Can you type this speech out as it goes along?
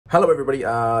Hello everybody,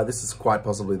 this is quite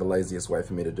possibly the laziest way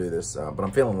for me to do this, but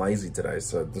I'm feeling lazy today,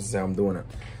 so this is how I'm doing it.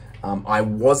 I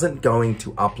wasn't going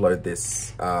to upload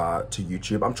this to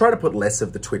YouTube. I'm trying to put less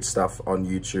of the Twitch stuff on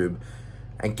YouTube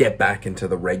and get back into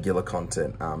the regular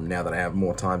content now that I have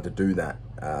more time to do that.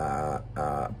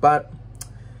 But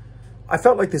I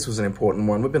felt like this was an important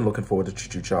one. We've been looking forward to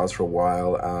choo-choo-choose for a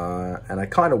while, and I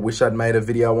kind of wish I'd made a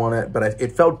video on it, but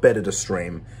it felt better to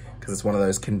stream because it's one of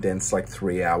those condensed, like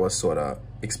 3-hour sort of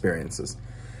experiences.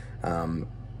 So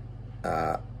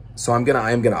I am gonna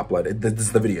upload it. This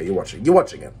is the video you're watching. You're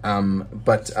watching it.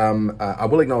 But I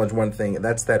will acknowledge one thing.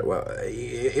 That's that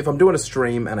if I'm doing a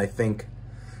stream and I think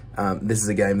this is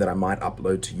a game that I might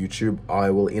upload to YouTube,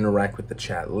 I will interact with the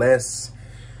chat less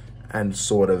and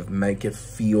sort of make it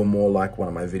feel more like one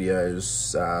of my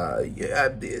videos.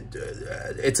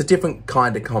 It's a different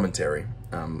kind of commentary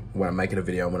when I'm making a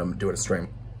video and when I'm doing a stream.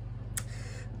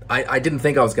 I didn't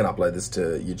think I was going to upload this to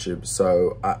YouTube,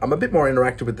 so I'm a bit more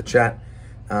interactive with the chat.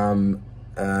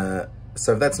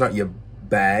 So if that's not your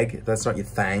bag, if that's not your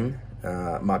thing,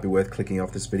 it might be worth clicking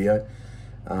off this video.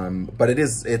 But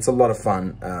it's a lot of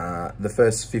fun. The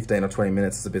first 15 or 20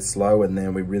 minutes is a bit slow, and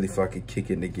then we really fucking kick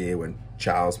into gear when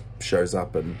Charles shows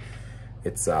up, and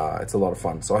it's a lot of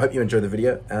fun. So I hope you enjoy the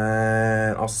video,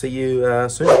 and I'll see you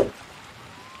soon.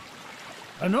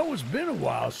 I know it's been a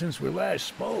while since we last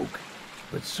spoke,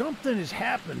 but something has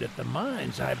happened at the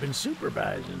mines I've been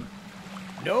supervising.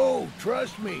 No,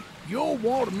 trust me, you'll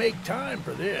want to make time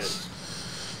for this.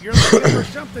 You're looking for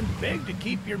something big to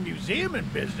keep your museum in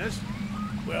business?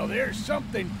 Well, there's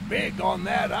something big on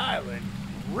that island.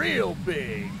 Real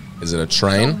big. Is it a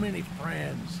train? So many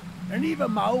friends, and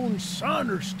even my own son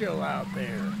are still out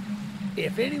there.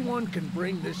 If anyone can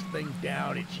bring this thing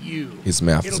down, it's you. His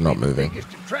mouth is not moving. It'll be the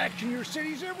biggest attraction your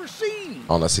city's ever seen.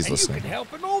 Unless he's and listening. You can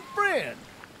help an old friend.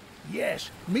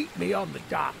 Yes, meet me on the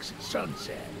docks at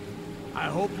sunset. I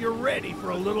hope you're ready for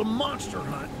a little monster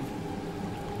hunt.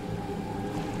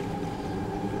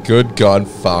 Good God,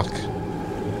 fuck.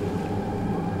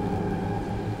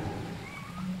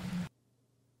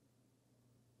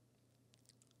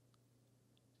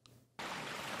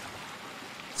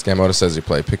 Scam Motor says you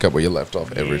play pick up where you left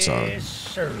off every time. Yes,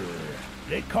 sir.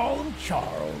 They call him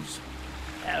Charles.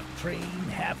 Half train,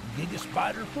 half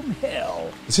giga-spider from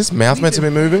hell. Is his mouth meant to be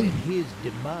moving? His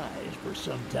demise for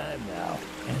some time now,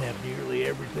 and have nearly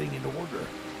everything in order.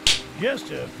 Just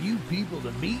a few people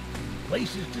to meet,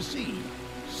 places to see.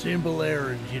 Simple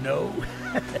errands, you know.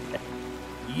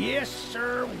 Yes,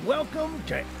 sir. Welcome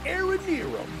to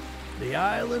Aranerum, the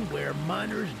island where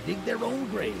miners dig their own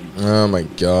graves. Oh my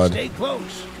God. Stay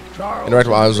close. Charles. Interact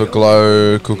with eyes will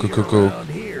glow. Cool, cool, cool, cool.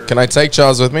 Can I take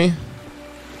Charles with me?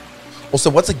 Also,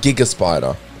 what's a giga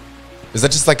spider? Is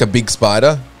that just like a big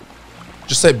spider?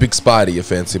 Just say big spider, you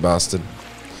fancy bastard.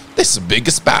 This is a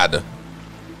bigger spider.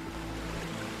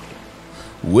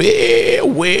 Well.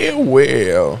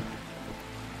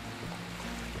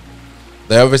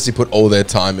 They obviously put all their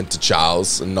time into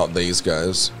Charles and not these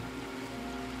guys.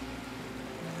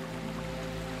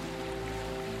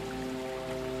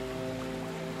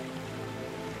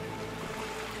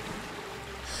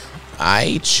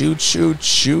 I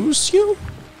choo-choo-choose you?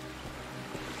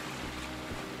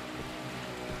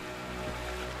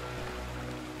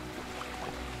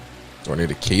 Do I need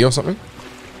a key or something?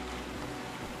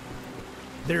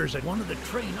 There's one of the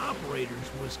train operators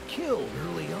was killed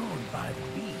early on by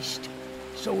the beast,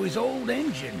 so his old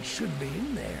engine should be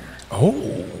in there.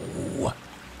 Oh.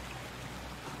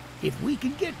 If we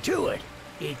can get to it,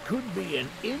 it could be an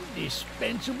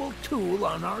indispensable tool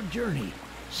on our journey.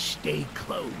 Stay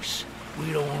close.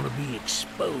 We don't want to be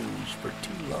exposed for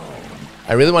too long.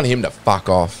 I really want him to fuck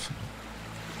off.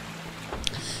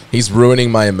 He's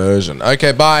ruining my immersion.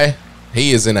 Okay, bye.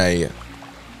 He is in a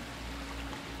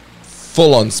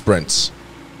full-on sprint.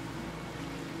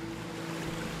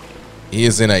 He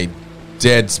is in a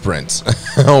dead sprint.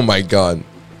 Oh my God.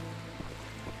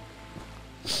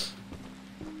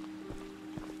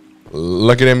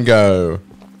 Look at him go.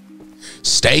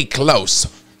 Stay close.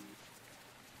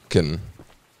 Didn't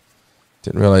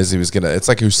realize he was gonna. It's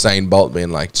like Usain Bolt being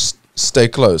like, just stay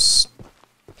close.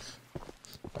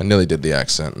 I nearly did the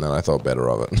accent, and then I thought better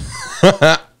of it.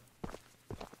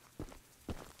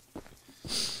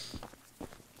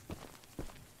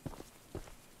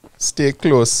 Stay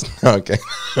close. Okay,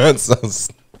 that's so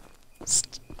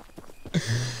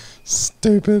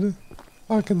stupid.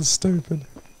 Fucking stupid.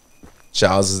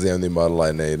 Charles is the only model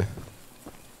I need.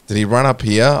 Did he run up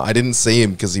here? I didn't see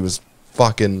him because he was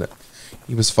fucking.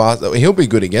 He was fast. He'll be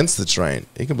good against the train.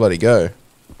 He can bloody go.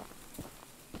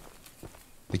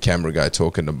 The camera guy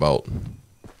talking to Bolt.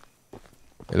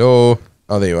 Hello.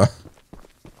 Oh, there you are.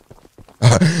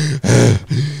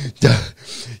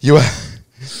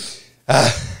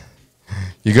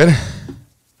 You good?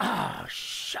 Ah,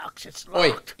 shucks, it's Oi,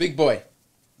 locked. big boy.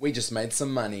 We just made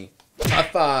some money. High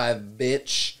five,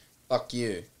 bitch. Fuck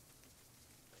you.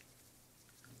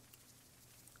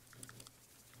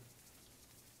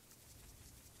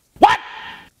 What?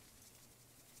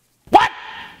 What?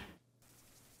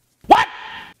 What?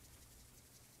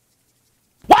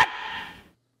 What?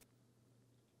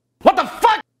 What the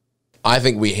fuck? I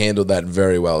think we handled that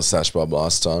very well, Sashbob,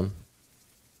 last time.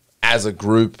 As a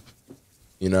group,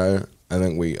 you know, I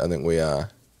think we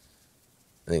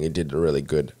did a really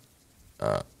good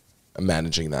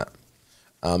managing that.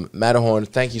 Matterhorn,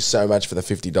 thank you so much for the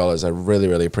 $50. I really,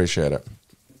 really appreciate it.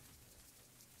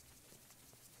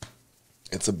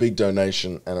 It's a big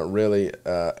donation, and it really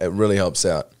helps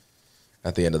out.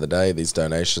 At the end of the day, these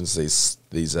donations, these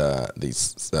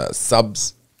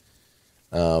subs.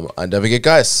 And don't forget,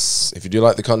 guys, if you do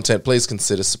like the content, please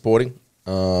consider supporting,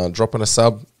 dropping a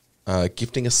sub,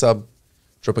 gifting a sub,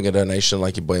 dropping a donation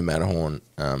like your boy Matterhorn.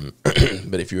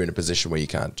 But if you're in a position where you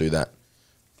can't do that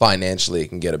financially, it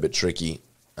can get a bit tricky.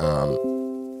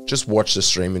 Just watch the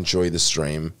stream, enjoy the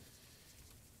stream,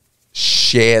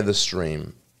 share the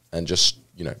stream, and just,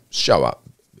 you know, show up,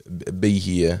 be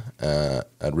here.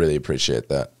 I'd really appreciate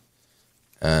that.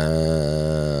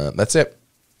 That's it.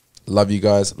 Love you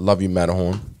guys. Love you,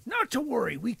 Matterhorn. Not to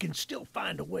worry, we can still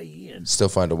find a way in. Still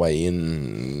find a way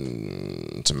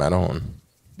in to Matterhorn.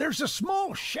 There's a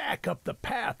small shack up the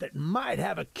path that might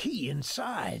have a key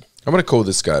inside. I'm going to call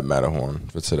this guy Matterhorn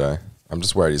for today. I'm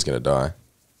just worried he's going to die.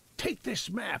 Take this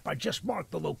map. I just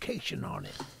marked the location on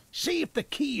it. See if the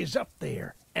key is up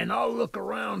there, and I'll look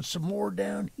around some more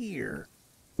down here.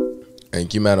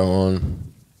 Thank you,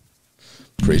 Matterhorn.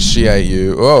 Appreciate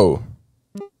you. Oh.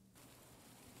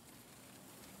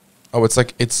 Oh,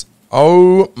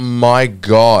 oh my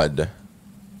God.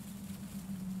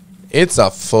 It's a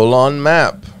full-on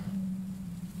map.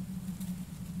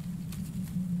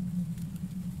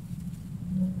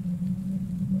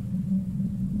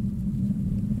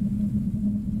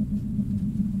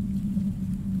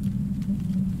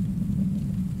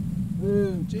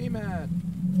 Ooh, GMat.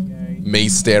 Yay. Me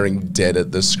staring dead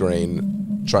at the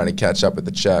screen, trying to catch up with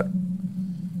the chat.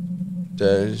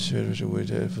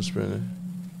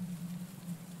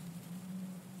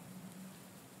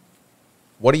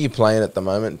 What are you playing at the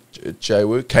moment,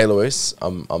 Jay-Woo? K-Lewis?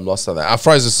 I'm lost on that. I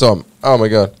froze the song. Oh my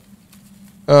God.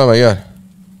 Oh my God.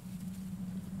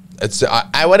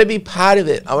 I want to be part of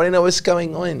it. I want to know what's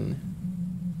going on.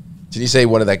 Did you say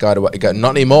wanted that guy to go?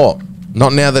 Not anymore.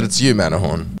 Not now that it's you,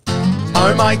 Matterhorn.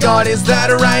 Oh my God, is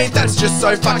that a raid? That's just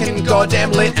so fucking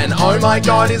goddamn lit. And oh my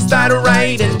God, is that a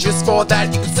raid? And just for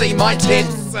that, you can see my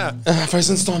tits.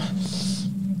 Frozen Storm.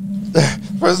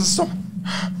 Frozen Storm.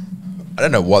 I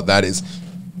don't know what that is.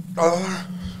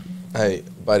 Hey,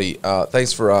 buddy.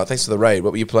 Thanks for the raid.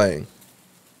 What were you playing?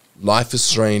 Life is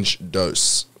Strange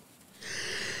Dose.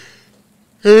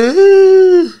 How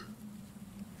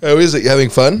is it? You having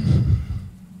fun?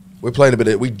 We're playing a bit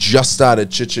of... We just started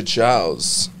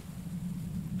choo-choo-choose.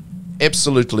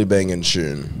 Absolutely being in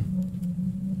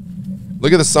tune.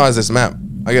 Look at the size of this map.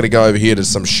 I gotta go over here to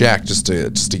some shack just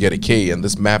to get a key, and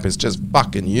this map is just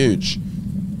fucking huge.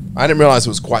 I didn't realize it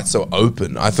was quite so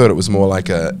open. I thought it was more like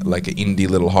a indie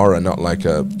little horror, not like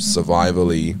a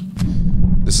survival-y.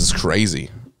 This is crazy.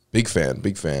 Big fan,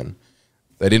 big fan.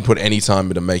 They didn't put any time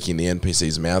into making the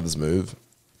NPCs' mouths move.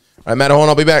 Alright, Matterhorn,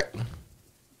 I'll be back.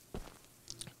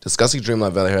 Discussing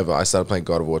Dreamlight Valley, however, I started playing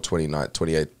God of War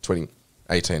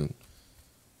 2018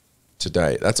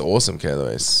 today. That's awesome,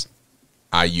 K-Lewis.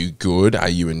 Are you good? Are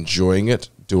you enjoying it?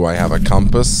 Do I have a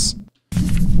compass?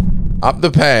 Up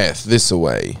the path, this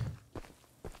way.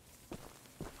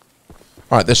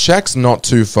 Alright, the shack's not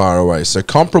too far away, so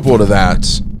comparable to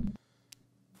that,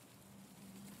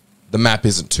 the map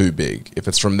isn't too big. If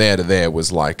it's from there to there,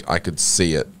 was like, I could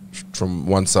see it. From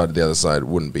one side to the other side, it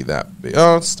wouldn't be that big.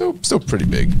 Oh, it's still pretty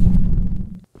big.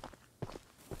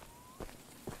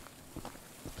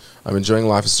 I'm enjoying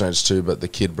Life is Strange too, but the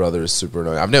kid brother is super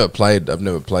annoying. I've never played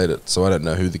it, so I don't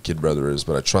know who the kid brother is,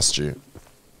 but I trust you.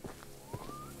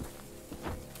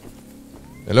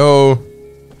 Hello?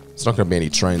 There's not going to be any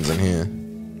trains in here.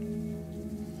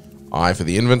 I for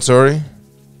the inventory.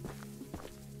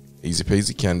 Easy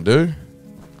peasy, can do.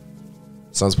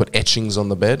 Someone's put etchings on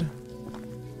the bed.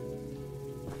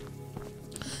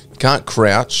 You can't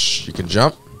crouch, you can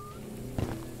jump.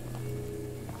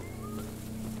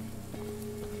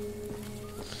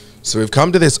 So we've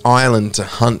come to this island to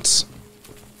hunt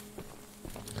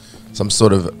some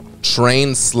sort of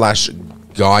train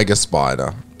 / Geiger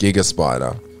spider Giga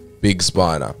spider. Big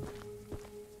spider.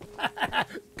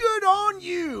 Good on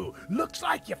you. Looks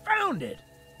like you found it.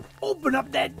 Open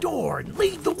up that door and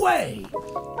lead the way.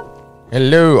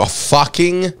 Hello. I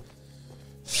fucking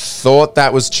thought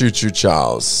that was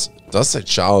Choo-choo-Choose. It does say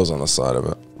Charles on the side of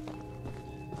it.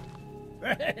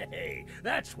 Hey,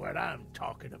 that's what I'm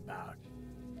talking about.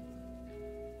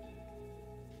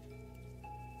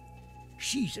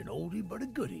 She's an oldie but a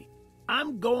goodie.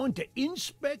 I'm going to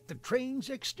inspect the train's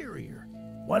exterior.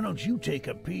 Why don't you take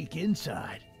a peek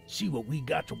inside? See what we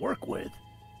got to work with.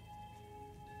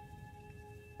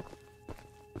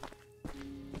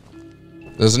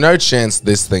 There's no chance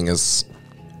this thing is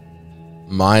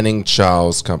Mining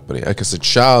Charles Company. Okay, so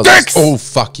Charles... Oh,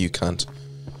 fuck you, cunt.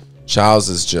 Charles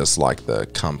is just like the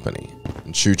company.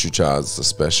 And Choo-choo-Chouse is the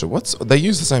special. What's... They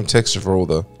use the same texture for all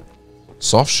the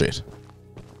soft shit.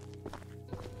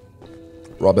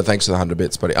 Robert, thanks for the 100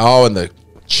 bits, buddy. Oh, and the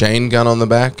chain gun on the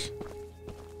back.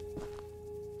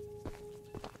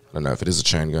 I don't know if it is a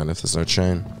chain gun, if there's no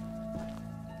chain.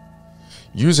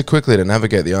 Use it quickly to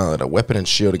navigate the island, a weapon and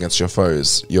shield against your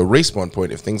foes. Your respawn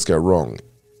point if things go wrong.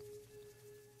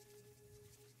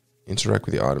 Interact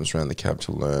with the items around the cab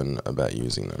to learn about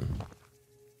using them.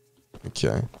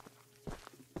 Okay.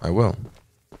 I will.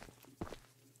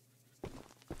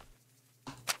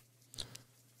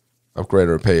 Upgrade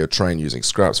or repair your train using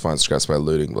scraps. Find scraps by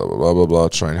looting, blah, blah, blah, blah, blah.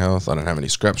 Train health. I don't have any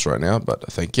scraps right now, but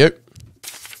thank you.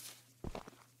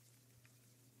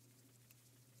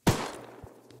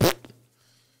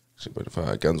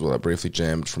 Guns will have briefly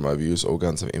jammed from overuse. All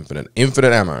guns have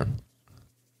infinite ammo.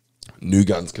 New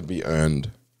guns can be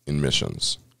earned in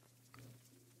missions.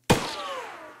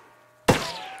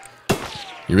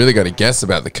 You really got to guess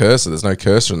about the cursor. There's no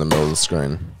cursor in the middle of the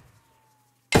screen.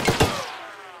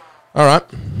 All right.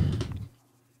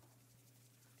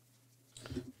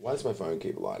 Why does my phone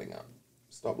keep lighting up?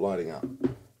 Stop lighting up.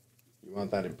 You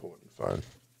aren't that important, phone.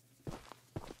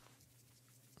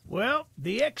 Well,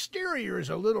 the exterior is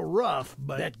a little rough,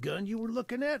 but that gun you were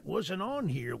looking at wasn't on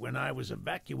here when I was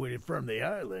evacuated from the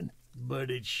island.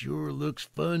 But it sure looks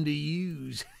fun to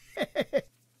use.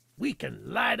 We can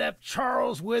light up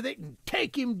Charles with it and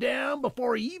take him down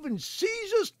before he even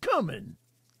sees us coming.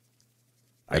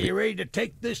 Are you ready to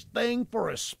take this thing for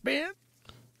a spin?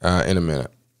 In a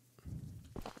minute.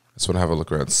 Just want to have a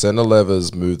look around. Center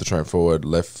levers move the train forward.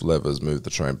 Left levers move the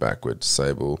train backward.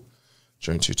 Disable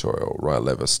train tutorial. Right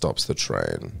lever stops the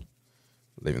train.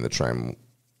 Leaving the train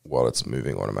while it's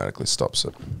moving automatically stops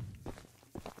it.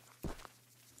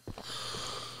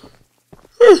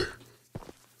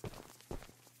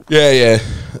 Yeah.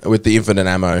 With the infinite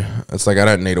ammo. It's like I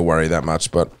don't need to worry that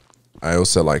much, but I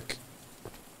also like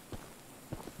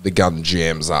the gun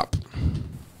jams up.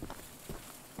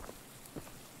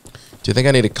 Do you think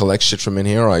I need to collect shit from in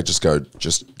here, or I just go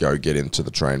get into the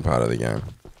train part of the game?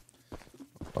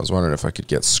 I was wondering if I could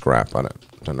get scrap. I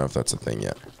don't know if that's a thing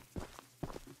yet.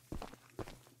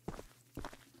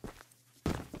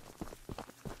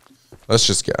 Let's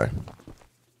just go.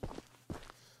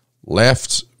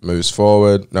 Left moves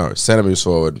forward. No, center moves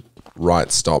forward.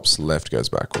 Right stops. Left goes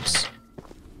backwards.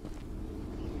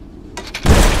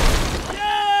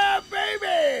 Yeah,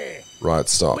 baby! Right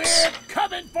stops. We're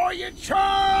coming for you,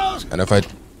 Charles! And if I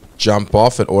jump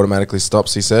off, it automatically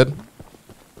stops, he said.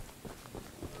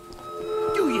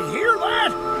 Do you hear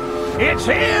that? It's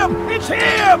him! It's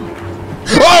him!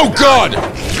 Oh, God!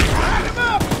 Light him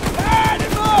up! Light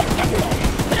him up!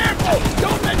 Careful!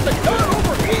 Don't let the gun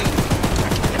overheat!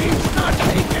 He's not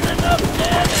taking enough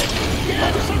damage!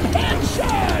 Get some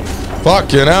headshots!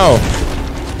 Fucking hell.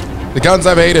 The gun's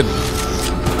overheated.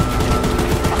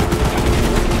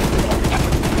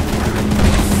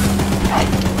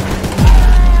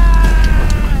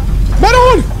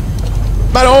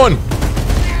 Matt on!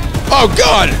 Oh,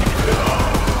 God!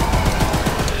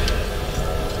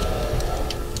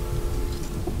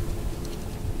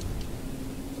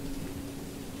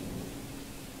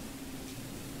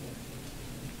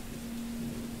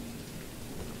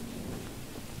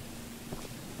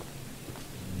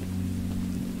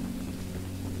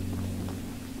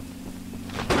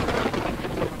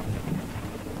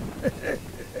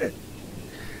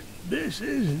 This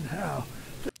isn't how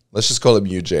Let's just call him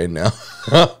Eugene now.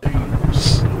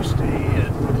 supposed to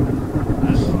end.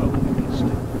 I thought we could still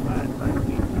fight like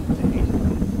we did.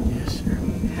 Yes, sir.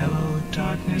 Hello,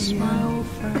 darkness, my old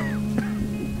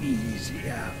friend. Easy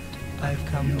out. I've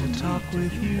come to talk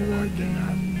with you again.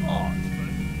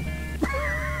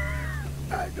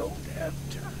 I don't have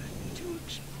time to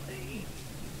explain.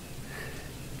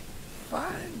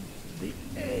 Find the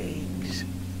eggs.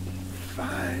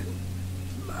 Find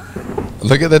my...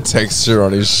 Look at the texture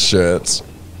on his shirt.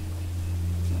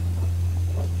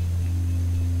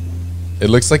 It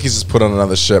looks like he's just put on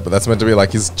another shirt, but that's meant to be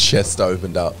like his chest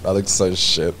opened up. That looks so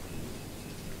shit.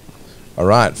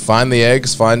 Alright, find the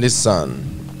eggs, find his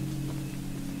son.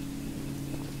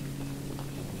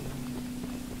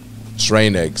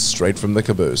 Train eggs, straight from the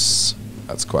caboose.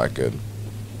 That's quite good.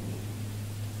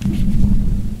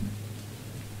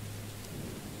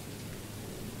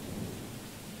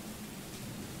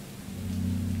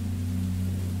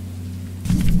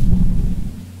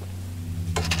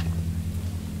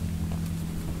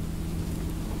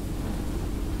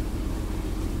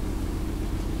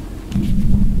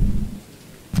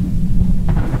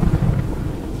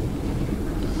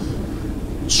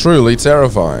 Truly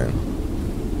terrifying.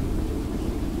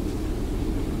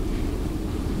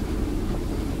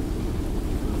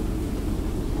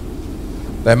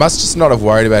 They must just not have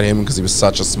worried about him because he was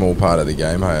such a small part of the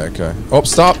game. Hey, okay. Oh,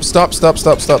 stop.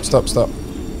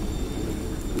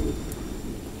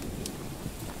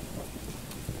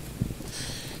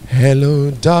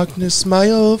 Hello, darkness, my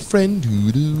old friend.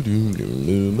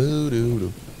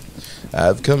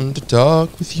 I've come to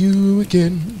talk with you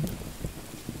again.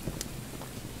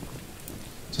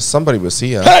 So somebody was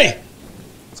here. Hey!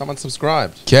 Someone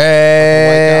subscribed.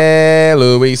 K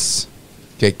Luis.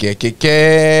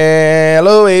 K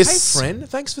Luis. Hey, friend.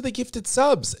 Thanks for the gifted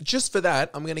subs. Just for that,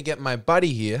 I'm going to get my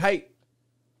buddy here. Hey.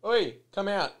 Oi, come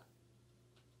out.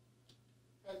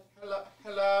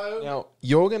 Hello? Now,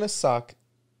 you're going to suck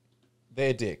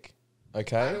their dick.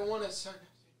 Okay? I don't want to suck.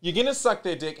 You're going to suck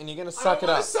their dick and you're going to suck it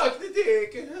up. Suck the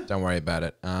dick. Don't worry about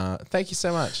it. Thank you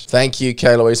so much. Thank you,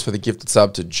 K Luis, for the gifted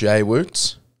sub to Jay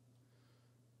Woot.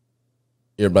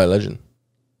 You're a bloody legend.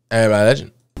 Hey, bloody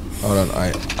legend. Hold on,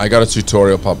 I got a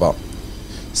tutorial pop up.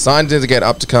 Signs indicate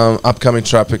upcoming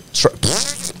traffic.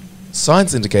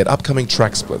 Signs indicate upcoming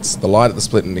track splits. The light at the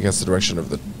split indicates the direction of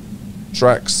the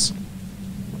tracks.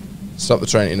 Stop the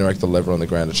train, interact the lever on the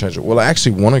ground to change it. Well, I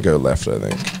actually want to go left, I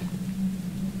think.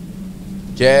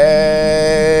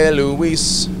 Hey,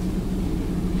 Luis.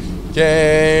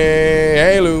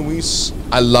 Hey, Luis.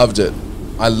 I loved it.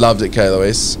 I loved it, K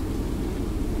Luis.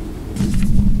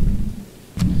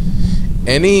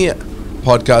 Any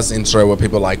podcast intro where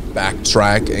people like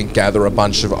backtrack and gather a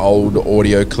bunch of old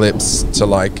audio clips to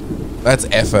like, that's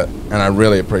effort, and I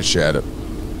really appreciate it.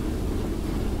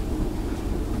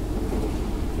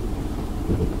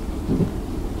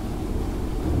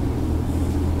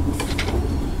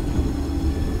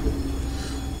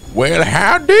 Well,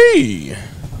 howdy.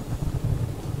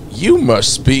 You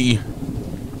must be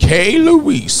K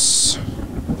Luis.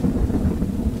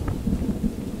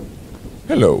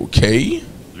 Hello, Kay.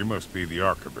 You must be the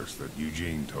archivist that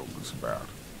Eugene told us about.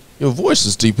 Your voice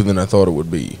is deeper than I thought it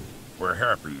would be. We're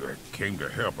happy you came to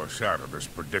help us out of this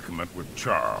predicament with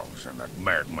Charles and that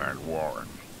madman Warren.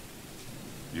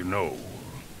 You know,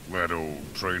 that old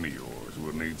train of yours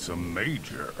will need some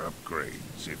major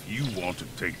upgrades if you want to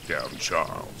take down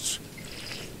Charles.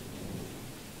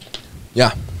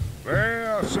 Yeah. There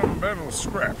are some metal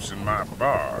scraps in my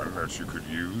barn that you could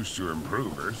use to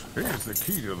improve it. Here's the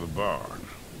key to the barn.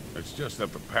 It's just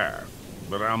up the path,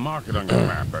 but I'll mark it on your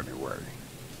map anyway.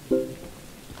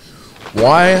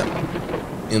 Why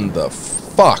in the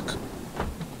fuck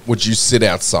would you sit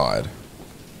outside?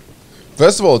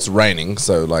 First of all, it's raining,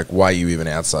 so like, why are you even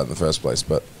outside in the first place?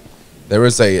 But there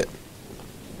is a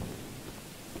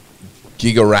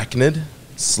gigarachnid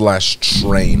 /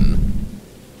 train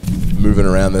moving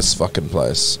around this fucking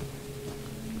place.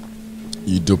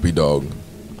 You doopy dog.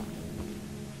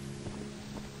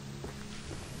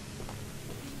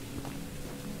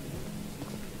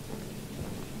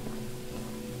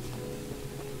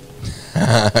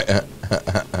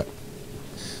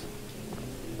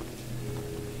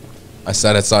 I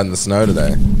sat outside in the snow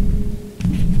today.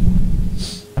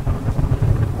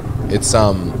 It's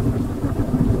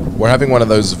we're having one of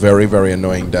those very, very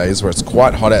annoying days where it's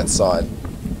quite hot outside,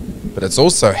 but it's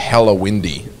also hella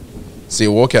windy. So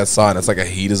you walk outside and it's like a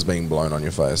heater's being blown on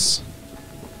your face.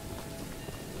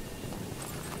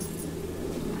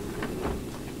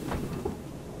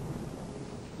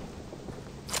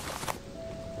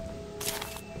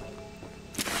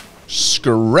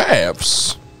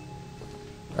 Scraps?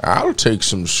 I'll take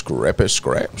some scrappy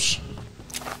scraps.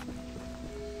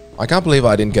 I can't believe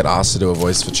I didn't get asked to do a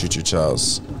voice for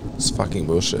Choo-choo-choose. It's fucking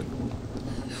bullshit.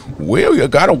 Well, you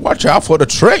gotta watch out for the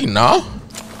train now.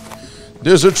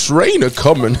 There's a train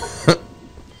a-coming.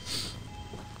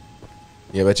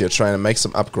 Yeah, but you're trying to make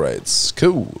some upgrades.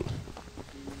 Cool.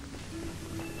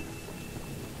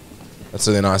 That's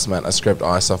really nice, man. I scraped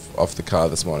ice off the car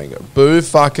this morning. Boo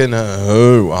fucking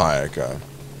hoo. Hi, okay.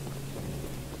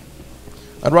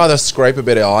 I'd rather scrape a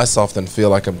bit of ice off than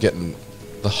feel like I'm getting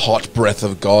the hot breath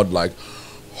of God, like,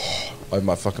 Over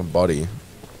my fucking body.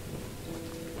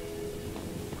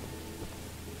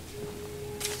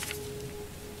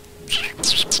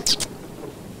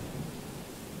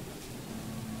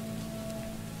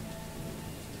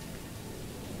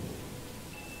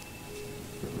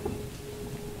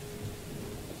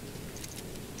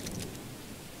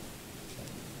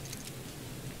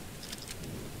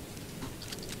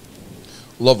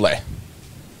 Lovely.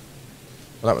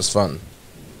 Well, that was fun.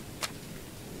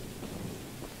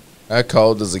 How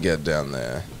cold does it get down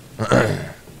there?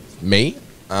 Me?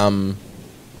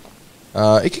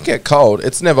 It can get cold.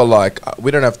 It's never like, we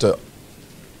don't have to...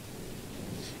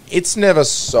 It's never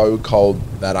so cold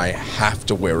that I have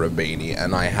to wear a beanie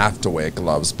and I have to wear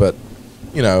gloves, but,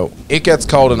 you know, it gets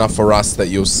cold enough for us that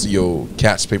you'll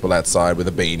catch people outside with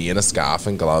a beanie and a scarf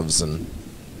and gloves and...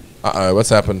 Uh-oh, what's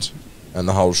happened? And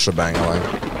the whole shebang along.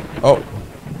 Oh.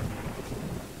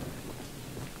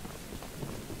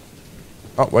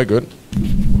 Oh, we're good.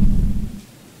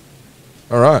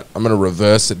 Alright, I'm going to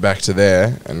reverse it back to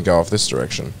there and go off this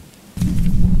direction.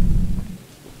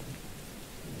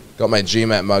 Got my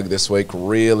GMat mug this week.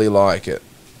 Really like it.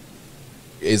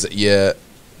 Is it? Yeah.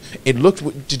 It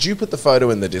looked... Did you put the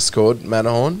photo in the Discord,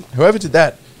 Matterhorn? Whoever did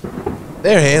that,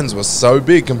 their hands were so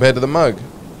big compared to the mug.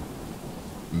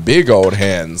 Big old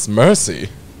hands. Mercy.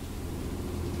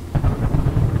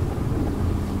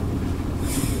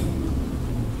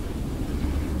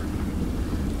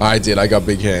 I did. I got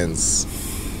big hands.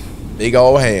 Big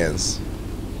old hands.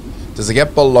 Does it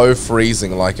get below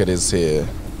freezing like it is here?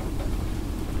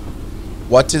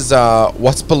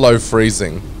 What's below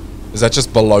freezing? Is that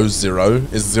just below zero?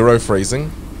 Is zero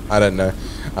freezing? I don't know.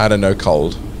 I don't know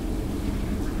cold.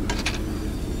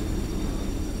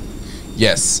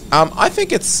 Yes. I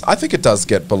think it does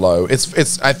get below.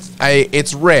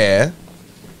 It's rare,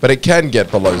 but it can get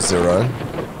below zero.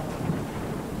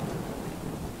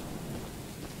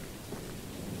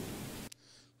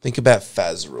 Think about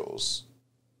Faz rules.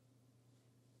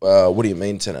 What do you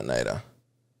mean, Teninator?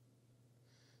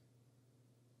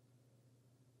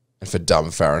 And for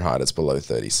dumb Fahrenheit, it's below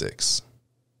 36.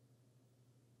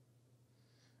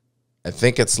 I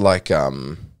think it's like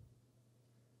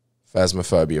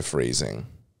Phasmophobia freezing.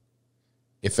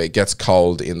 If it gets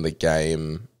cold in the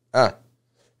game... if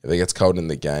it gets cold in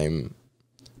the game,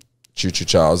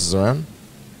 choo-choo-choose is around?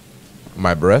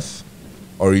 My breath?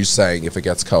 Or are you saying if it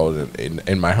gets cold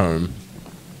in my home?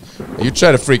 Are you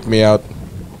trying to freak me out?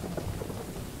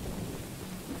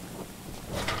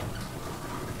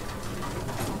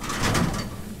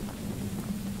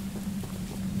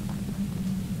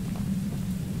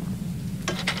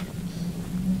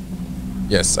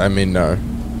 Yes, I mean no.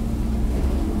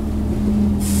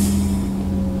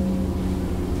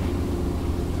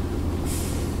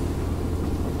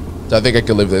 I think I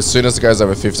could live there. As soon as it goes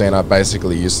over 15, I'm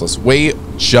basically useless. We're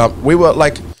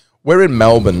in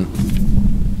Melbourne.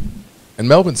 And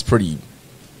Melbourne's pretty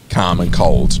calm and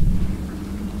cold.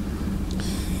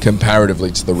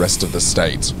 Comparatively to the rest of the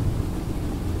state.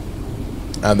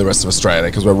 And the rest of Australia,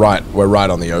 because we're right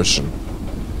on the ocean.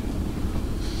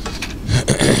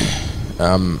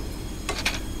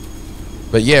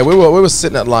 But yeah, we were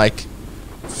sitting at like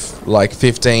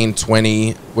 15,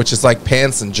 20, which is like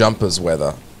pants and jumpers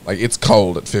weather. Like, it's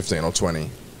cold at 15 or 20.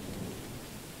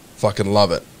 Fucking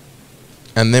love it.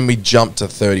 And then we jumped to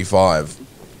 35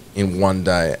 in one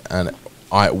day. And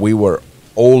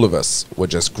all of us were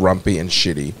just grumpy and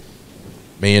shitty.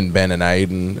 Me and Ben and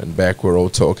Aiden and Beck were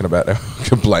all talking about,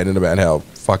 complaining about how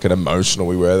fucking emotional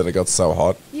we were that it got so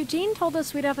hot. Eugene told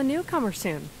us we'd have a newcomer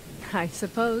soon. I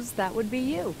suppose that would be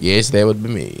you. Yes, that would be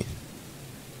me.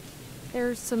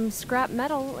 There's some scrap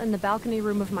metal in the balcony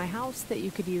room of my house that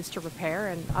you could use to repair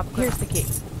and upgrade. Here's the key.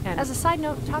 And as a side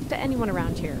note, talk to anyone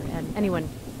around here, and anyone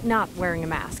not wearing a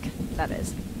mask, that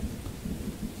is.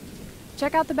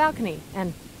 Check out the balcony,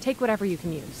 and take whatever you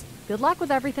can use. Good luck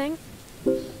with everything.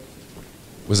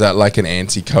 Was that like an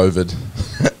anti-COVID?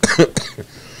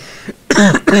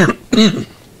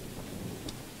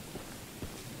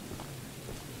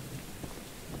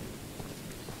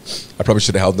 I probably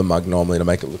should have held the mug normally to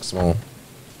make it look small.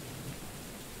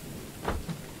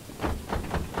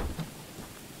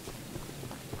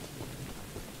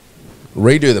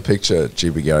 Redo the picture,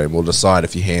 GB Gary, and we'll decide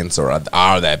if your hands are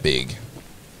that big.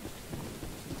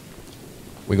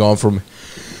 We're going from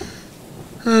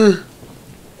 10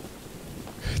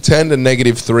 to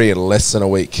 -3 in less than a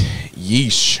week.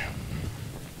 Yeesh.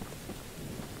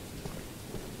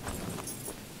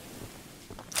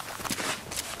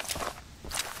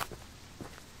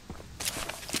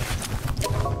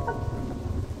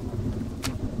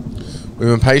 We've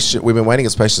been patient. We've been waiting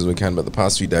as patient as we can, but the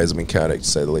past few days have been chaotic, to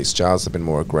say the least. Charles have been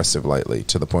more aggressive lately,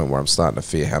 to the point where I'm starting to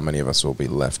fear how many of us will be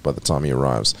left by the time he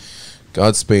arrives.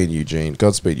 Godspeed, Eugene.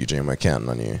 Godspeed, Eugene. We're counting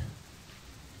on you.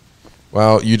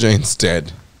 Well, Eugene's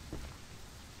dead.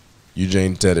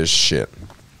 Eugene dead as shit.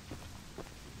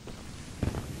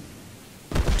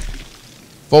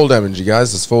 Fall damage, you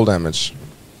guys. There's fall damage.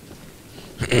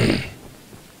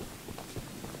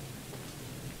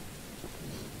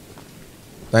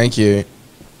 Thank you.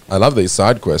 I love these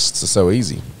side quests. They're so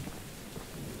easy.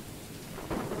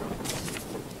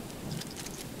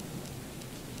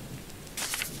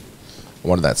 I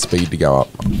wanted that speed to go up.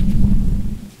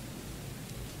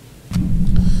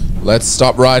 Let's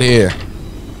stop right here.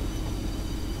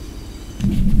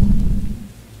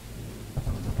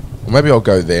 Or maybe I'll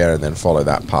go there and then follow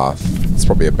that path. It's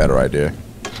probably a better idea.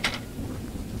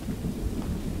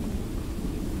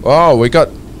 Oh, we got...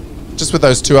 Just with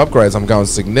those 2 upgrades, I'm going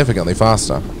significantly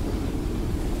faster.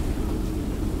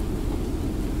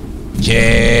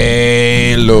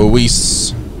 Yeah,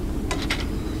 Luis.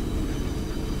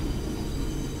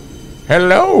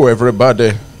 Hello,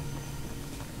 everybody.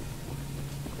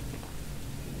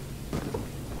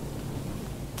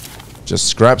 Just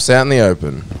scraps out in the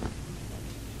open.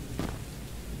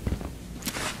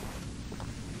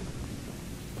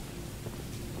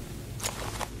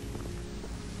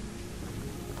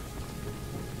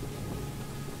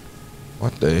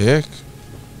 What the heck?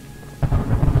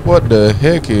 What the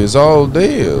heck is all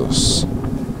this?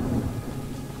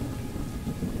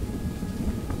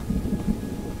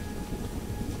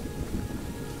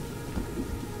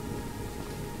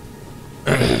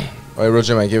 Hey,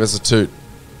 Roger, mate, give us a toot.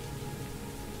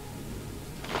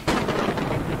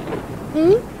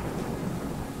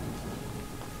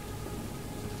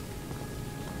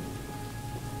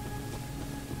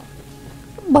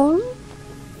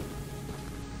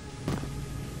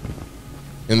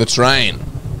 In the train.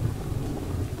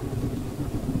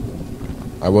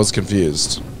 I was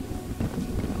confused.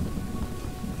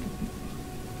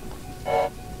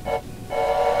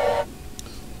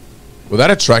 Will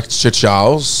that attract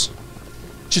Charles?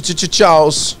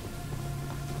 Charles.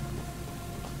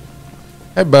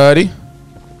 Hey, buddy.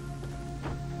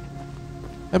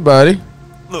 Hey, buddy.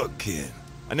 Look, kid.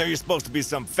 I know you're supposed to be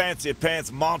some fancy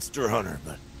pants monster hunter,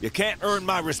 but you can't earn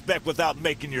my respect without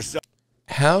making yourself.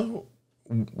 How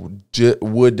would he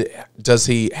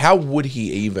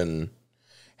even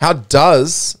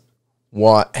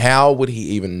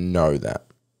know that?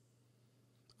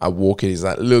 I walk in, he's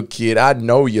like, look, kid, I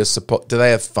know you're supposed... Do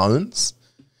they have phones?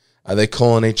 Are they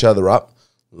calling each other up?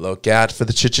 Look out for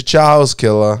the Charles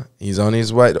killer. He's on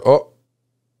his way. Oh,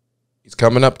 he's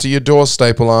coming up to your door,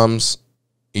 Staple Arms.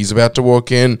 He's about to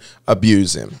walk in.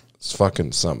 Abuse him. It's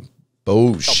fucking some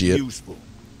bullshit. Useful.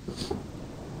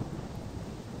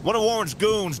 One of Warren's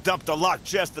goons dumped a locked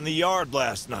chest in the yard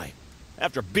last night.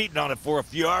 After beating on it for a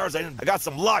few hours, I got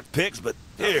some lock picks, but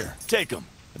here, take them.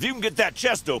 If you can get that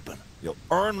chest open, you'll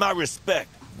earn my respect.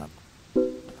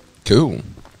 Cool.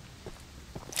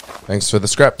 Thanks for the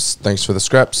scraps. Thanks for the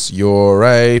scraps. You're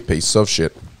a piece of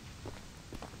shit.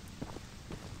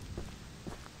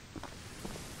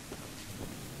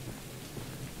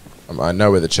 I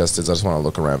know where the chest is. I just want to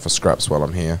look around for scraps while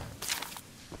I'm here.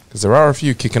 Because there are a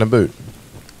few kicking a boot.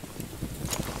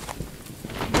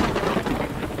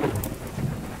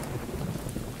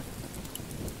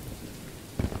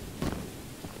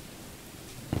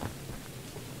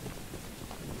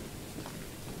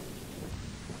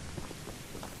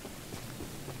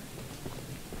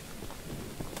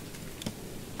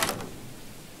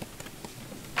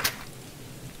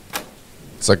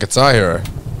 It's like it's our hero.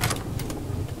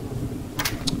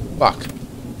 Fuck.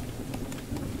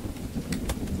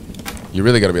 You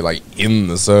really gotta be like in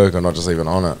the circle, not just even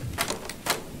on it.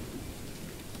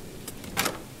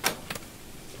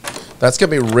 That's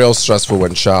gonna be real stressful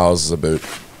when Charles is a boot.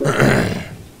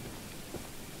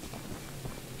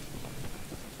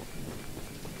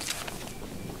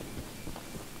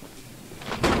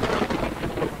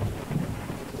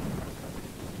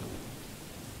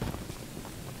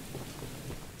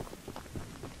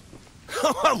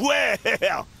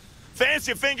 Well,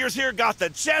 Fancy Fingers here got the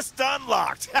chest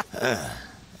unlocked.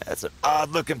 That's an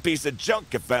odd-looking piece of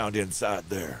junk you found inside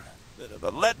there. Bit of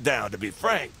a letdown, to be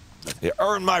frank. You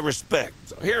earned my respect,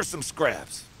 so here's some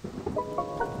scraps.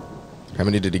 How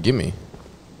many did he give me?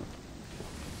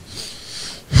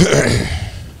 It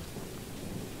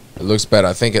looks better.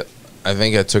 I think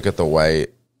I took it the way.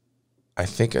 I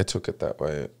think I took it that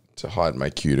way to hide my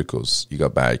cuticles. You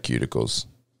got bad cuticles.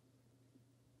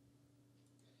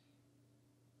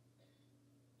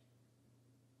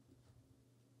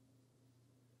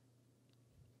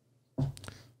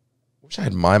 Wish I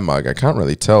had my mug. I can't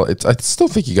really tell. I still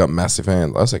think you got massive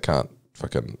hands. I also can't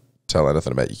fucking tell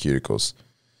anything about your cuticles.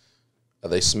 Are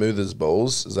they smooth as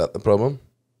balls? Is that the problem?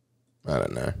 I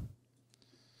don't know.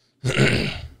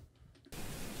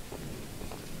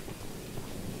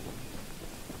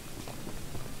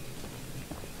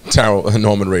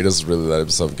 Norman Reedus really let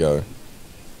himself go.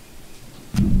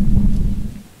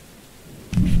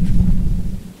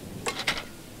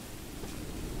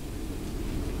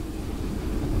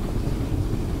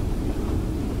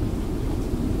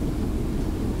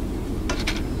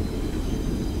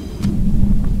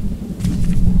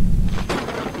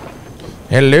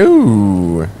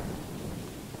 Hello.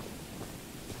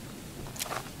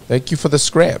 Thank you for the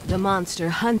scrap. The monster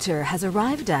hunter has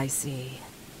arrived, I see.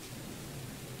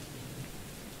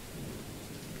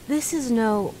 This is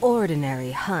no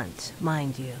ordinary hunt,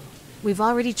 mind you. We've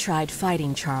already tried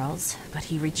fighting Charles, but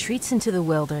he retreats into the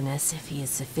wilderness if he is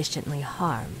sufficiently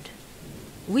harmed.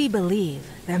 We believe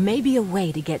there may be a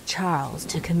way to get Charles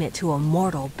to commit to a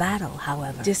mortal battle,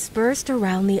 however. Dispersed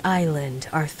around the island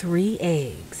are 3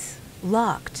 eggs,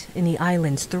 locked in the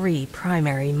island's 3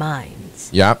 primary mines.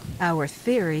 Yep. Our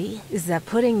theory is that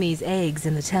putting these eggs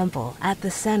in the temple at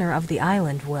the center of the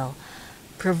island will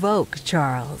provoke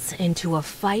Charles into a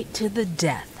fight to the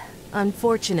death.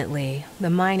 Unfortunately, the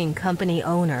mining company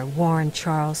owner, Warren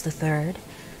Charles III,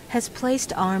 has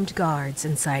placed armed guards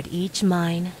inside each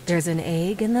mine. There's an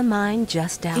egg in the mine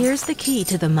just out. Here's the key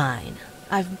to the mine.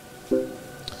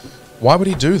 Why would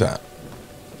he do that?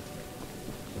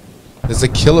 There's a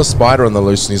killer spider on the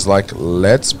loose and he's like,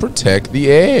 let's protect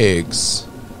the eggs.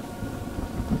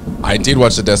 I did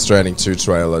watch the Death Stranding 2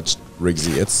 trailer,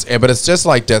 Riggsy. But it's just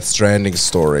like Death Stranding's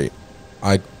story.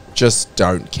 I just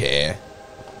don't care.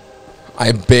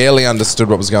 I barely understood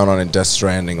what was going on in Death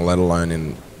Stranding, let alone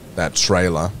in that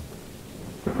trailer.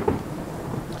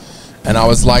 And I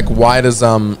was like, why does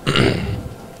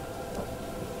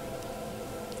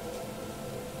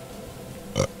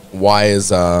why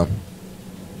is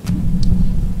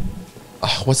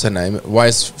what's her name? Why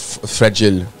is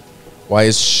Fragile? Why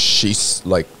is she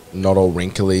like not all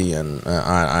wrinkly and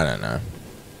I don't know.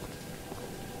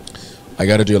 I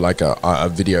got to do like a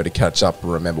video to catch up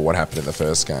and remember what happened in the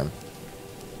first game.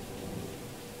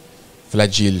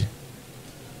 Fragile.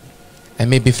 I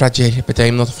may be fragile, but I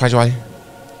am not fragile.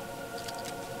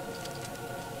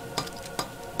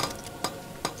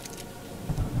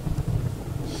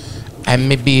 I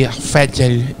may be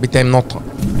fragile, but I'm not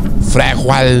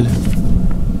fragile.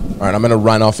 Alright, I'm gonna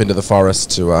run off into the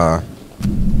forest to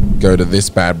go to this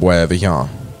bad boy over here.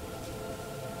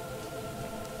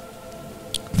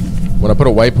 When I put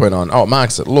a waypoint on, oh, it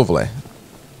marks it. Lovely.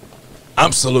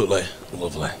 Absolutely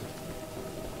lovely.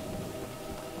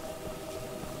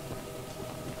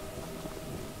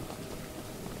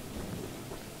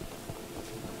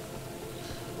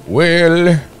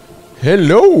 Well,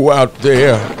 hello out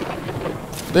there.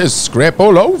 There's scrap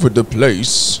all over the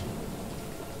place.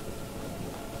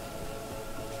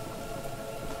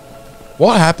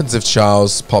 What happens if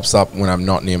Charles pops up when I'm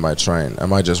not near my train?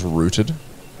 Am I just rooted?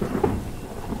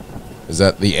 Is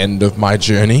that the end of my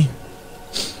journey?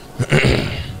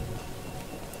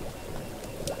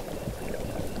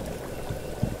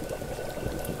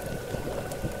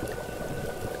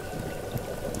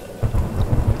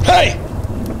 Hey!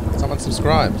 Someone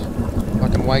subscribed.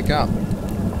 Fucking wake up.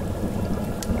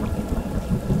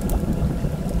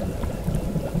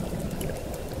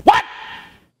 What?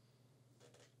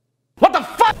 What the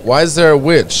fuck? Why is there a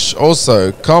witch?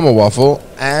 Also, Karma Waffle.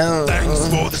 Thanks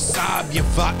for the sub, you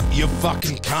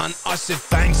fucking cunt. I said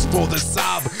thanks for the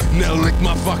sub. Now lick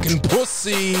my fucking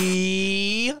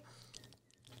pussy.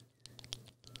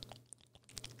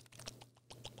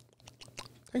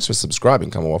 Thanks for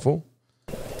subscribing, Karma Waffle.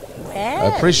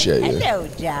 Well, I appreciate you. Hello,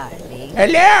 darling.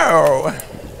 Hello!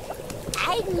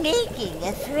 I'm making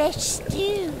a fresh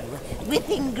stew with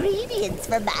ingredients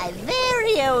from my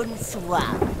very own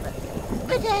swamp.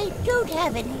 But I don't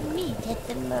have any meat at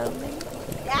the moment.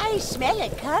 I smell a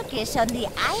carcass on the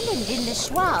island in the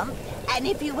swamp, and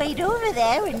if you wait over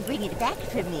there and bring it back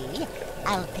for me,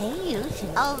 I'll pay you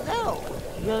to... Although,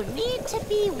 you'll need to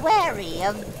be wary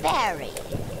of Barry,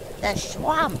 the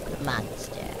swamp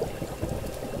monster.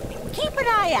 Keep an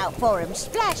eye out for him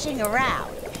splashing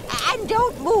around, and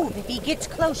don't move if he gets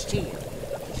close to you.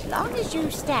 As long as you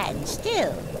stand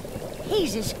still,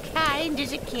 he's as kind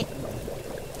as a kitten.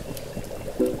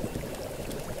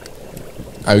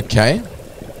 Okay.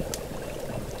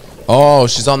 Oh,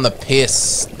 she's on the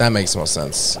piss. That makes more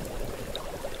sense.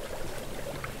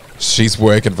 She's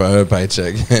working for her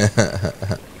paycheck.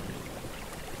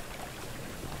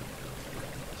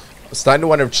 Starting to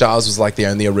wonder if Charles was like the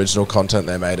only original content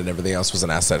they made and everything else was an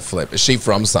asset flip. Is she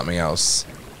from something else?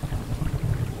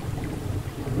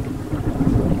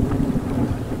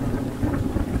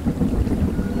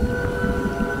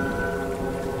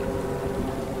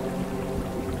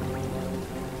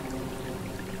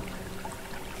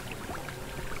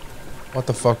 What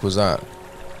the fuck was that?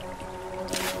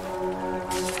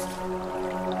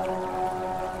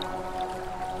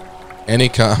 Any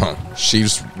car.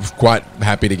 She's quite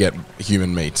happy to get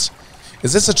human meat.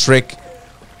 Is this a trick?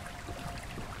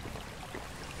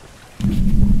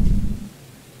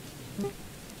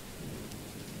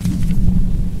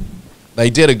 They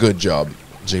did a good job,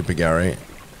 Jeeper Gary.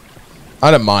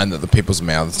 I don't mind that the people's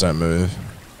mouths don't move.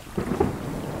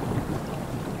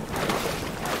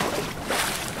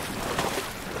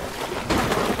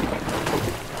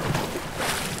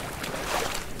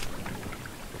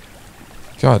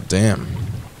 God damn.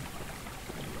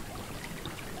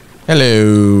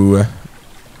 Hello.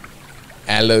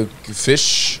 Hello,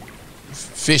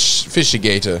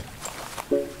 Fishigator.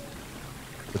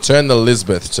 Return the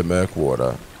Lisbeth to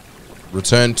Murkwater.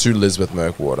 Return to Lisbeth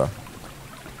Murkwater.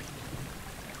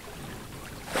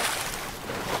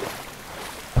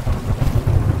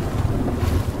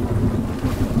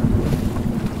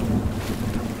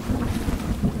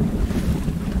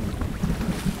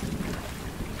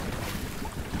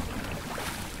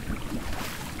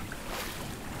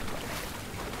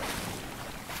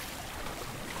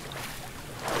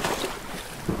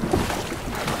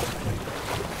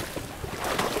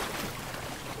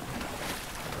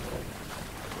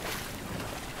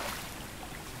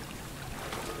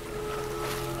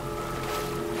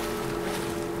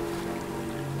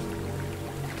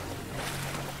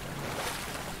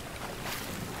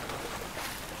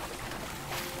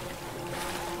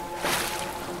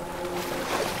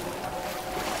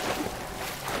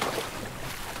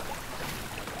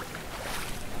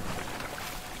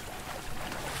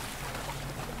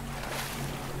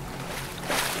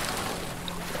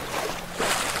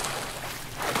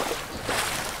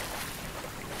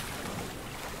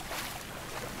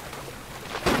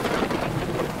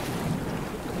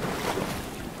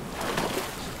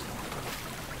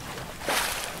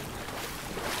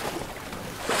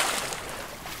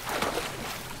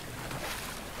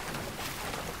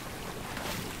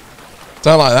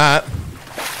 Don't like that.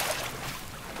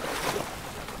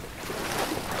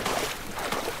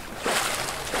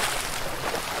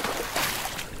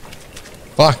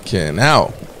 Fucking hell.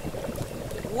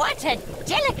 What a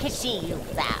delicacy you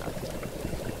found.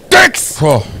 Dicks!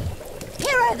 Oh.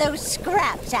 Here are those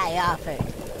scraps I offered.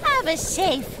 Have a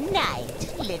safe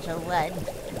night, little one.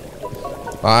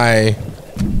 Bye.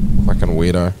 Fucking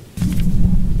weirdo.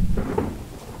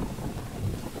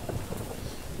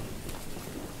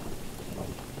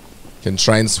 Can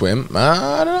train swim?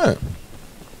 I don't know.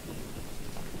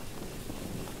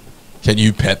 Can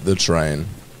you pet the train?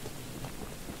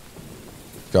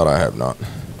 God, I hope not.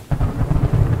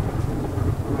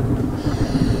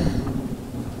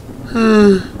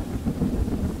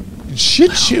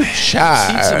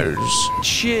 Choo-choo-choose.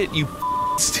 Shit, you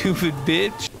stupid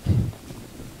bitch.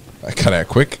 I cut out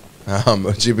quick.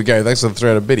 Jeeper Gary, thanks for the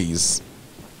 300 biddies.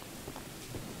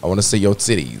 I want to see your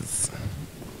titties.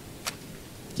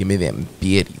 Give me them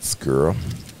biddies, girl.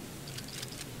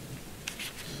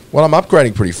 Well, I'm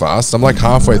upgrading pretty fast. I'm like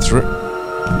halfway through.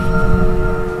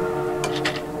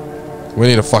 We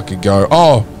need to fucking go.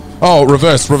 Oh! Oh,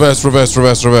 reverse, reverse, reverse,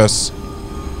 reverse, reverse.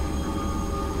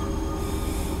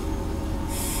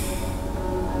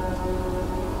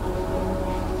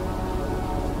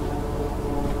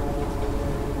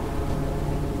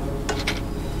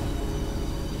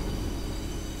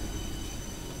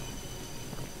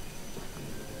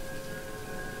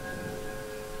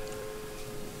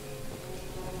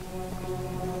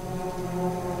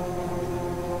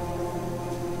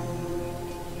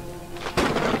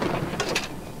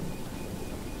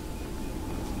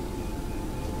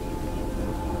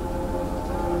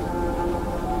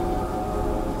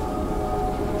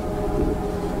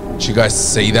 Did you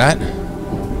guys see that?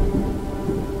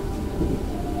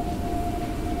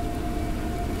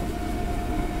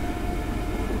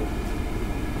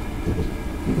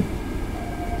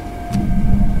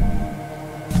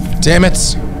 Damn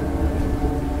it!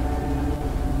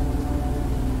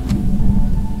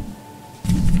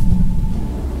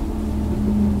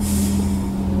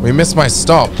 We missed my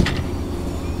stop.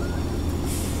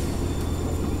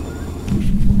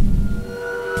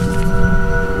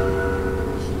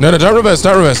 No, no, don't reverse,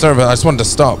 don't reverse, don't reverse. I just wanted to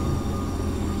stop.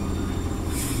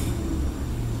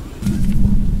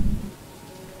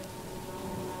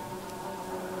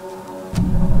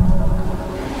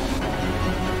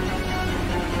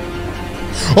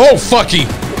 Oh, fucky!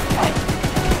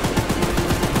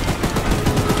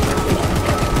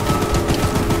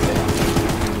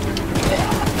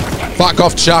 Fuck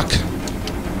off, Chuck.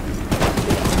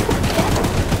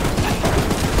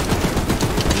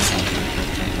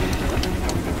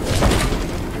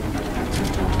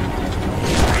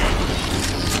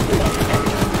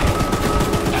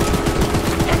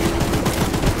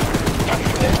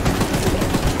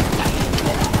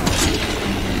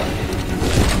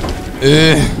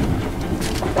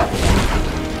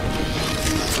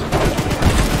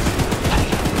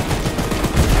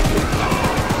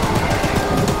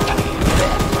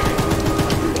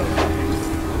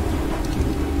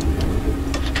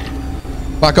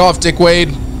 Fuck off, dickweed.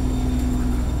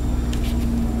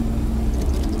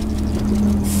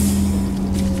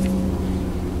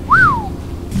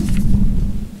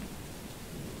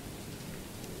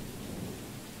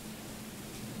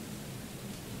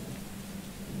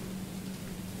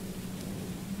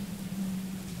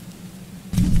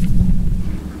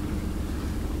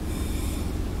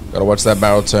 Gotta watch that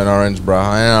barrel turn orange, bro.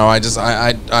 I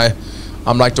know,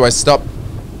 I'm like, do I stop?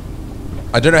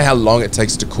 I don't know how long it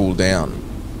takes to cool down.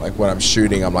 Like when I'm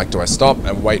shooting, I'm like, do I stop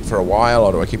and wait for a while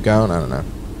or do I keep going? I don't know.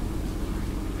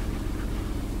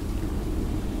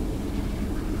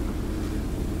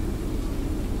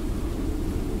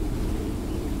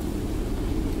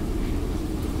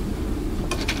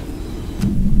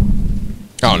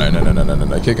 Oh,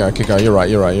 no. Keep going. You're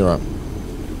right.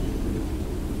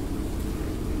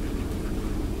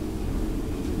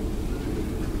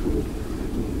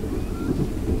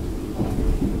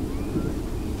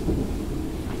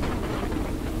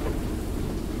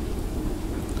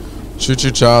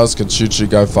 Choo-choo Charles can choo-choo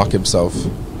go fuck himself.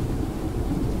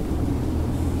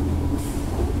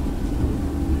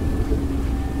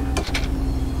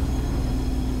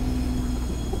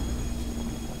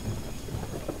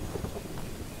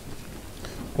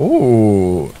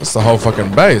 Ooh, it's the whole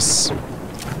fucking base.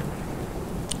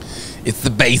 It's the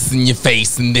base in your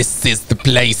face, and this is the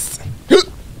place.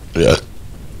 Yeah.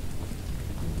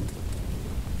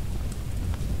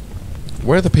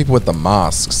 Where are the people with the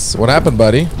masks? What happened,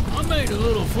 buddy? I made a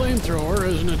little flamethrower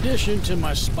as an addition to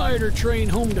my spider train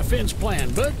home defense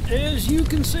plan, but as you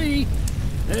can see,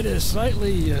 it has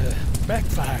slightly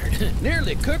backfired.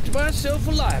 Nearly cooked myself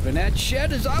alive in that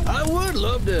shed as I would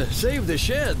love to save the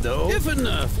shed, though. If a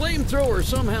flamethrower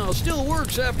somehow still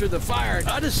works after the fire,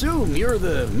 I'd assume you're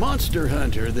the monster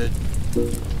hunter that...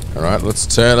 Alright,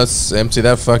 let's empty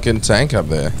that fucking tank up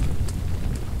there.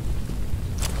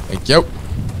 Thank you.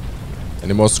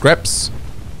 Any more scraps?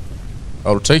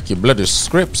 I'll take your bloody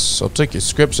scraps. I'll take your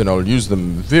scraps and I'll use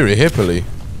them very happily.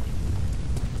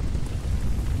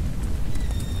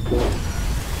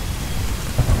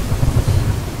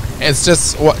 It's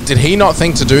just, what, did he not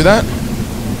think to do that?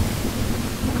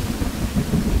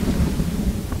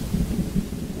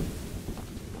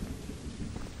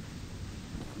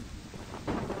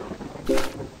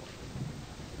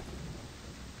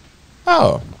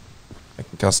 Oh. I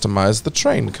can customize the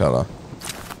train color.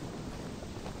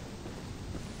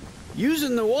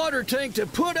 Using the water tank to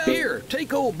put out... Here,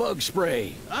 take old bug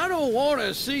spray. I don't want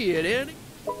to see it, Eddie.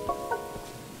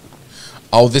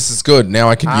 Oh, this is good. Now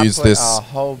I can use this. I put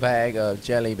a whole bag of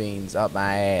jelly beans up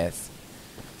my ass.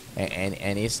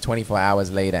 And it's 24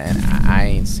 hours later, and I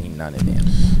ain't seen none of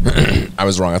them. I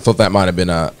was wrong. I thought that might have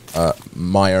been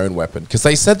my own weapon. Because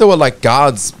they said there were, like,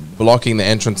 guards blocking the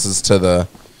entrances to the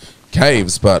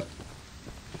caves, but...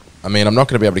 I mean, I'm not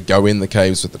going to be able to go in the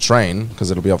caves with the train, because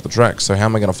it'll be off the track. So how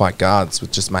am I going to fight guards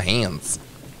with just my hands?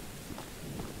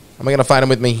 How am I going to fight them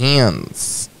with my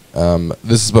hands?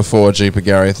 This is before Jeeper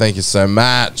Gary. Thank you so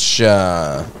much. You're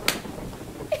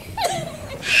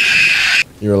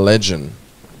a legend.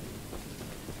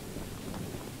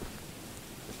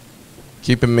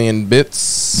 Keeping me in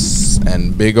bits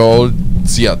and big old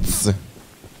tits.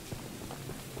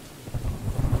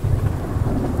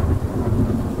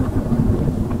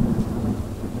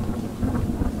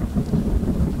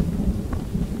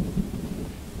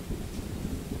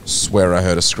 Swear I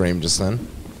heard a scream just then.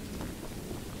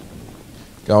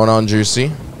 Going on,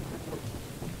 Juicy.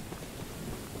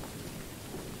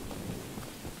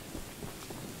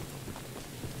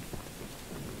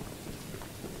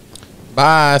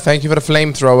 Bye. Thank you for the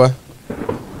flamethrower.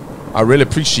 I really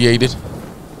appreciate it.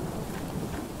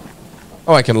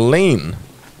 Oh, I can lean.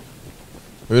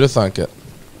 Who'd have thunk it?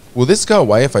 Will this go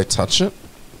away if I touch it?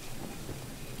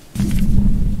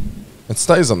 It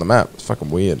stays on the map. It's fucking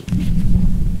weird.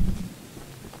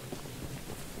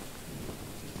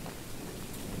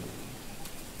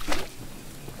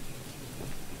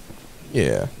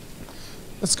 Yeah.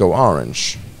 Let's go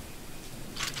orange.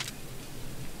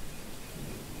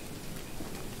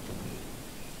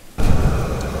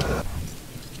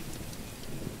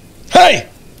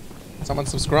 Someone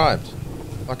subscribed.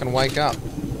 Fucking wake up.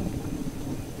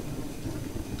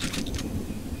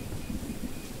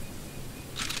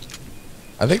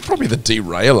 I think probably the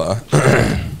derailleur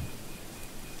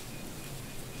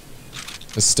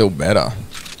is still better.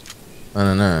 I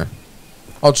don't know.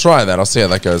 I'll try that. I'll see how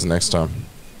that goes next time.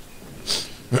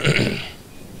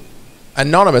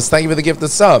 Anonymous, thank you for the gift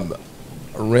of sub.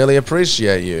 Really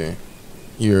appreciate you.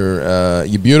 You're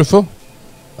beautiful.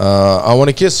 I want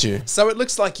to kiss you. So it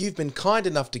looks like you've been kind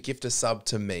enough to gift a sub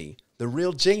to me, the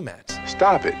real GMat.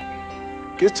 Stop it.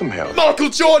 Get some help. Michael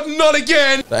Jordan, not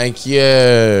again! Thank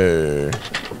you.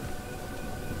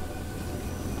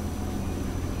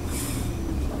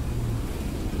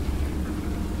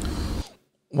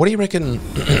 What do you reckon?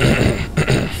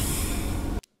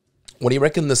 What do you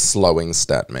reckon the slowing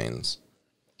stat means?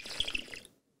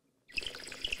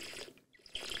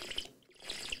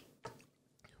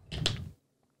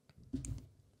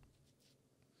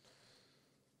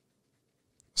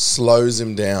 Slows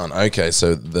him down. Okay,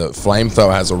 so the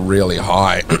flamethrower has a really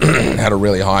high, had a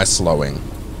really high slowing.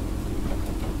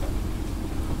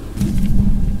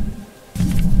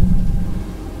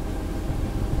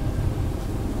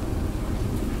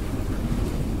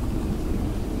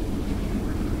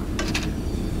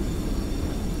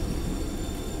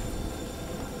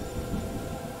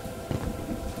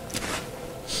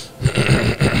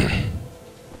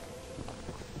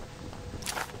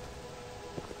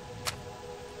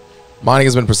 Mining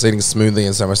has been proceeding smoothly,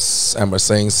 and we're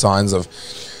seeing signs of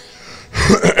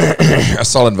a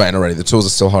solid vein already. The tools are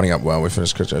still holding up well. We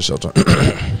finished crypto shelter.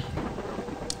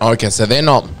 Okay, so they're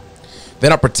not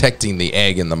protecting the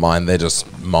egg in the mine. They're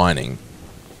just mining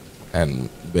and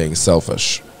being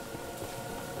selfish.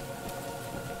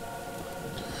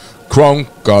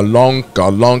 Kronka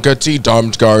lonka lonka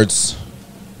T-domed guards.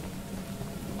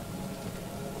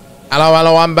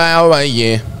 Hello, I'm bow,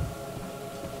 yeah.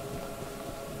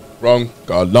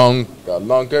 Ronka lonka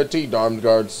lonka T-domed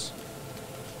guards.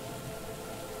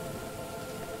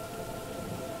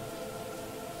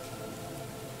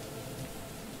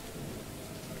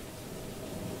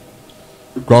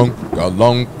 Ronka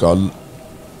lonka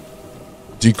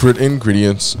secret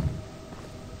ingredients.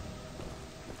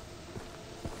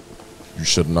 You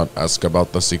should not ask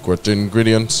about the secret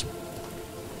ingredients.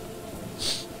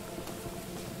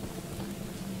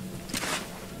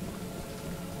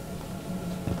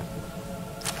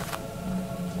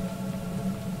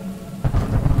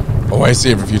 Oh, I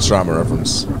see a Futurama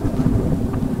reference.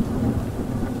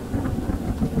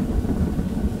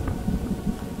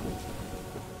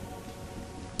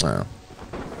 Oh.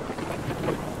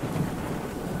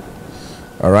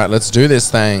 Alright, let's do this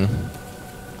thing.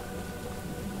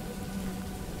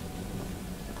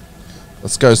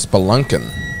 Let's go spelunking.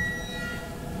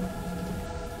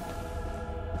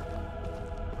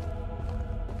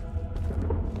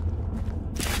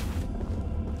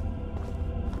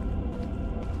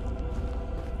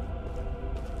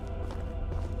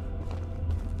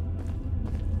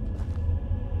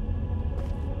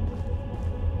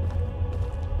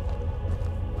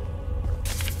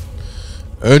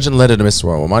 Urgent letter to Mr.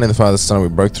 Warren. We're mining the father's tunnel. We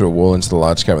broke through a wall into the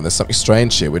large cavern. There's something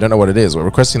strange here. We don't know what it is. We're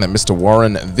requesting that Mr.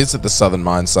 Warren visit the southern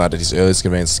mine site at his earliest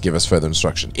convenience to give us further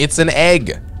instruction. It's an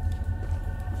egg!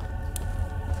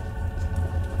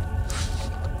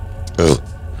 Ugh.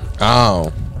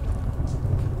 Oh.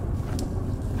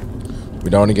 We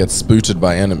don't want to get spooted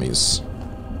by enemies.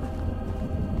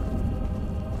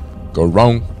 Go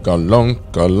wrong, go long,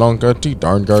 go longer,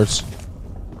 darn guards.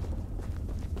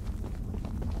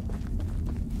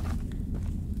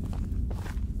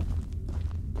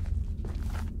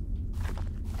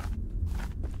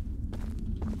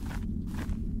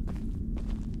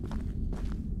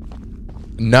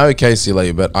 No, Casey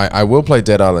Lee, but I will play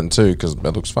Dead Island 2 because it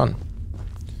looks fun.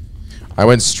 I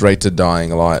went straight to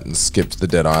Dying Light and skipped the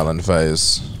Dead Island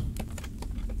phase.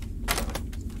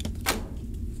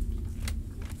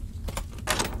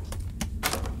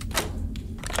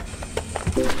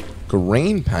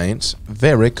 Green paint,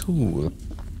 very cool.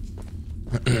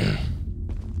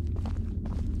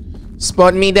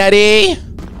 Spot me, daddy!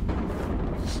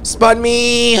 Spot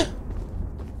me!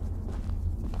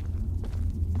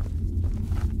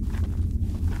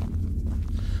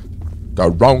 Go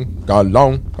wrong, go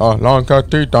long, go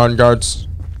T-down guards.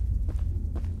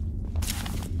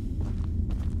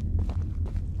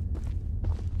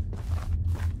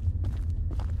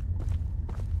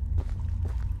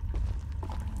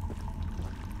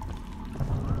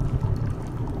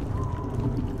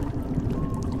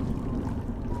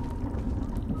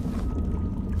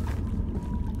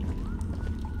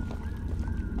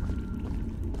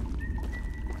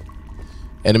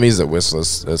 Enemies at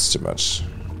Whistler's, that's too much.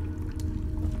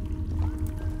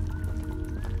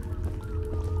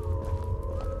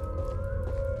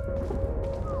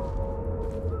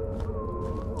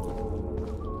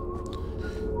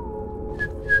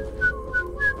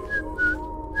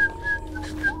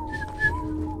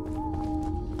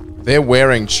 They're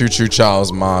wearing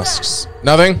choo-choo-chouse masks.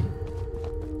 Nothing?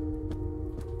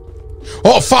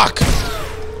 Oh, fuck!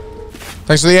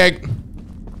 Thanks for the egg.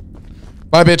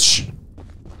 Bye, bitch.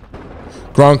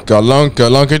 Gronka, lonka,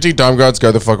 lonka, time guards,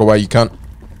 go the fuck away, you cunt.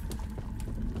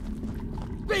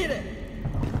 Beat it!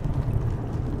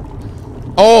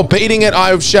 Oh, beating it,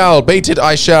 I shall. Beat it,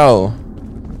 I shall.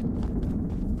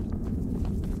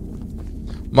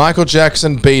 Michael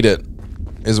Jackson, beat it,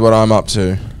 is what I'm up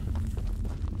to.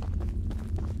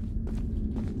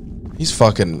 He's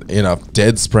fucking in a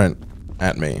dead sprint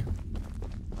at me.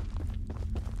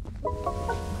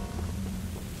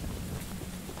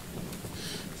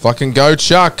 Fucking go,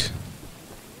 Chuck.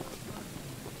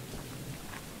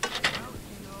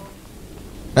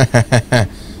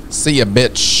 See ya,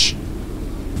 bitch.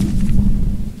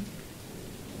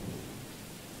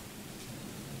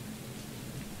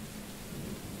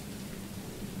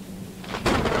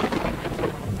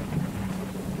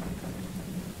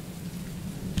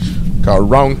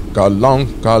 Ka-lonka,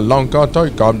 lonka, lonka,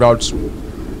 toika, dots.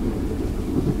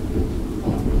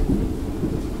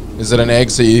 Is it an egg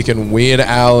so you can Weird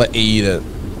Al eat it?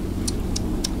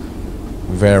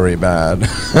 Very bad.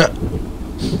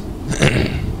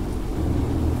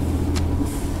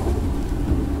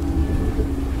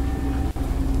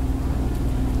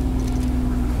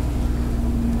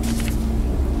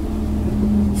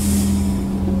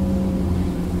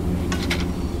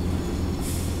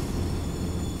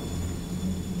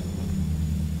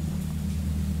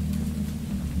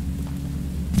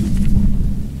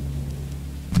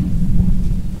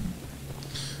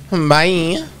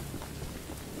 Bye.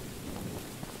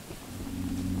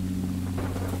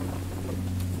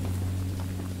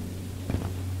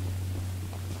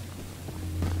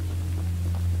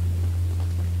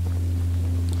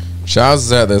 Charles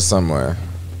is out there somewhere.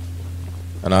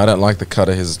 And I don't like the cut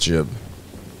of his jib.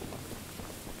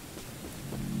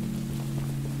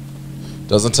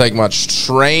 Doesn't take much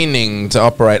training to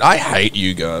operate. I hate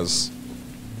you guys.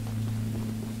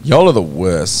 Y'all are the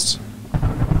worst.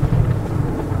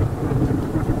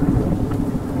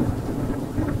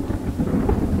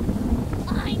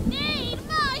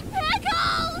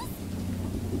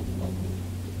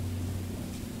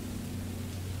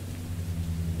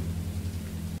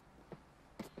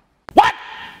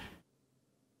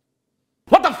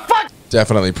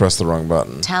 Definitely pressed the wrong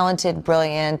button. Talented,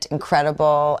 brilliant,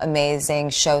 incredible,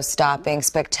 amazing, show-stopping,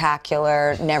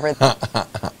 spectacular, never...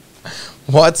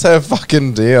 What's her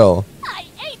fucking deal? I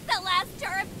ate the last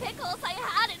jar of pickles I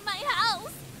had in my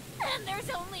house, and there's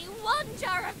only one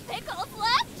jar of pickles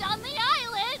left on the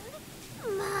island.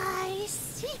 My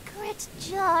secret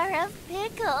jar of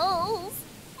pickles,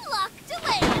 locked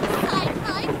away inside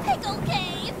my pickle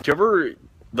cave. Do you ever,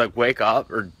 like, wake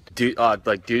up or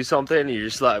do something and you're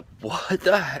just like, what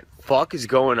the fuck is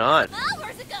going on?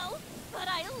 Hours ago, but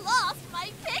I lost my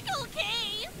pickle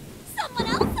cave. Someone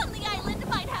else on the island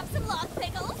might have some lock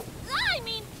pickles. I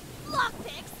mean, lock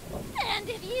picks. And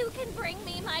if you can bring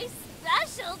me my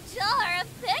special jar of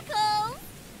pickles,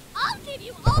 I'll give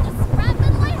you all the scrap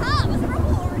metal I have as a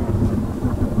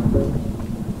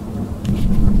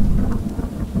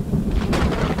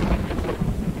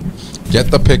reward.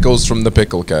 Get the pickles from the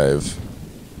pickle cave.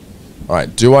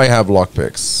 Alright, do I have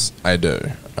lockpicks? I do.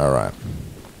 Alright.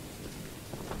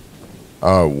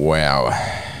 Oh, wow.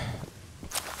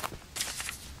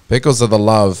 Pickles are the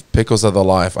love. Pickles are the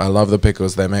life. I love the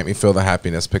pickles. They make me feel the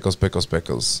happiness. Pickles, pickles,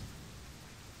 pickles.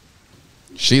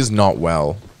 She's not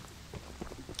well.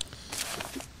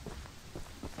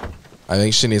 I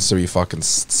think she needs to be fucking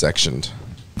sectioned.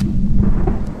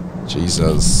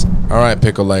 Jesus. Alright,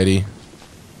 pickle lady.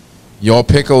 Your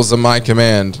pickles are my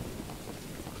command.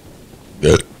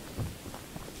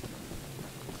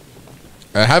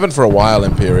 I haven't for a while,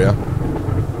 Imperia.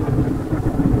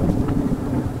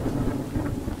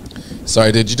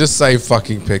 Sorry, did you just say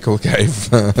fucking pickle cave?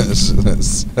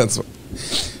 that's what,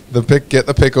 get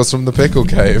the pickles from the pickle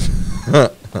cave.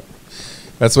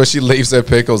 That's where she leaves her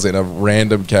pickles, in a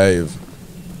random cave.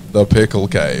 The pickle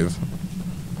cave.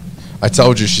 I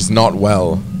told you she's not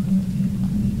well.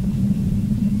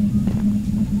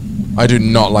 I do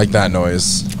not like that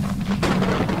noise.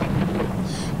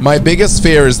 My biggest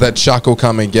fear is that Chuck will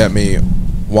come and get me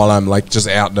while I'm like just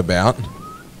out and about.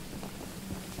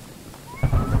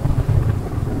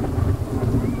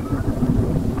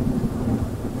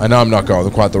 I know I'm not going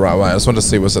quite the right way. I just wanted to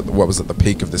see what was at the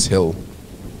peak of this hill.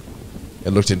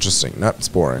 It looked interesting. Nope, it's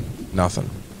boring.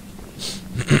 Nothing.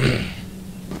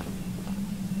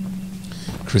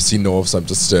 Chrissy Norths, I'm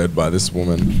disturbed by this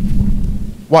woman.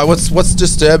 Why? What's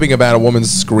disturbing about a woman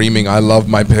screaming, "I love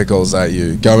my pickles" at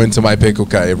you? Go into my pickle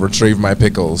cave, retrieve my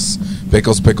pickles.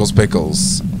 Pickles, pickles,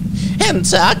 pickles. And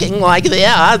talking like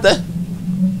that.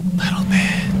 Little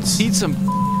man, eat some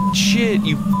shit,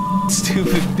 you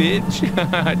stupid bitch.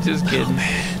 Just kidding.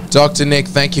 Dr. Nick,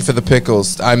 thank you for the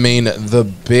pickles. I mean, the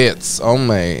bits. Oh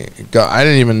my god, I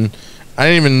didn't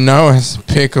even know it's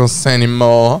pickles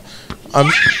anymore. I'm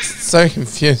so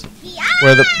confused.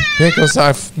 Where the pickles?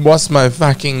 I've lost my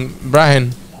fucking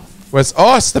brain. Where's...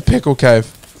 Oh, it's the pickle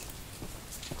cave.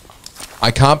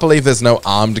 I can't believe there's no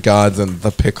armed guards in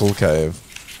the pickle cave.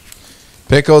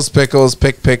 Pickles, pickles,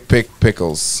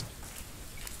 pickles.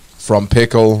 From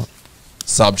pickle,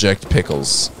 subject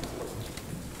pickles.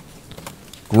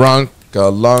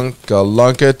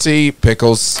 Grunk-a-lunk-a-lunkety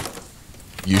pickles.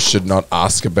 You should not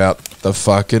ask about the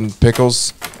fucking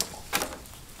pickles.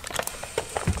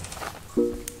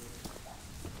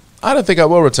 I don't think I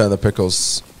will return the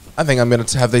pickles. I think I'm going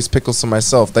to have these pickles for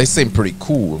myself. They seem pretty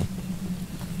cool.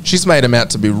 She's made them out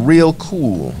to be real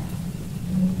cool.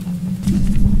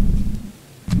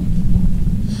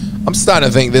 I'm starting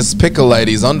to think this pickle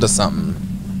lady's onto something.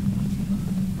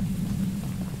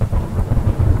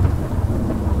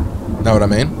 Know what I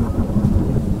mean?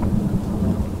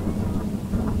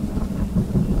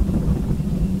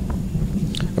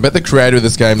 I bet the creator of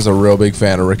this game is a real big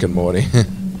fan of Rick and Morty.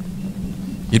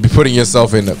 You'd be putting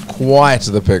yourself in quite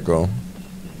the pickle.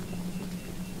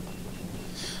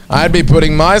 I'd be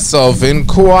putting myself in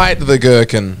quite the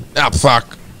gherkin. Ah,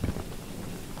 fuck.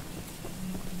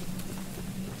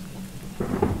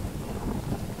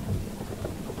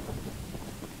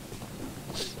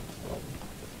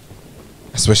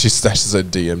 That's where she stashes her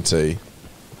DMT.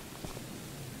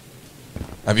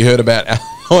 Have you heard about our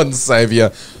Lord and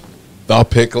Savior, the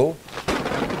Pickle?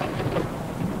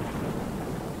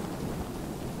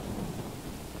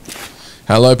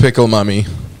 Hello, Pickle Mummy.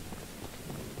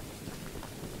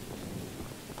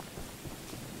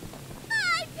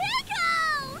 My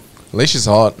pickles! At least she's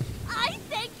hot. I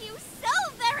thank you so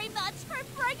very much for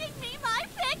bringing me my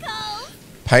pickles.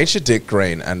 Paint your dick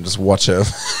green and just watch her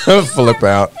flip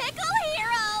out.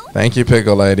 Thank you,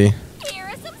 Pickle Lady. Here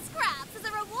are some scraps as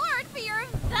a reward for your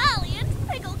valiant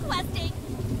pickle questing.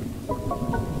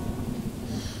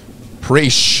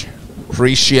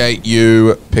 Appreciate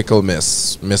you, Pickle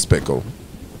Miss Pickle.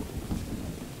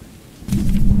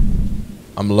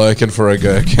 I'm lurking for a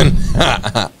gherkin.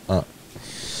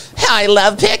 I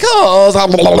love pickles.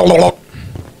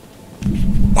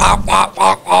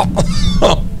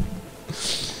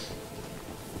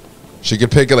 She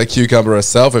could pickle a cucumber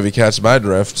herself if you catch my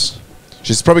drift.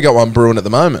 She's probably got one brewing at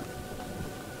the moment.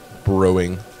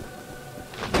 Brewing.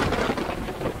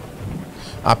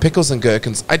 Pickles and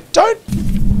gherkins. I don't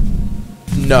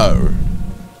know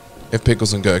if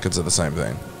pickles and gherkins are the same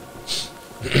thing.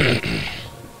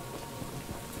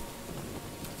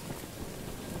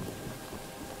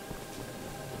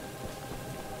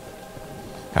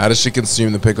 How does she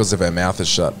consume the pickles if her mouth is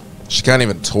shut? She can't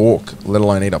even talk, let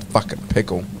alone eat a fucking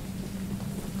pickle.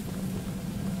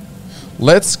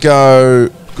 Let's go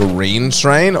green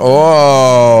train.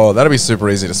 Oh, that'll be super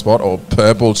easy to spot. Or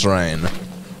purple train.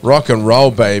 Rock and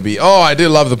roll, baby. Oh, I do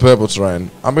love the purple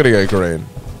train. I'm gonna go green.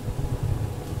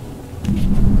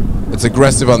 It's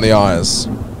aggressive on the eyes.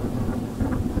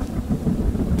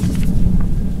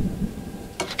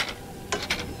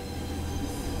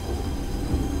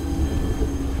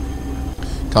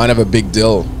 Kind of a big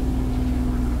deal.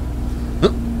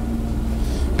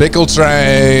 Pickle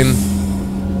train.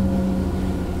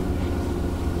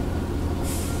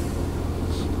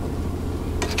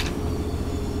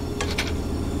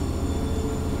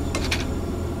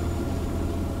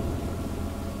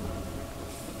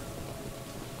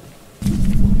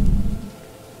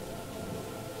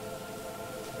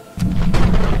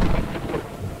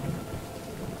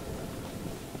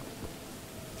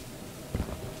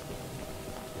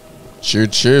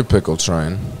 Choo-choo, pickle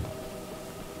train.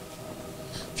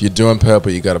 If you're doing purple,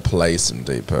 you gotta play some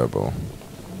deep purple.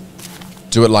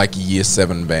 Do it like year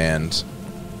 7 band.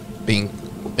 Bink,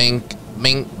 bink,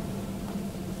 bink.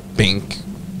 Bink,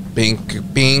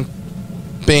 bink, bink,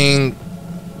 bink.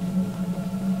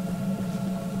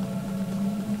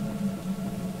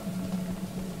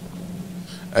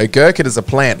 A gherkin is a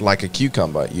plant like a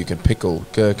cucumber. You can pickle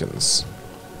gherkins.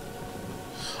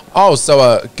 Oh, so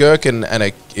a gherkin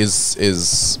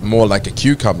is more like a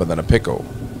cucumber than a pickle.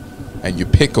 And you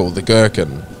pickle the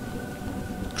gherkin.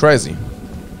 Crazy.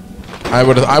 I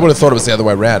would have thought it was the other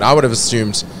way around. I would have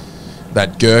assumed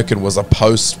that gherkin was a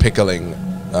post-pickling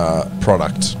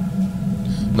product,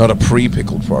 not a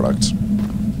pre-pickled product.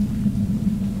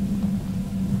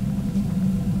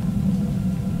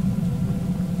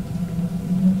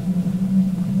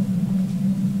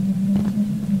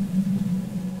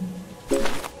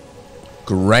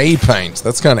 Grey paint.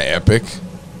 That's kind of epic.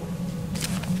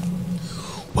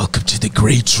 Welcome to the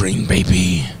grey train,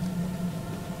 baby.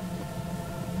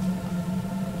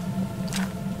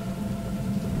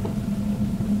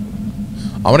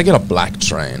 I want to get a black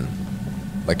train,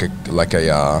 like the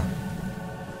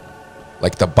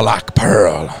Black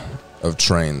Pearl of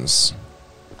trains.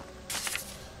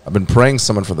 I've been praying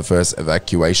someone from the first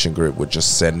evacuation group would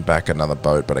just send back another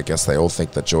boat, but I guess they all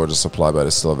think that Georgia's supply boat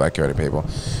is still evacuating people.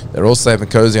 They're all safe and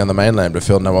cozy on the mainland, but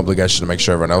feel no obligation to make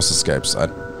sure everyone else escapes. I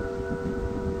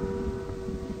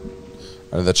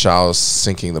know that Charles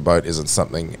sinking the boat isn't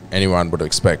something anyone would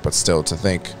expect, but still, to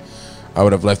think I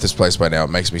would have left this place by now, it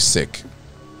makes me sick.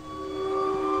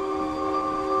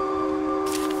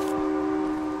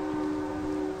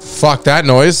 Fuck that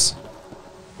noise.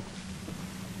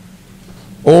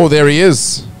 Oh, there he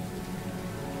is.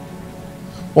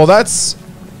 Well, that's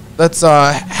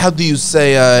how do you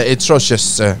say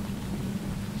atrocious?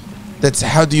 That's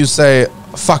how do you say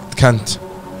fucked cunt?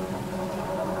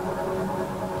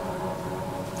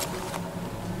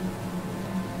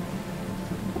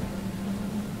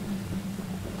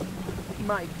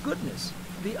 My goodness,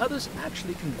 the others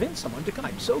actually convinced someone to come.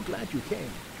 I'm so glad you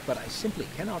came, but I simply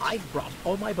cannot. I brought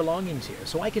all my belongings here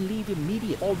so I can leave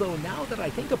immediately. Although now that I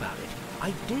think about it,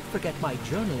 I did forget my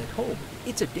journal at home.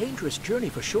 It's a dangerous journey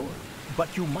for sure,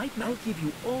 but you might not give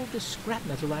you all the scrap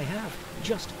metal I have.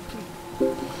 Just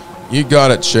please. You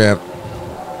got it, champ.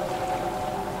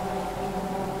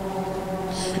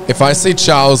 If I see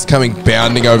Charles coming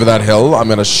bounding over that hill, I'm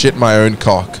gonna shit my own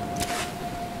cock.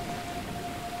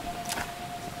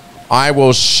 I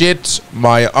will shit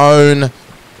my own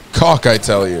cock, I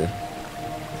tell you.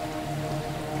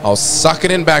 I'll suck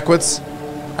it in backwards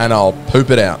and I'll poop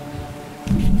it out.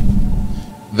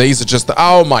 These are just the...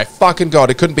 Oh my fucking god,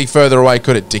 it couldn't be further away,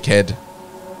 could it, dickhead?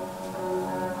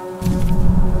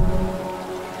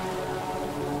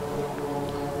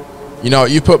 You know,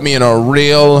 you put me in a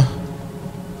real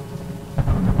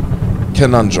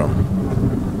conundrum.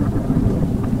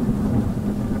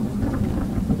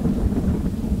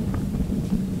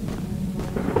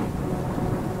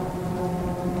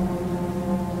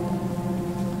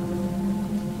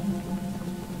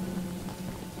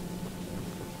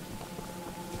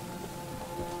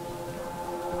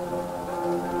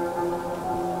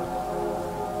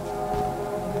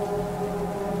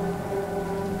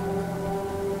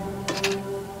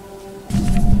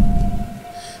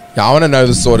 Yeah, I want to know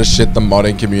the sort of shit the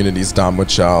modding community's done with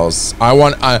Charles.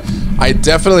 I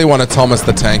definitely want a Thomas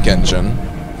the Tank Engine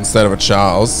instead of a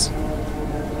Charles.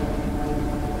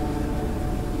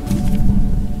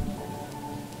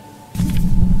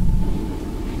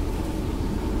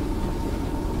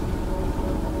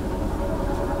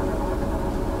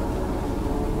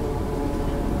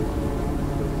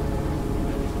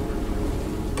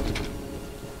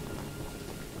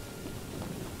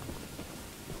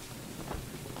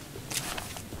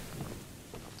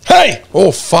 Hey!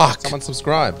 Oh, fuck. Someone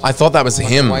subscribed. I thought that was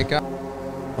him. Wake up.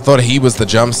 I thought he was the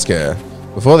jump scare.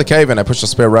 Before the cave-in, I pushed a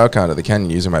spare rail car into the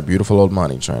canyon using my beautiful old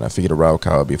mining train. I figured a rail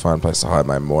car would be a fine place to hide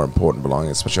my more important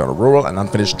belongings, especially on a rural and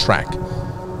unfinished track.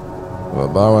 Well,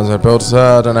 by ones I built,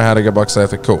 I don't know how to get back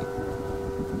safely. Cool.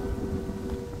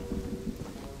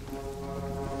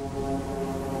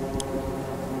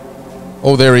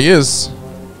 Oh, there he is.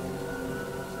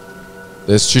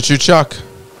 There's Choo-choo-Chuck.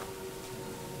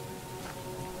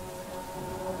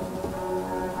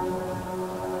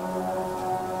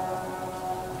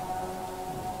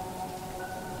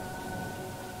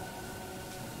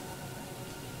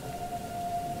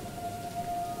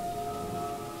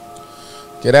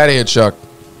 Get out of here, Chuck.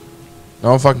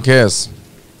 No one fucking cares.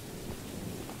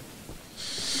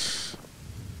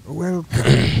 Welcome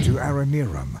to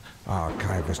Aranirum,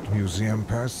 archivist museum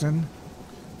person.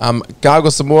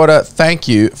 Gargle some water. Thank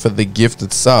you for the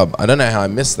gifted sub. I don't know how I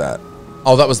missed that.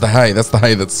 Oh, that was the hay. That's the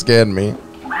hay that scared me.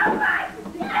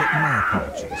 My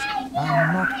apologies.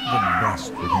 I'm not the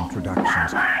best with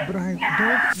introductions, but I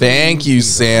don't... Thank you,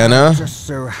 Santa. Just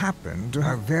so happened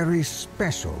a very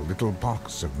special little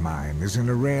box of mine is in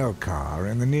a rail car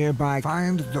in the nearby...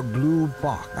 Find the blue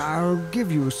box. I'll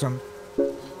give you some...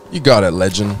 You got it,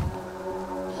 legend.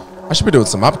 I should be doing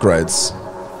some upgrades.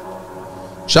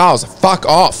 Charles, fuck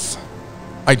off.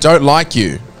 I don't like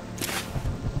you.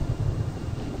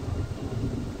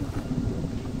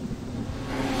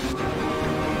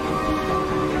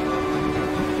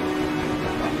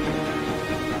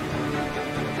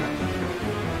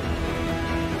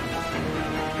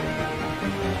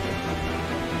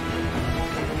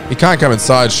 He can't come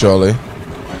inside, surely.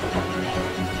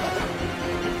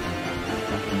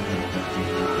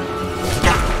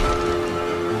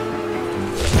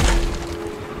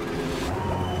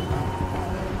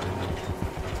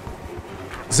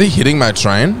 Is he hitting my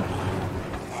train?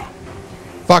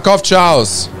 Fuck off,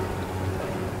 Charles.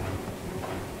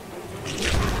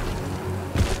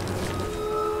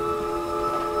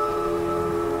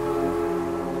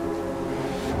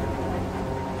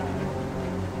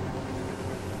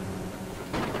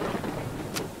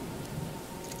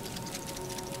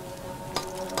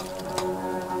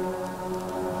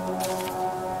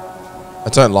 I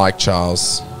don't like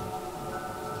Charles.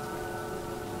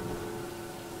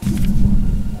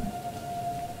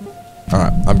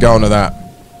 Alright, I'm going to that.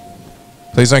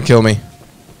 Please don't kill me.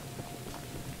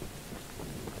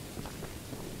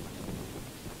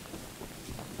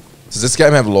 Does this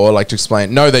game have lore, like, to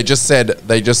explain? No, they just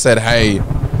said, hey,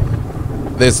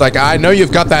 there's like, I know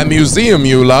you've got that museum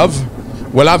you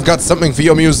love. Well, I've got something for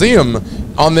your museum.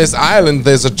 On this island,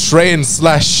 there's a train /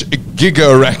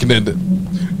 giga-arachnid.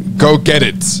 Go get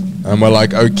it. And we're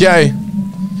like, okay.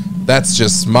 That's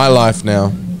just my life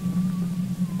now.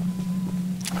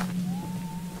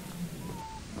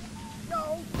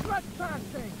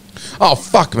 Oh,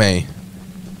 fuck me.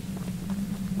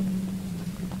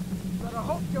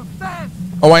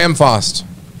 Oh, I am fast.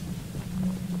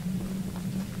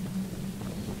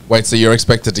 Wait, so you're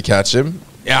expected to catch him?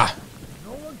 Yeah.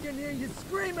 No one can hear you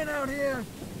screaming out here.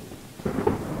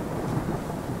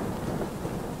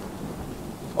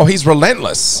 Oh, he's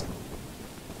relentless.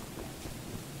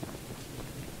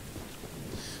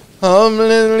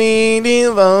 Humbly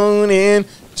devoted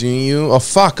to you. Oh,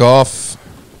 fuck off.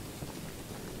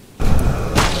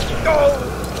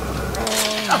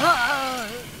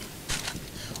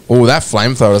 Oh, that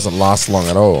flamethrower doesn't last long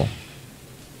at all.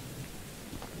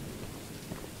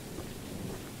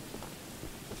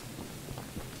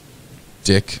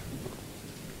 Dick.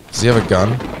 Does he have a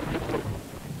gun?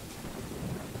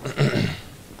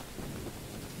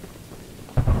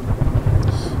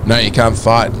 No, you can't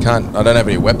fight. Can't. I don't have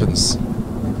any weapons.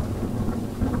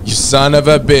 You son of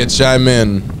a bitch, I'm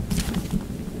in.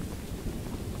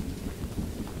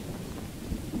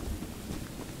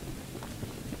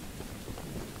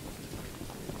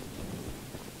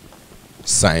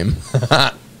 Same.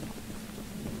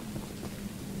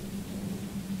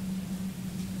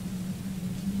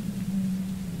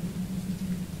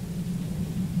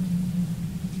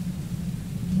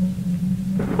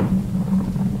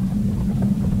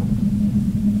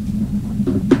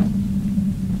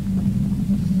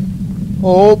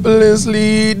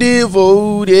 Hopelessly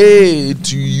devoted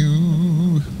to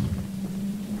you.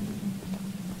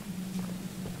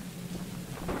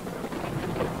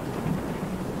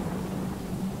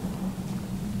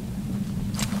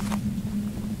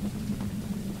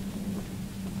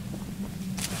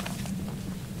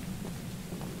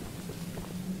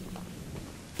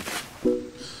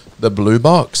 The blue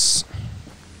box.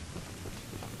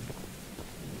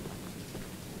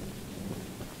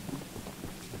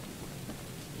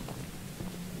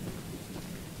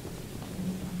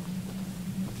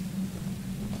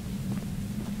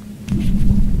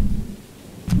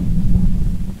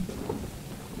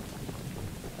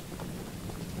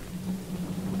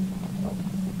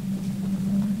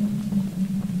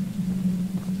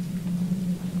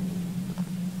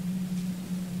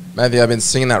 Maybe I've been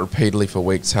singing that repeatedly for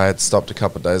weeks. I had stopped a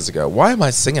couple of days ago. Why am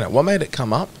I singing it? What made it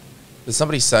come up? Did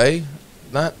somebody say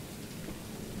that?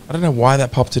 I don't know why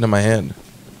that popped into my head.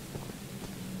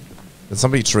 Did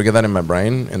somebody trigger that in my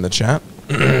brain in the chat?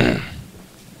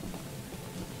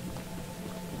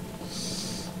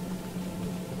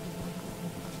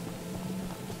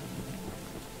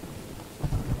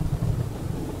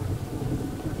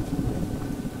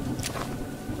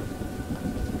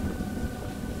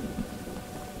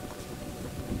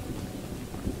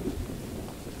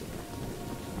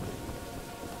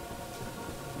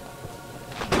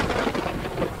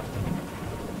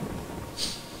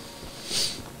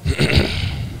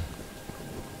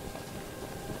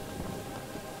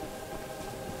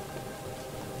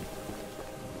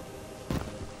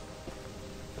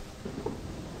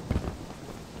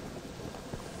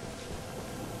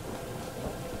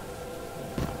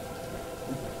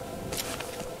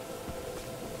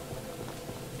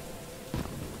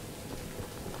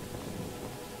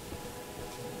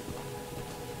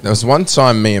 There was one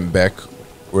time me and Beck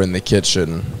were in the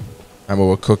kitchen and we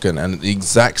were cooking, and at the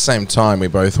exact same time we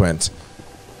both went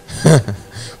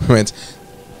we went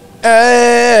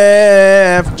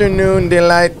afternoon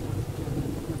delight,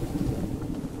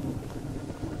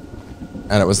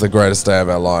 and it was the greatest day of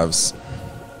our lives.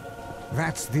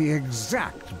 That's the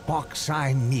exact box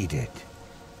I needed.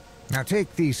 Now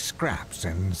take these scraps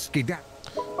and skedaddle.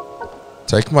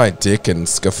 Take my dick and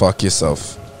fuck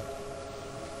yourself.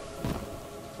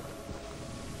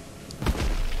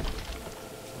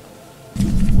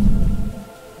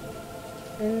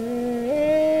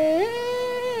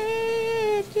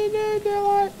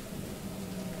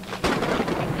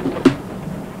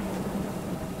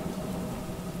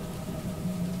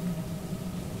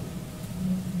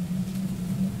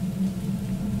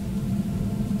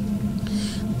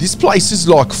 This place is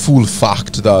like full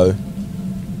fucked though.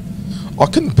 I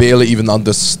can barely even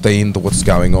understand what's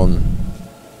going on.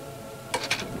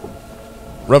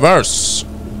 Reverse.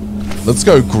 Let's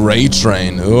go Grey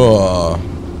Train. Ugh.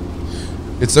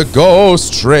 It's a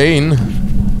ghost train.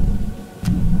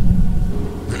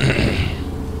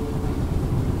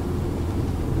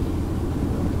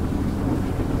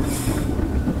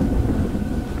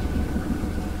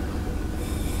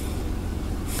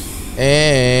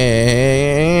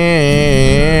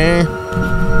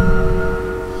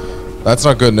 That's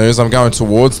not good news. I'm going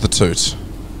towards the toot.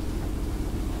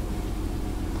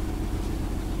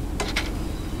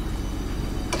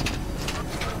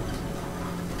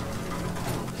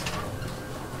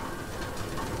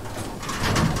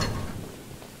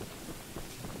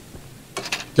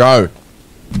 Go.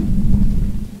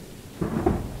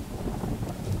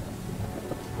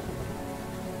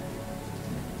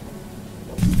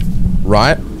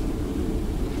 Right.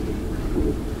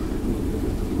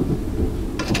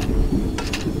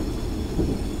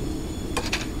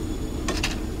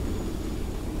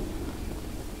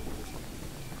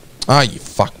 Ah, you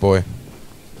fuck boy.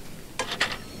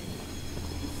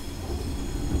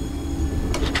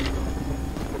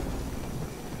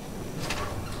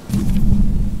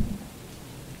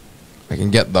 I can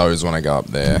get those when I go up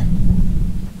there.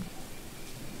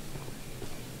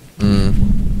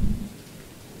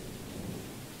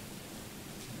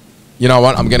 You know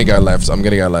what? I'm gonna go left. I'm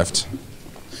gonna go left.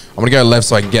 I'm gonna go left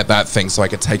so I can get that thing so I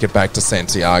can take it back to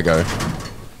Santiago.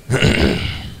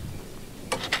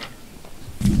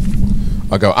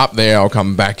 I'll go up there, I'll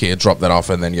come back here, drop that off,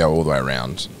 and then go all the way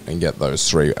around and get those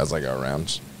three as I go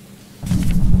around.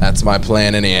 That's my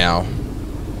plan anyhow.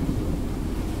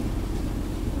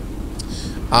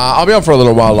 I'll be on for a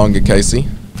little while longer, Casey.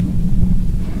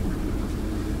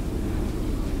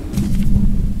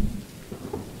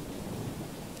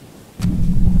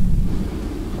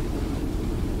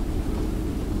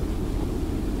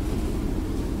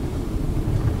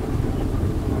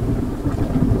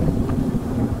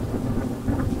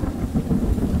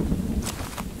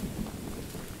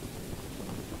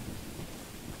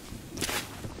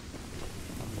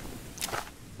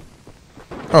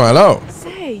 Oh, hello.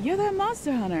 Say, you're that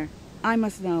monster hunter. I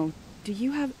must know, do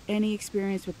you have any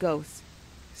experience with ghosts?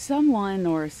 Someone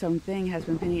or something has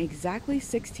been pinning exactly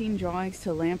 16 drawings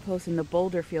to lampposts in the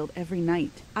boulder field every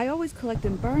night. I always collect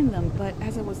and burn them, but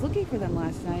as I was looking for them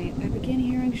last night, I began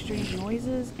hearing strange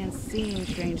noises and seeing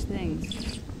strange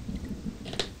things.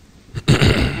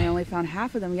 I only found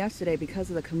half of them yesterday because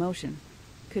of the commotion.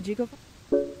 Could you go?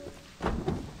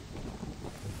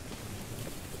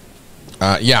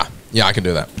 Yeah, I can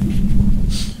do that.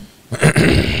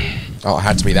 Oh, it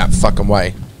had to be that fucking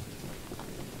way.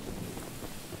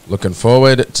 Looking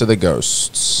forward to the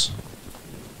ghosts.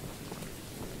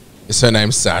 Is her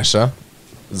name Sasha?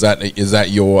 Is that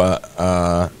your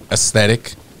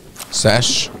aesthetic,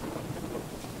 Sash?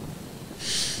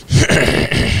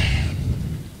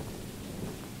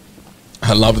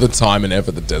 I love the time and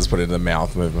effort that Des put into the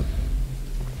mouth movement.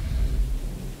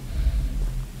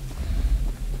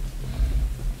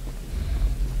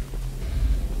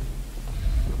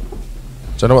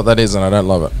 Don't know what that is and I don't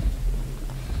love it.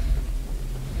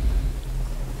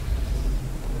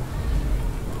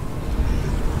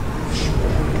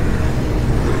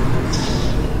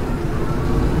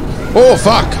 Oh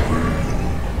fuck!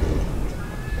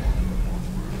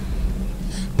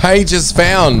 Pages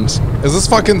found. Is this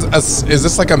fucking is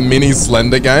this like a mini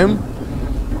Slender game?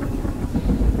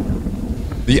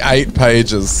 The 8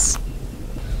 pages.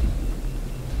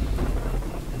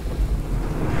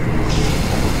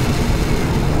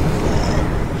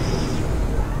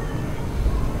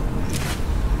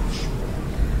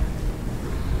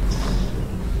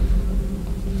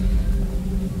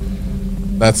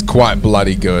 That's quite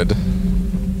bloody good.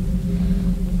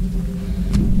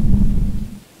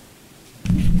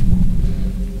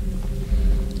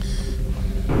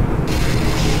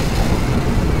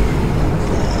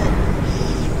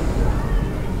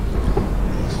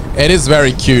 It is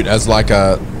very cute as like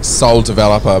a Soul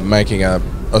developer making a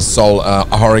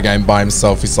horror game by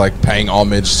himself. He's like paying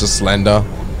homage to Slender.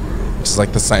 which is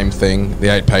like the same thing. The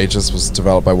 8 pages was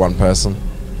developed by one person.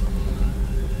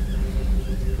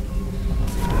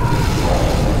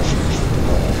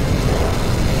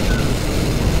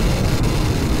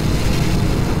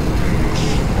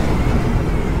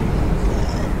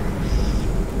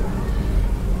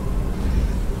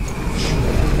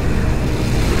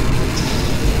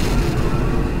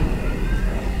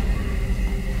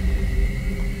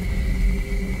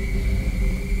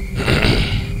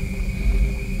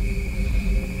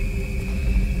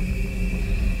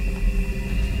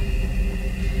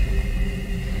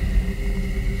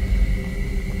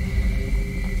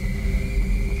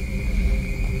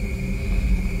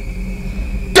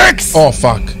 Oh,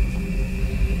 fuck.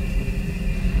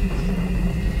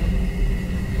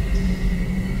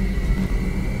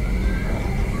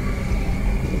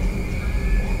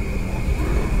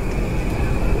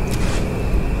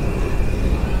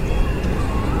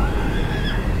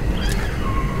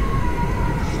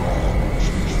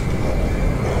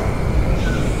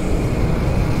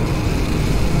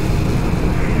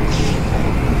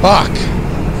 Fuck.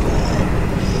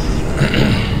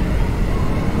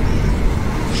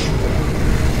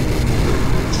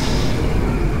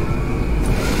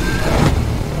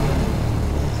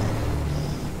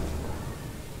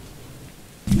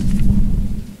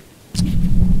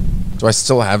 Do I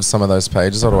still have some of those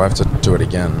pages, or do I have to do it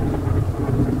again?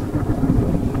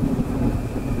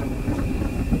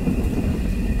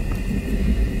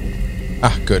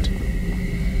 Ah, good.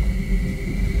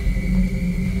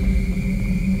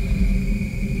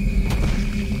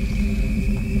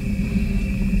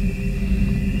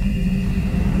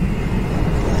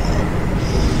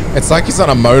 It's like he's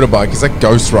on a motorbike. He's like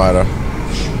Ghost Rider.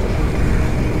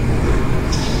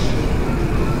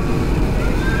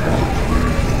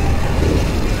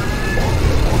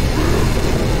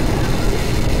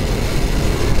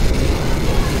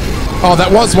 Oh,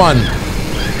 that was one.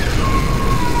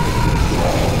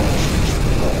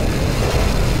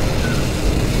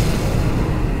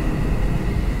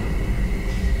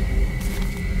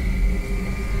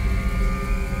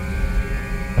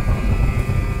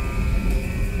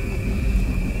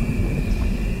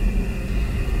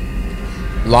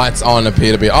 Lights on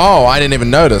appear to be... Oh, I didn't even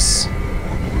notice.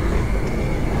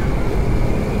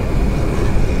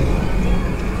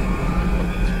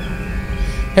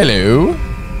 Hello.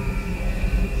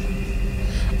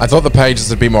 I thought the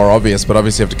pages would be more obvious, but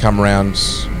obviously you have to come around.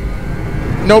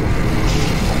 Nope.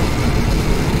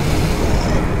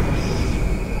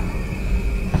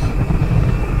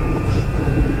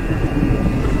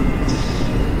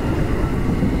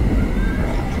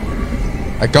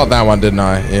 I got that one, didn't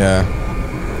I? Yeah.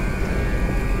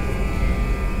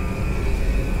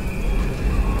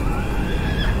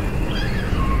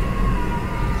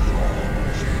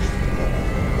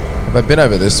 Have I been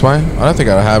over this way? I don't think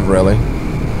I have, really.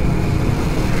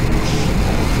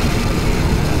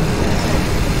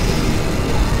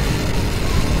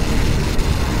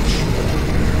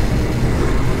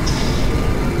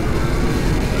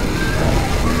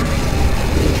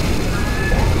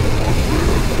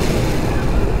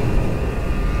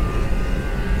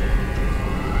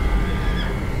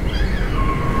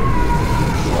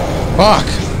 Fuck!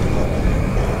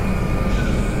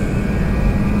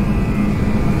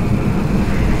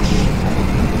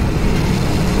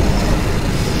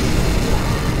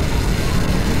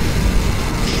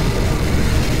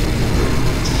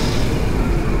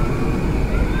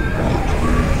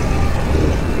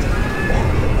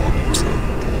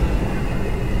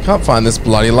 Can't find this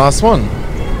bloody last one.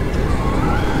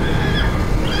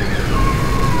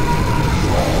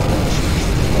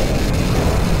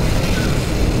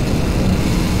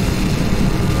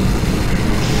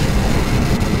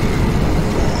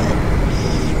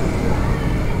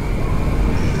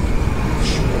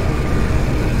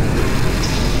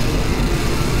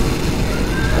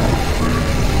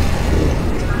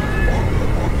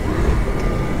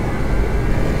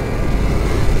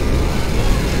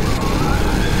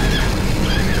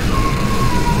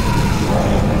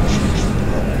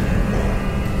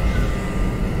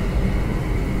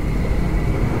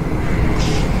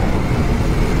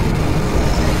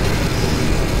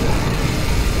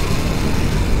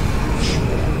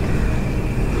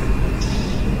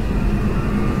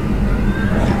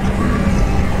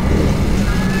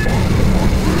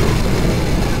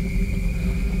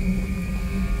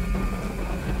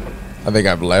 I think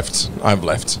I've left. I've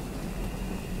left.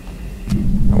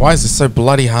 Why is this so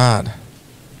bloody hard?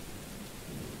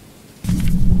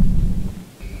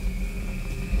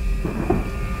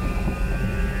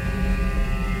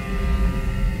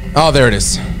 Oh, there it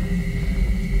is.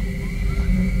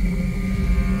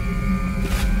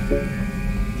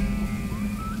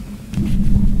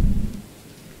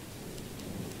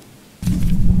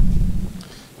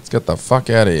 Get the fuck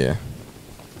out of here.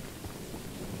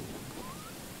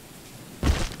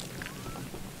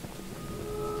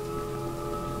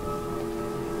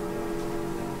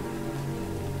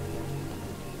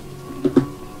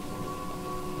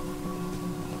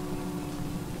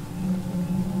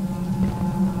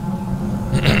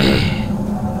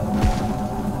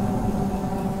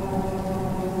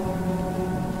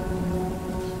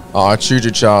 Oh,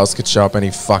 choo-choo-choose could show up any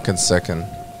fucking second.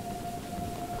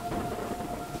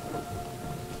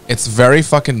 It's very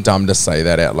fucking dumb to say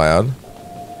that out loud.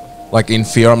 Like in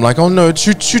fear, I'm like, oh no,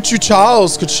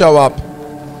 choo-choo-chouse could show up.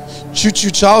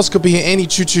 Choo-choo-chouse could be here any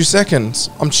choo-choo seconds.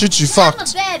 I'm choo-choo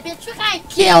fucked. Bad bitch, you can't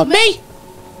kill me.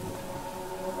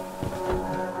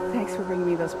 Thanks for bringing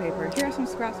me those papers. Here are some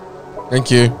scraps.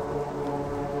 Thank you.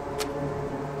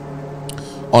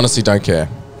 Honestly, don't care.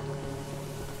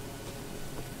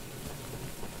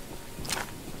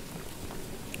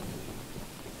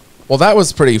 Well, that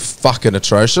was pretty fucking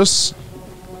atrocious.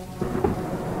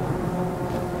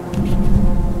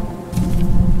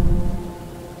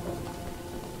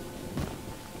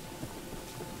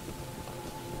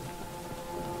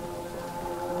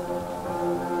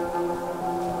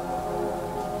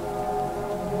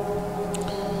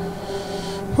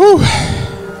 Whew.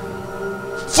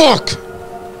 Fuck!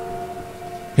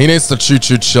 He needs to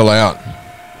choo-choo chill out.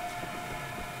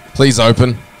 Please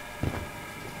open.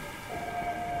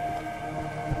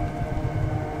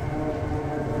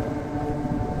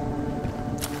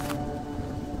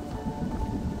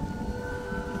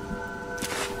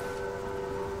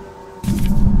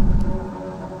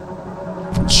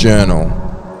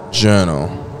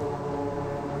 Journal.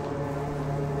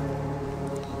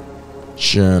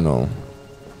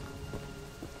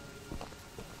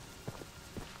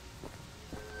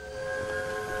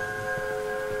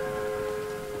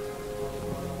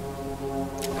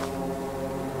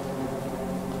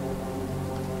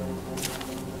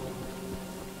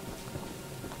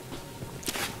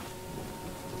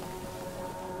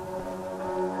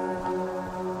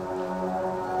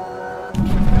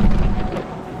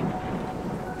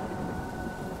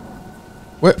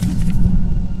 What?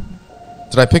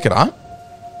 Did I pick it up?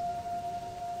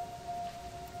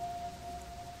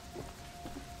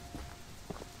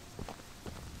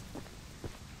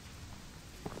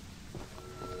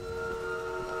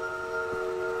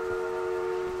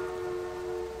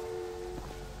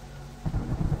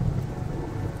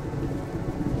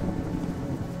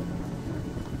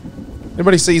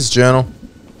 Anybody see his journal?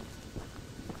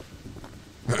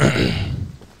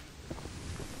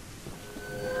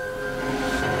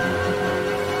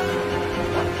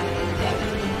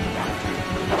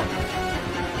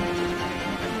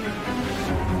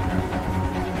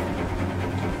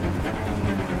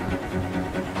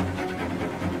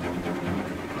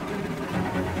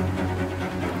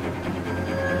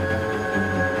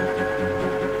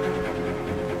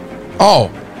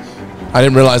 Oh, I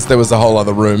didn't realize there was a whole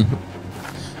other room.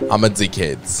 I'm a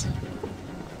dickhead.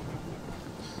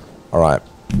 All right.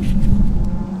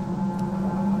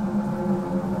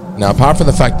 Now, apart from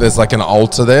the fact there's like an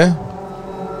altar there.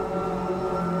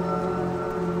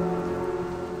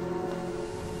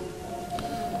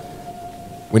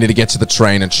 We need to get to the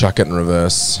train and chuck it in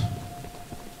reverse.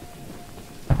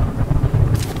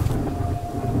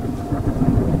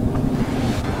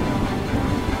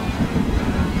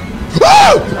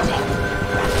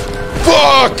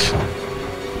 Fuck!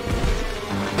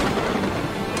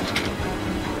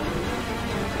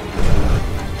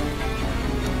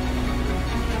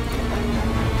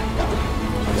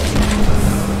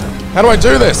 How do I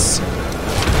do this?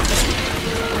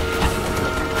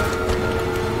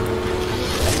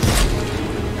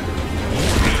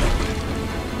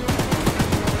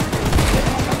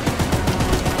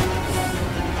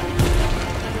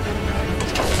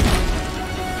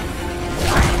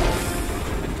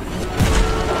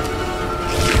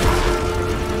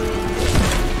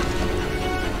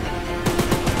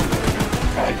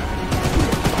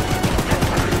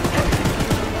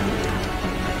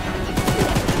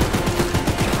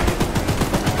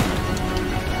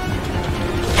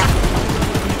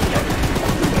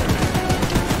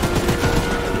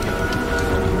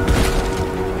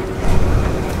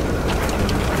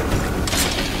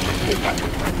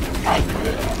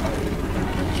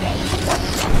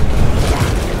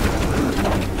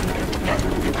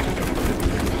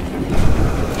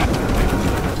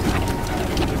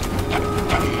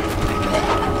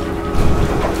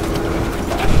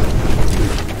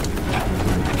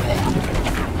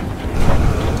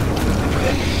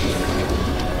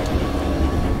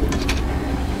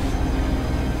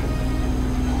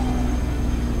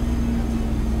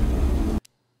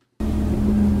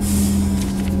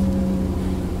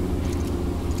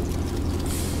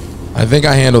 I think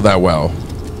I handled that well.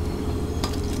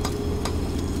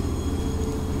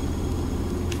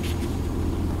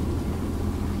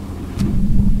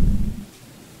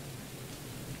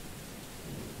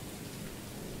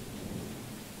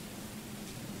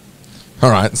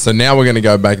 Alright, so now we're going to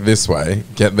go back this way,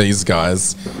 get these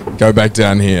guys, go back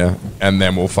down here, and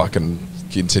then we'll fucking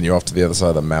continue off to the other side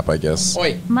of the map, I guess.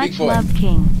 Oi, Much big boy. love,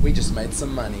 King. We just made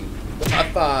some money. High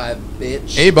five,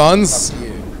 bitch. E-Buns. Fuck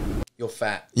you. You're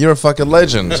fat. You're a fucking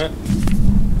legend.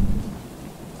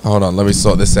 Hold on, let me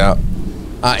sort this out.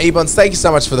 E-Buns, thank you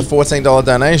so much for the $14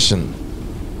 donation.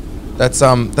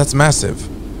 That's massive.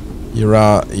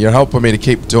 You're helping me to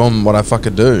keep doing what I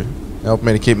fucking do. Helping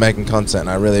me to keep making content.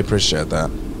 I really appreciate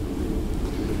that.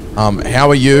 How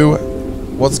are you?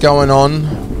 What's going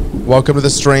on? Welcome to the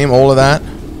stream, all of that.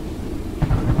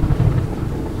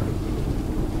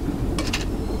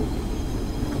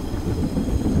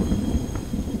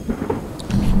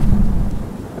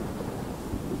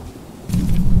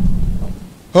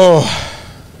 Oh.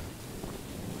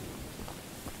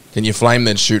 Can you flame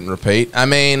then shoot and repeat? I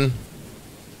mean,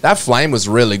 that flame was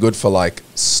really good for like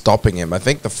stopping him. I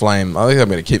think I'm going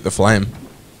to keep the flame.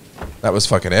 That was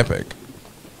fucking epic.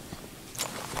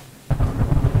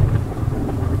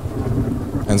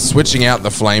 And switching out the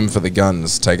flame for the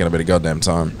gun's taking a bit of goddamn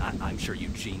time. I'm sure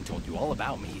Eugene told you all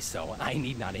about me, so I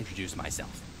need not introduce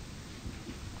myself.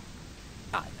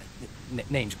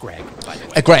 Name's Greg, by the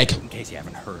way. Greg. In case you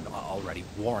haven't heard already,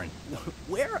 Warren.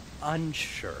 We're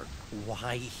unsure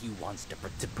why he wants to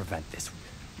prevent this.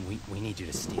 We need you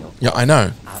to steal. Yeah, I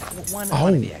know. One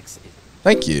of the eggs.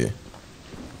 Thank you.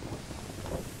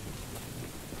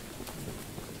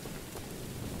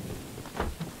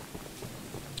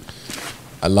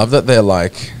 I love that they're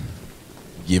like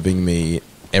giving me,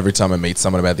 every time I meet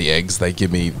someone about the eggs, they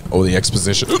give me all the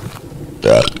exposition.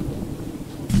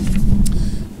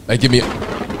 They give me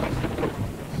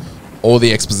all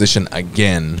the exposition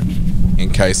again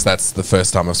in case that's the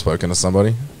first time I've spoken to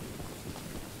somebody.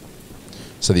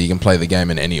 So that you can play the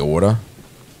game in any order.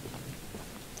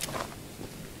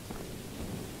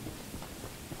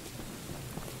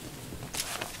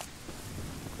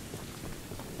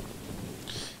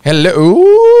 Hello.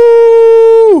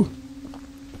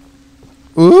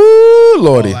 Ooh,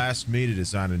 lordy. Paul asked me to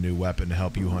design a new weapon to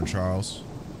help you hunt Charles.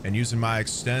 And using my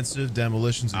extensive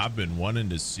demolitions, I've been wanting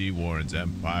to see Warren's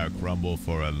empire crumble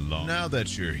for a long time. Now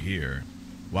that you're here,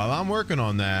 while I'm working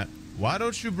on that, why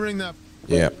don't you bring that...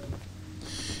 Yeah.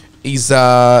 He's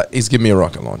giving me a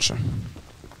rocket launcher.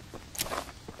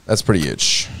 That's pretty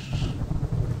huge.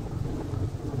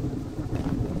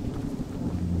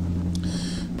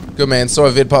 Good man. Saw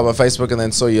a vid pop on Facebook and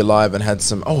then saw you live and had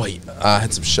some. Oh wait,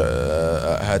 had to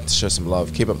show some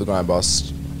love. Keep up the grind, boss.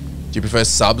 Do you prefer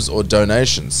subs or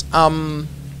donations?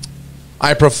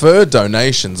 I prefer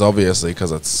donations, obviously,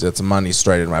 because it's money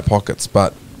straight in my pockets.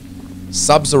 But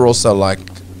subs are also like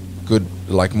good,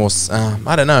 like more.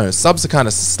 I don't know. Subs are kind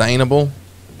of sustainable.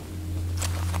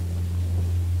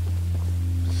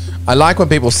 I like when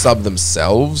people sub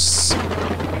themselves.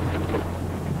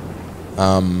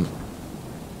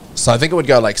 So I think it would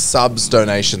go like subs,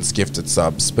 donations, gifted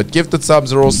subs. But gifted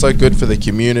subs are also good for the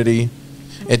community.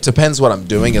 It depends what I'm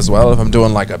doing as well. If I'm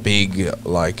doing like a big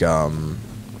like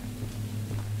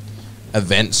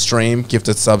event stream,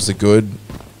 gifted subs are good.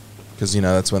 Because, you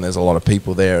know, that's when there's a lot of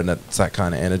people there and it's that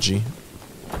kind of energy.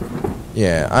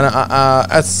 Yeah,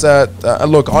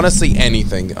 look, honestly,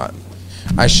 anything.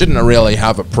 I shouldn't really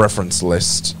have a preference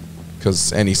list.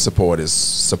 Because any support is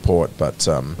support, but...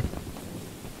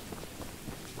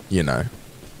 you know,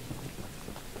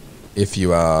 if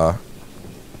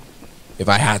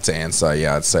I had to answer,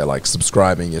 yeah, I'd say like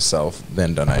subscribing yourself,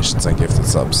 then donations and gifted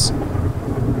subs.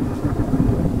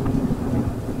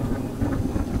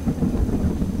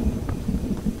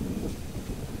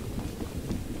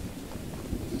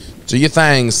 Do your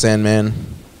thing, Sandman.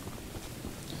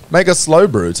 Make a slow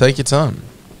brew. Take your time.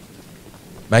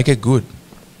 Make it good.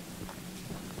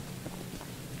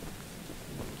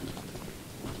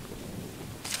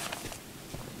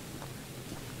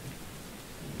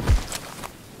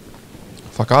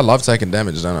 Fuck, I love taking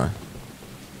damage, don't I?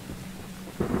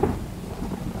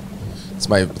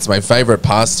 It's my favorite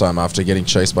pastime after getting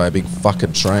chased by a big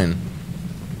fucking train.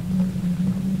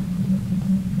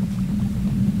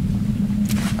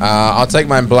 I'll take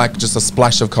mine black, just a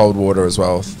splash of cold water as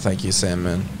well. Thank you,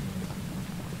 Sandman.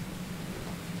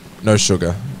 No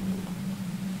sugar.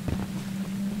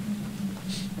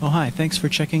 Oh, hi. Thanks for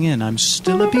checking in. I'm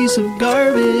still a piece of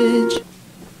garbage.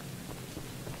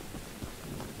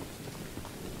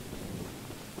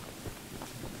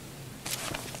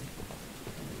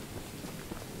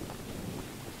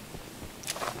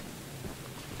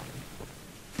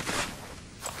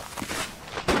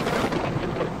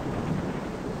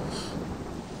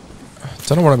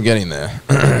 Don't know what I'm getting there.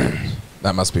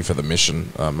 That must be for the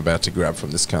mission I'm about to grab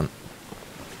from this cunt.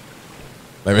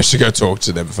 Maybe I should go talk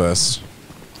to them first.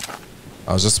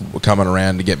 I was just coming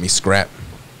around to get me scrap.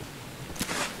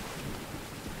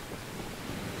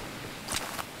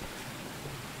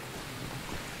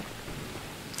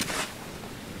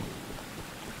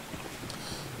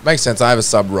 Makes sense. I have a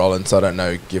sub rolling, so I don't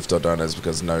know gift or donors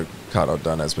because no cut or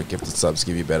donors, but gifted subs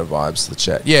give you better vibes to the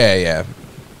chat. Yeah, yeah.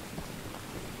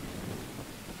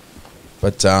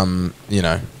 But, you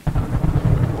know.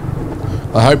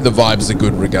 I hope the vibes are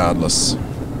good regardless.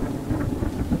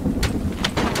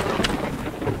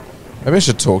 Maybe I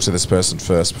should talk to this person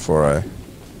first before I...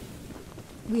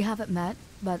 We haven't met,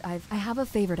 but I have a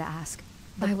favor to ask.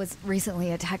 I was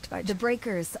recently attacked by... The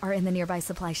breakers are in the nearby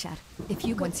supply shed. If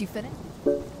you... Once you finish...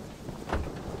 I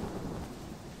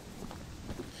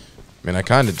mean, I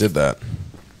kind of did that.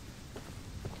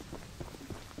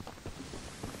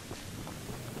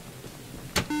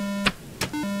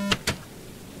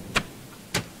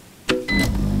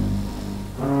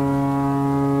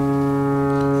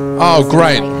 Oh,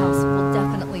 great. Will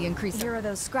definitely increase. Here are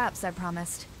those scraps I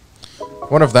promised.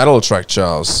 What if that'll attract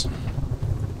Charles?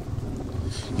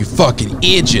 You fucking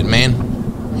idiot, man.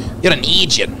 You're an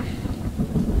idiot.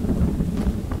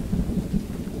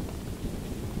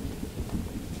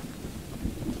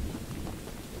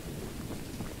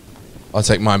 I'll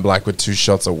take mine black with 2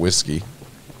 shots of whiskey.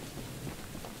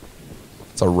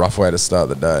 It's a rough way to start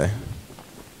the day.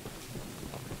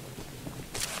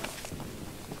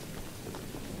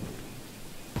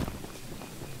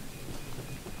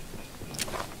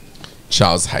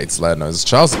 Charles hates loud noises.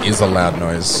 Charles is a loud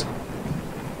noise.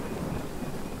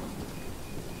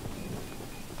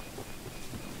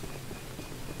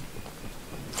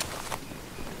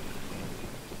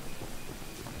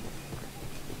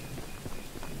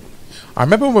 I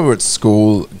remember when we were at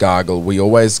school, Gargle, we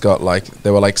always got like,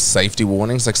 there were like safety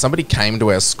warnings. Like somebody came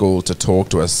to our school to talk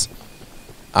to us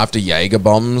after Jaeger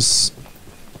bombs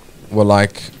were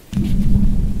like,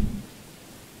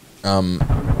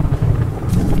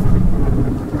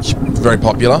 very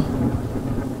popular.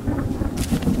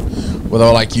 Where they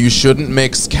were like, you shouldn't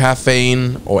mix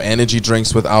caffeine or energy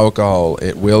drinks with alcohol.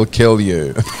 It will kill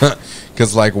you.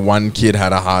 Because like one kid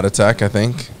had a heart attack, I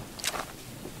think.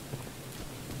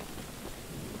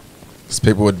 Because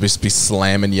people would just be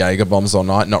slamming Jaeger bombs all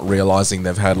night, not realizing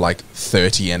they've had like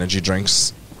 30 energy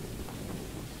drinks.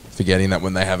 Forgetting that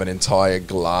when they have an entire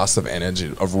glass of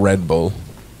energy, of Red Bull,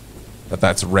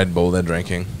 that's Red Bull they're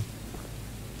drinking.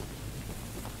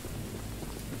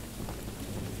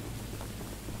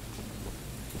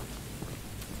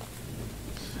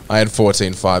 I had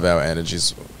 14 5-hour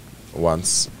energies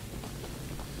once.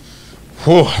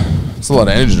 Whew, it's a lot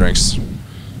of energy drinks.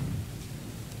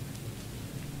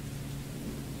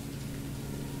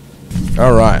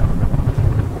 All right.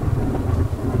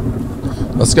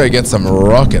 Let's go get some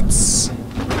rockets.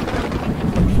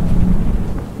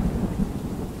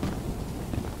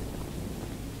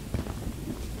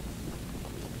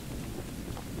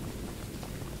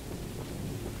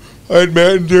 I had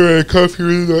Mountain Dew and coffee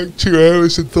within like 2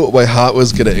 hours and thought my heart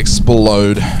was going to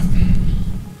explode.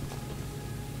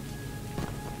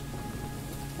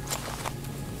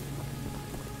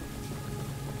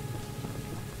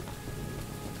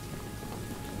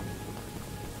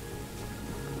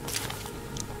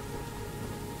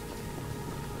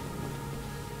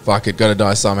 Fuck it, gotta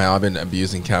die somehow. I've been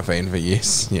abusing caffeine for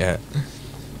years. Yeah.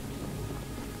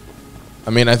 I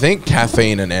mean, I think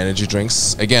caffeine and energy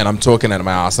drinks... Again, I'm talking out of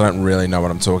my ass. I don't really know what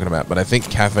I'm talking about. But I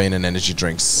think caffeine and energy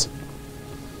drinks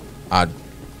are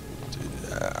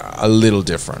a little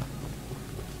different.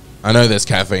 I know there's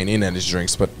caffeine in energy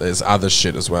drinks, but there's other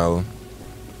shit as well.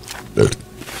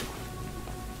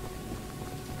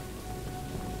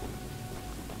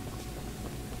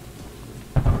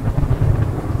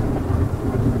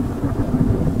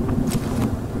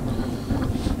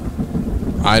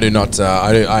 I do not,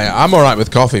 I'm alright with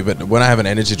coffee, but when I have an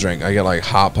energy drink, I get like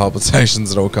heart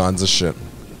palpitations and all kinds of shit.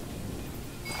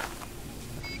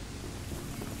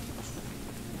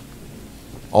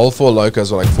 All 4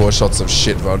 locos are like 4 shots of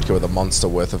shit vodka with a monster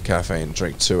worth of caffeine.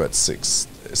 Drink 2 at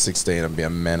 16 and be a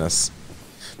menace.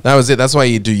 That was it. That's why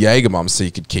you do Jaeger bombs, so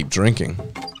you could keep drinking.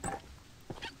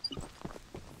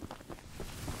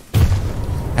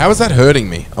 How is that hurting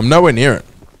me? I'm nowhere near it.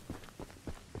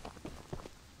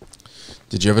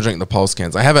 Did you ever drink the Pulse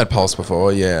cans? I have had Pulse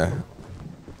before, yeah.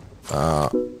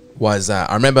 Why is that?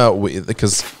 I remember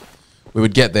because we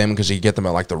would get them because you could get them at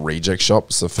like the reject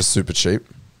shop, so for super cheap.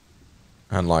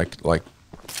 And like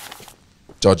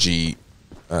dodgy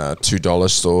 $2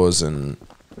 stores and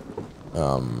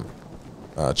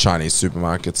Chinese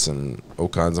supermarkets and all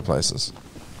kinds of places.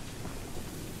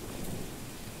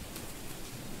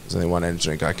 There's only one energy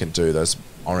drink I can do. Those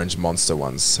orange Monster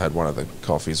ones. Had one of the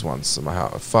coffees once and my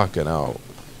heart, fucking hell.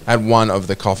 Had one of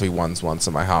the coffee ones once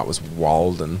and my heart was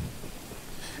wildin'.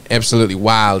 Absolutely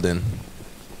wildin'.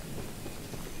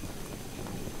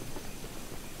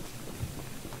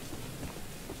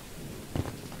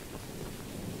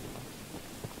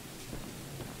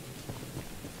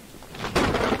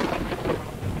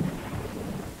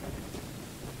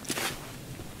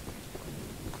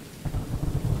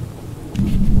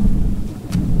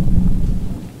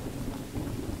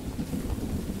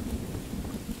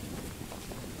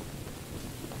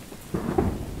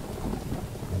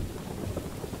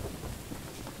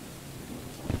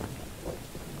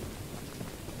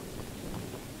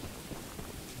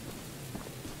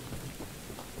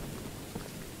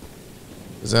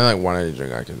 Is there like one energy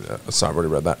drink I can... sorry, I've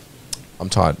already read that. I'm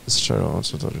tired.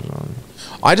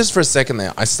 I just, for a second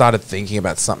there, I started thinking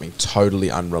about something totally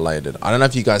unrelated. I don't know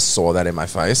if you guys saw that in my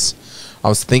face. I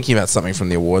was thinking about something from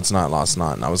the awards night last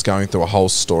night, and I was going through a whole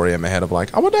story in my head of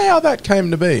like, I wonder how that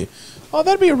came to be. Oh,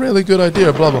 that'd be a really good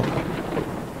idea, blah, blah.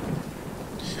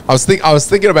 I was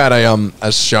thinking about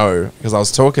a show, because I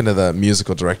was talking to the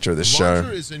musical director of this show.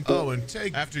 And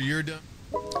take after you're done.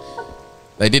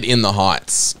 They did In the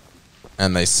Heights.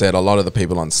 And they said a lot of the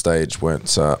people on stage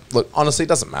weren't... look, honestly, it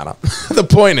doesn't matter. The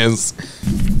point is,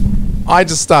 I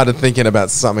just started thinking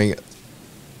about something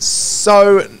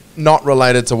so not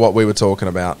related to what we were talking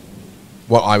about,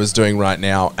 what I was doing right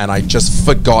now, and I just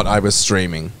forgot I was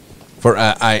streaming for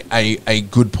a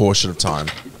good portion of time.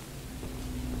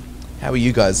 How are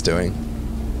you guys doing?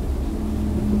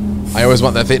 I always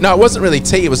want that thing. No, it wasn't really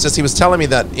tea. It was just he was telling me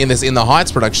that in this In the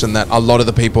Heights production that a lot of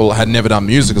the people had never done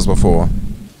musicals before.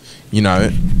 You know,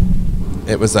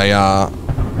 it was a,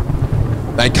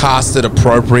 they cast it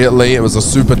appropriately. It was a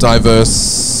super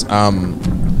diverse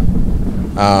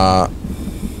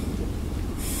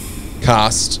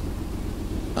cast.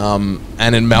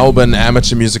 And in Melbourne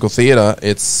amateur musical theatre,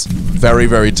 it's very,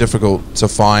 very difficult to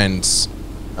find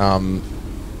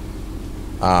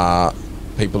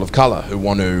people of colour who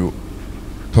want to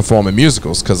perform in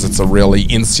musicals because it's a really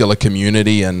insular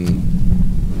community, and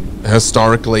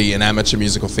historically in amateur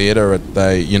musical theatre, it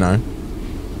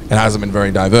hasn't been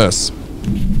very diverse.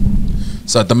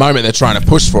 So at the moment they're trying to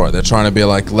push for it. They're trying to be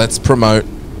like, let's promote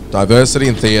diversity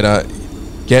in theatre,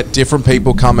 get different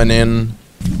people coming in,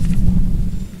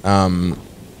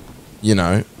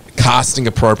 casting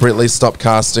appropriately, stop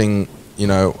casting,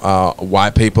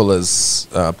 white people as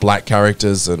black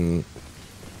characters and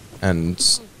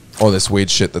all this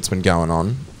weird shit that's been going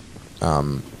on.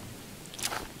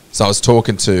 So I was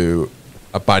talking to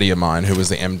a buddy of mine who was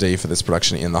the MD for this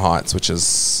production In the Heights, which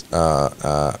was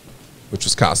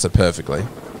casted perfectly.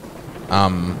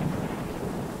 And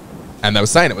they were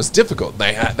saying it was difficult.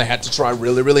 They had to try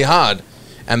really, really hard,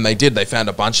 and they did. They found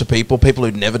a bunch of people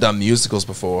who'd never done musicals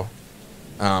before,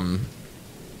 and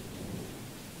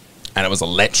it was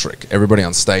electric. Everybody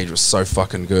on stage was so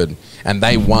fucking good, and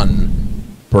they won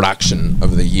production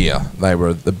of the year. They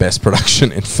were the best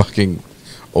production in fucking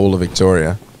all of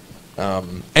Victoria.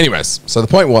 Anyways, so the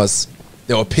point was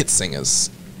there were pit singers,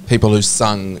 people who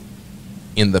sung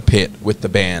in the pit with the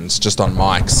bands just on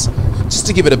mics, just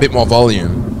to give it a bit more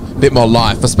volume, a bit more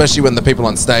life, especially when the people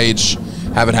on stage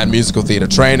haven't had musical theatre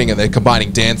training and they're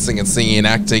combining dancing and singing and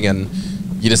acting, and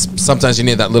sometimes you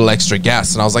need that little extra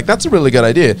gas. And I was like, that's a really good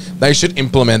idea. They should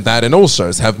implement that in all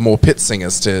shows, have more pit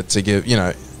singers to give,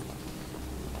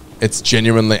 it's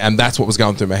genuinely, and that's what was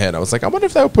going through my head. I was like, I wonder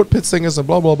if they would put pit singers and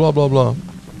blah, blah, blah, blah, blah.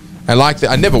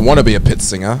 I never want to be a pit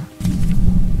singer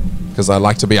because I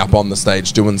like to be up on the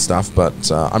stage doing stuff,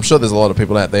 but I'm sure there's a lot of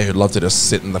people out there who'd love to just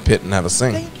sit in the pit and have a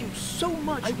sing. Thank you so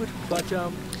much.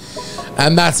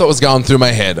 And that's what was going through my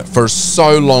head for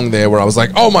so long there, where I was like,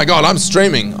 oh my god, I'm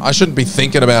streaming. I shouldn't be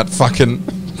thinking about fucking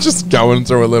just going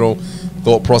through a little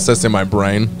thought process in my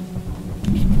brain.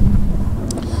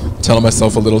 Telling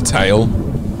myself a little tale.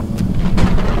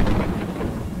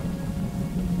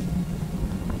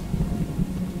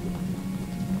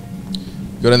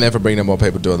 Good in there for bringing more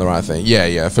people doing the right thing.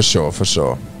 Yeah, for sure, for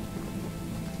sure.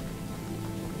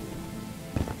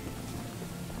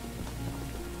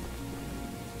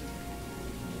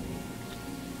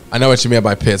 I know what you mean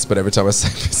by pits, but every time I say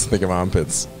pits, I think of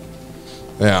armpits.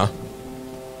 Yeah.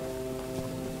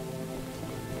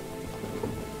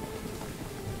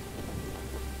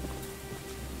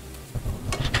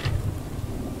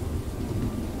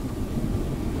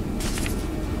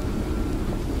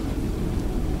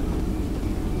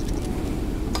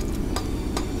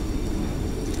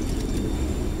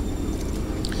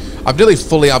 I've nearly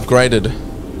fully upgraded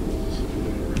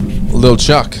Lil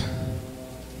Chuck.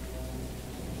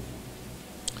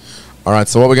 Alright,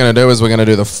 so what we're going to do is we're going to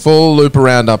do the full loop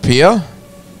around up here.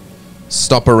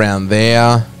 Stop around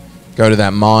there. Go to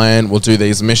that mine. We'll do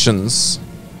these missions.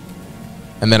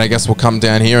 And then I guess we'll come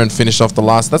down here and finish off the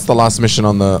last... That's the last mission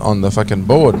on the fucking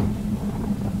board.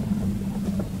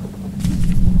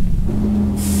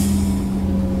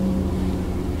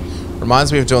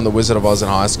 Reminds me of doing the Wizard of Oz in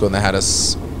high school, and they had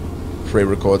us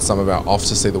pre-record some of our Off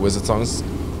to See the Wizard songs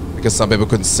because some people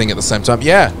couldn't sing at the same time.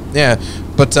 Yeah, yeah.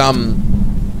 But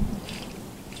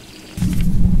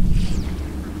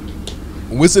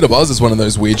Wizard of Oz is one of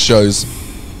those weird shows.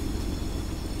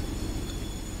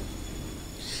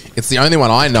 It's the only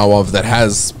one I know of that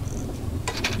has,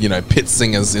 you know, pit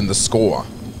singers in the score.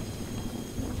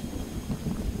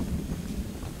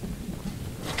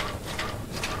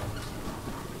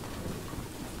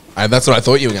 And that's what I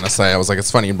thought you were going to say. I was like,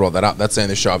 it's funny you brought that up. That's the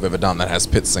only show I've ever done that has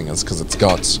pit singers, because it's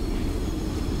got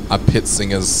a pit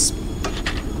singer's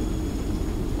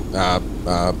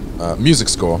music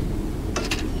score.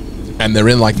 And they're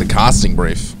in, like, the casting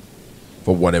brief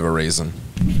for whatever reason.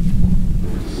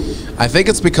 I think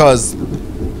it's because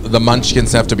the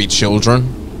Munchkins have to be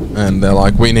children, and they're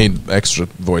like, we need extra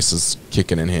voices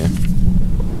kicking in here.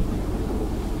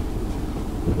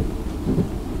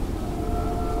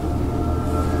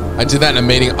 I did that in a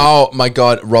meeting. Oh my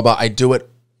god, Robert, I do it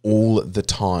all the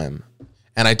time.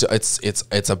 And I do, it's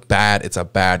a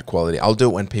bad quality. I'll do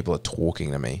it when people are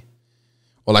talking to me.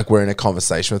 Or like we're in a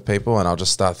conversation with people and I'll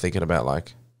just start thinking about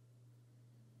like,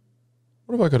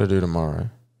 what have I got to do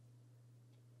tomorrow?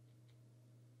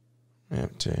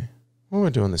 Empty. What am I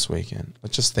doing this weekend? I'm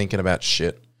just thinking about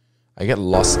shit. I get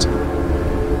lost.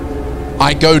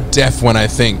 I go deaf when I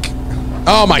think.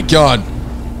 Oh my god.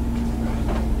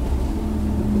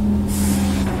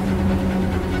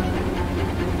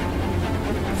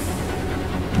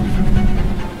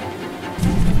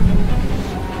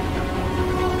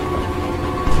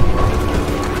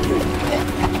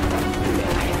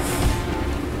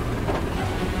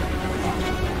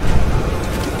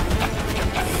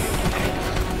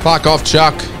 Fuck off,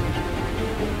 Chuck.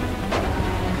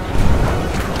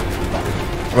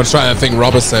 I'm gonna try that thing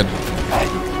Robert said.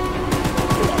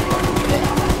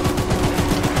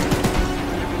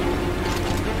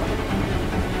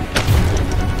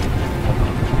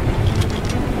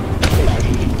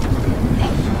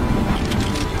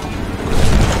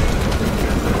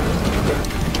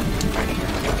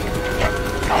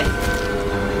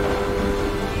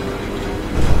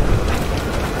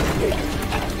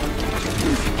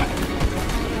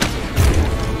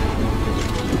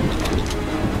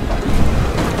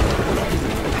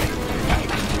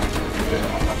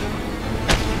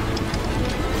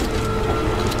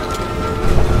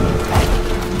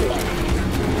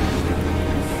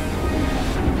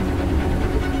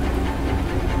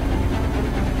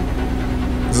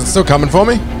 Still coming for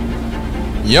me?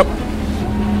 Yep. I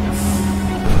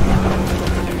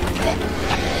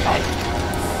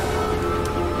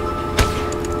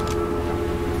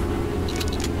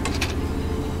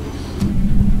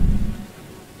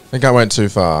think I went too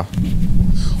far.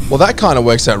 Well, that kind of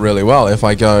works out really well if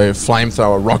I go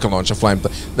flamethrower, rocket launcher,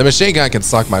 the machine gun can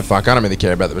suck my fuck. I don't really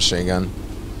care about the machine gun.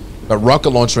 But rocket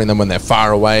launching them when they're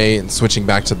far away and switching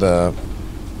back to the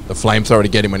flamethrower to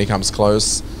get him when he comes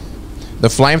close. The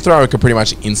flamethrower could pretty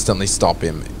much instantly stop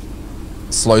him.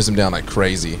 Slows him down like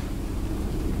crazy.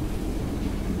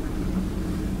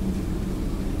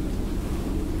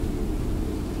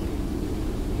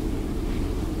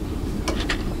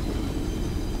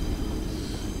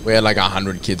 We had like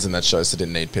 100 kids in that show, so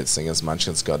didn't need pit singers.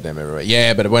 Munchkins goddamn everywhere.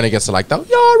 Yeah, but when it gets to like the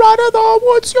you're out of the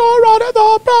woods, you're out of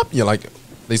the pub, you're like,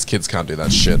 these kids can't do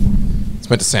that shit.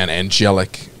 It's meant to sound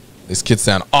angelic. These kids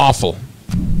sound awful.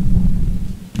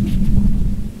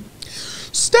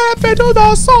 Step into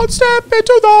the sun, step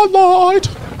into the light.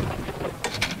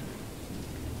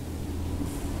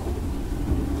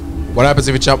 What happens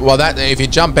if you jump? Well, if you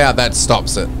jump out, that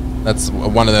stops it. That's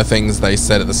one of the things they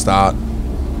said at the start.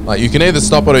 Like, you can either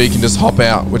stop it or you can just hop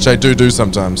out, which I do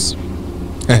sometimes.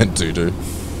 And do.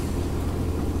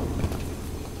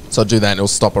 So I'll do that and it'll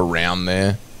stop around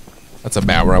there. That's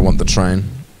about where I want the train.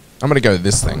 I'm gonna go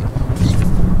this thing.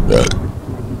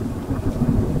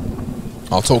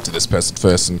 I'll talk to this person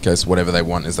first in case whatever they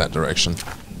want is that direction.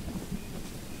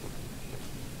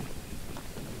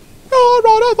 You're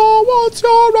out of the woods,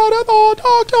 you're out of the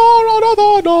dark, you're out of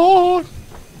the night.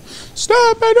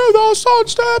 Step into the sun,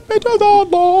 step into the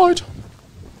light.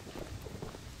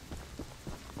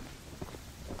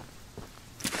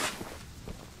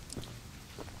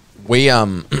 We,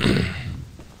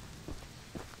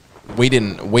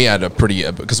 We had a pretty,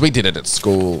 because we did it at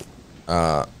school,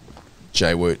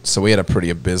 J-Woot, so we had a pretty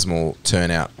abysmal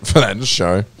turnout for that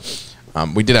show.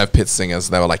 We did have pit singers.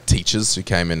 They were like teachers who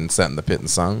came in and sat in the pit and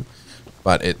sung.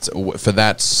 But it's for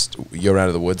that You're Out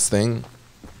of the Woods thing,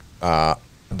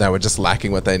 they were just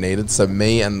lacking what they needed. So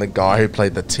me and the guy who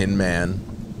played the Tin Man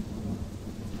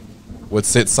would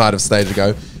sit side of stage and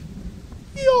go,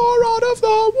 "You're out of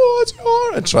the woods,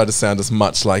 you're," and try to sound as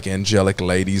much like angelic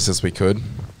ladies as we could.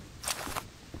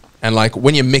 And like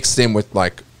when you're mixed in with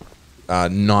like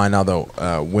 9 other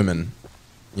women,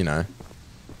 you know,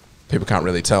 people can't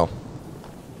really tell.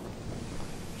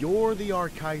 You're the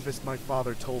archivist my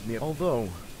father told me. Although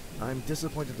I'm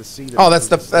disappointed to see that. Oh, that's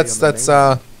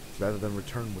rather than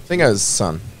return with Thingo's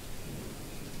son.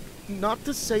 Not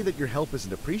to say that your help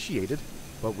isn't appreciated,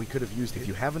 but we could have used it. If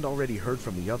you haven't already heard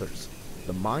from the others,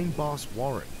 the mine boss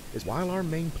Warren is, while our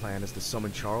main plan is to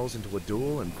summon Charles into a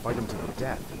duel and fight him to the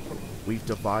death, we've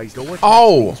devised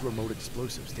these remote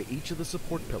explosives to each of the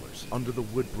support pillars under the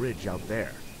wood bridge out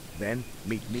there. Then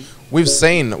meet me. We've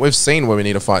seen where we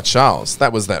need to fight Charles.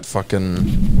 That was that fucking.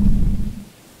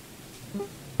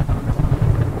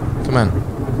 Come on.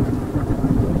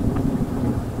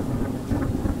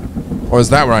 Or is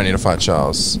that where I need to fight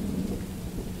Charles?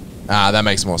 Ah, that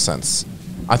makes more sense.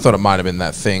 I thought it might have been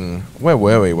that thing. Where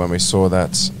were we when we saw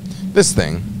that? This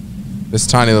thing. This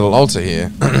tiny little altar here.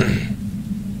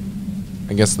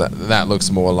 I guess that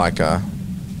looks more like a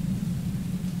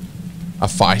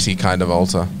fighty kind of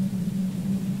altar.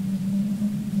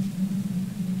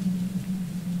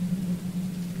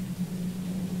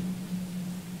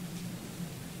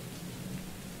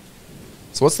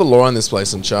 So what's the lore on this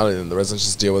place and Charlie? And the residents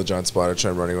just deal with a giant spider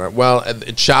train running around. Well,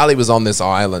 Charlie was on this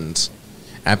island,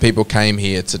 and people came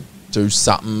here to do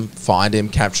something, find him,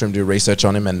 capture him, do research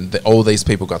on him, and all these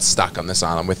people got stuck on this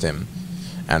island with him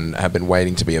and have been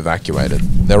waiting to be evacuated.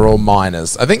 They're all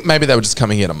miners. I think maybe they were just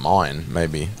coming here to mine,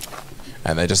 maybe.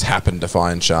 And they just happened to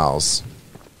find Charles.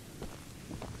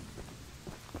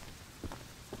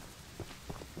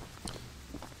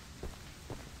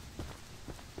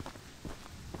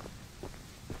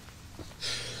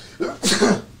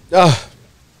 Ugh,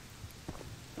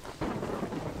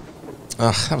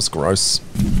 that was gross. Do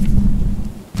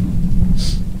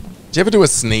you ever do a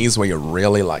sneeze where you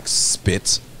really like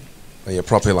spit? Where you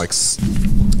properly like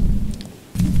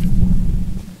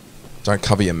don't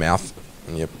cover your mouth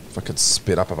and you fucking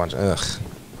spit up a bunch of... Ugh,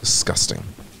 disgusting.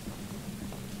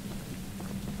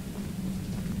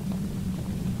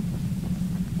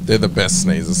 They're the best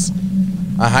sneezes.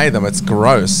 I hate them, it's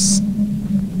gross.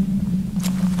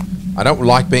 I don't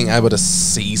like being able to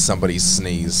see somebody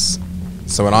sneeze.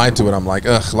 So when I do it, I'm like,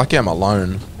 ugh, lucky I'm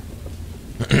alone.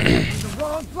 The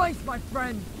wrong place, my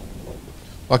friend.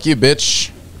 Fuck you,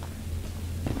 bitch.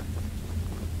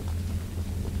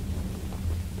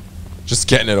 Just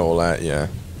getting it all out, yeah.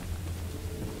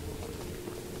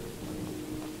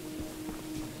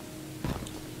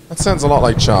 That sounds a lot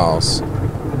like Charles.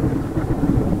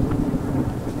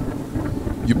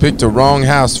 You picked the wrong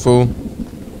house, fool.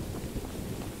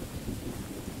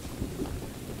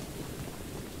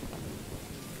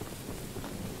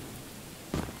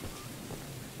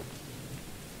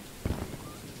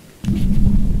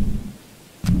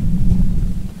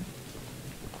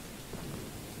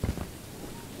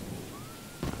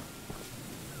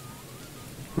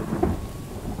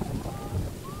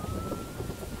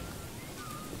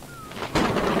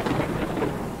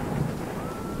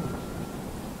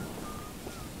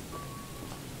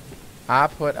 I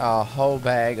put a whole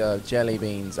bag of jelly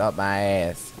beans up my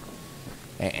ass,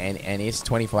 and it's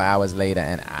 24 hours later,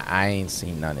 and I ain't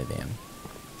seen none of them.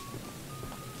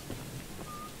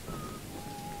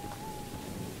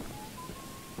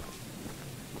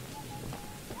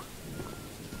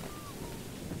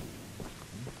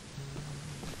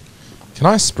 Can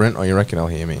I sprint, or you reckon he'll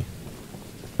hear me?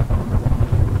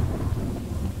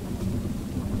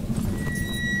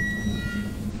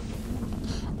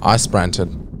 I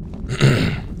sprinted.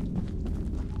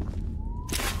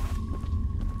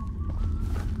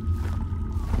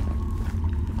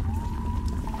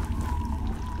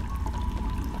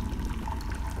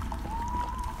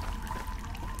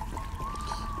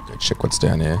 Go check what's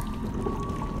down here.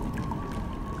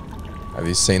 Have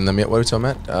you seen them yet? What are we talking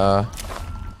about?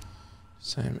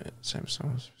 Same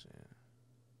songs.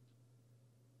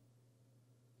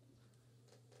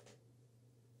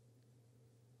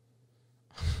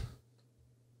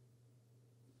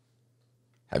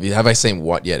 Have I seen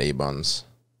what yet, E-Buns?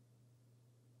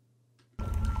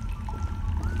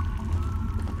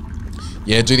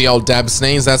 Yeah, do the old dab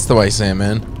sneeze. That's the way, Sam,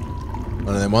 man.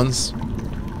 One of them ones.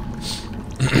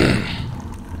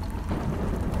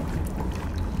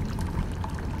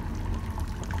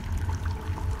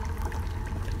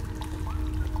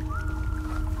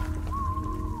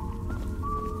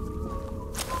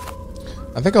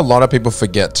 I think a lot of people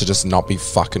forget to just not be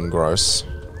fucking gross.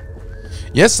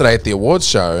 Yesterday at the awards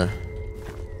show,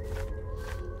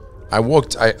 I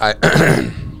walked up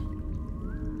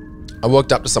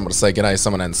to someone to say g'day,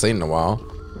 someone I hadn't seen in a while,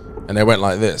 and they went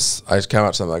like this. I just came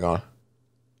up to them like, oh.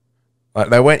 Like,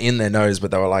 they went in their nose,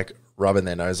 but they were like rubbing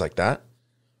their nose like that.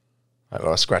 Like they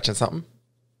were scratching something.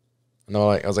 And they were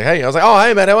like, I was like, hey. I was like, oh,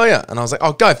 hey, man, how are you? And I was like,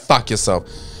 oh, go fuck yourself.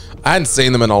 I hadn't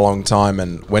seen them in a long time,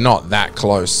 and we're not that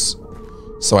close.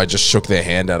 So I just shook their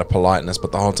hand out of politeness,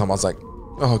 but the whole time I was like,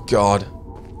 oh, God.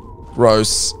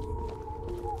 Gross.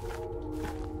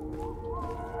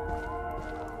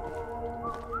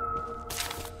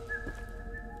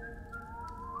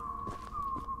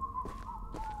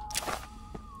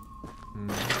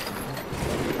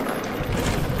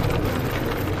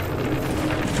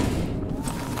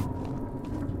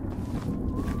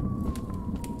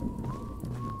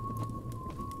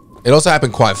 It also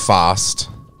happened quite fast.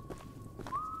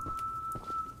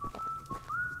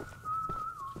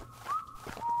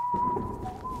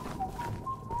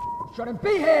 Shouldn't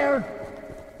be here.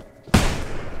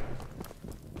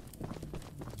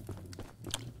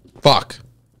 Fuck.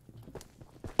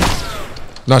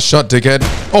 Nice shot, dickhead.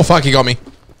 Oh, fuck, he got me.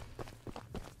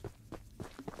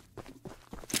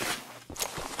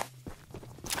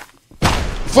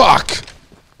 Fuck.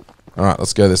 All right,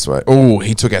 let's go this way. Oh,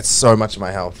 he took out so much of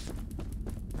my health.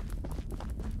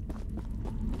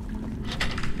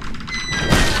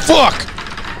 Fuck!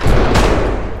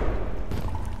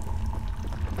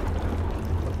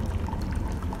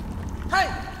 Hey,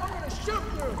 I'm gonna shoot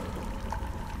you.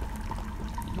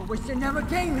 I wish you never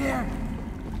came here.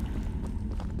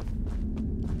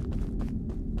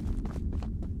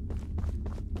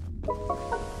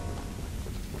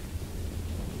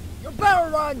 You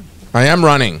better run. I am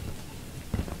running.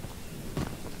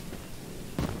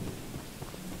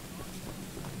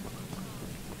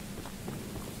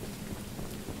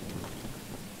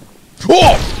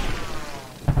 Oh!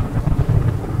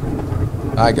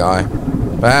 Bad guy.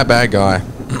 Bad guy.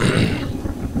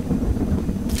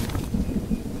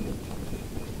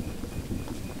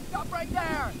 Stop right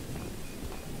there.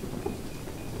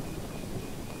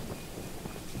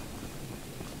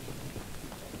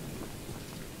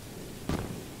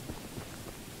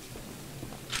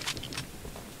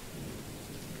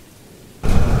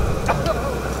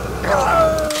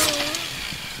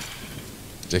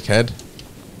 Dickhead.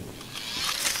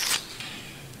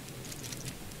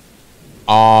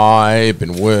 I've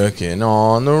been working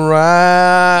on the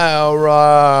railroad.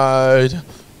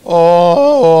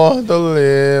 Oh, the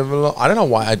live. I don't know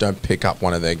why I don't pick up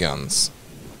one of their guns.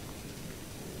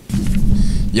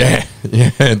 Yeah,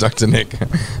 yeah, Dr. Nick.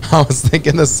 I was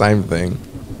thinking the same thing.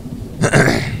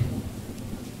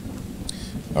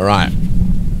 All right.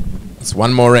 It's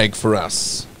one more egg for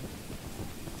us.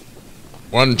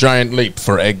 One giant leap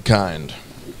for egg kind.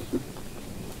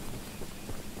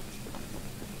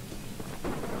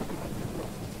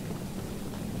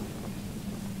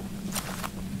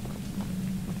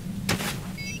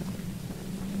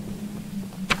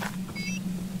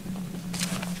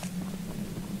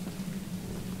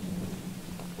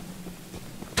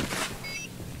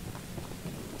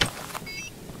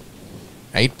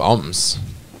 Eight bombs.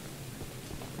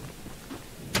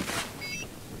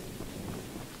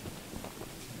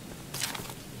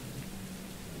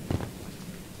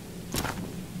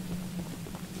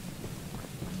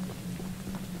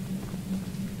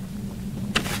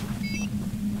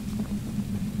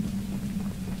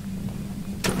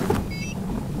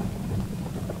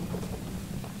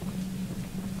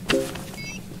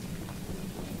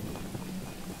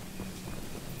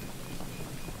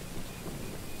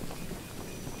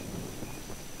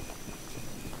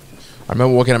 I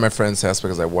remember walking at my friend's house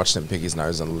because I watched him pick his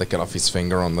nose and lick it off his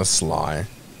finger on the sly.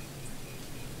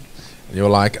 And you were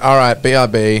like, alright,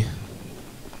 BRB.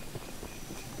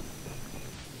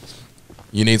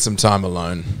 You need some time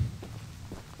alone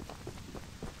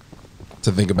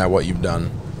to think about what you've done.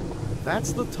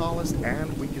 That's the tallest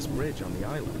and weakest bridge on the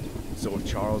island. So if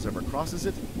Charles ever crosses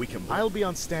it, I'll be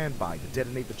on standby to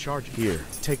detonate the charge. Here,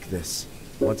 take this.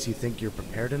 Once you think you're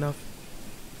prepared enough.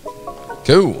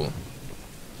 Cool.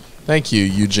 Thank you,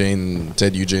 Eugene,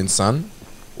 dead Eugene's son.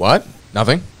 What?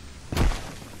 Nothing?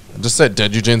 I just said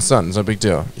dead Eugene's son. It's no big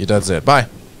deal. Your dad's dead. Bye.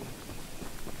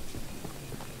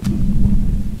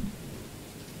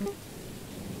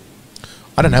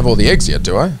 I don't have all the eggs yet,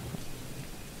 do I?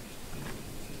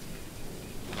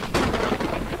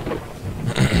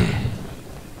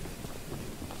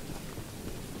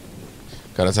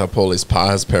 Gotta tell Paulie's pa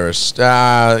has perished.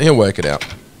 He'll work it out.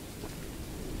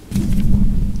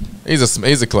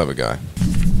 He's a clever guy.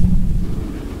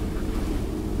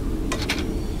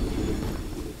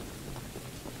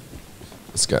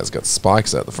 This guy's got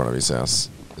spikes out the front of his house.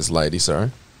 This lady, sorry.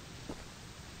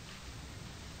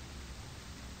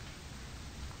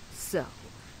 So,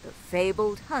 the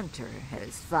fabled hunter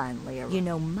has finally arrived. You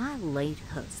know, my late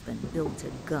husband built a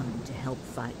gun to help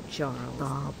fight Charles.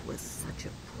 Bob was such a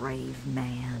brave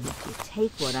man. If you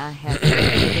take what I have for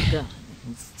the gun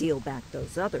and steal back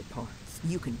those other parts,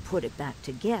 you can put it back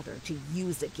together to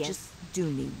use against... Just do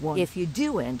me one. If you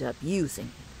do end up using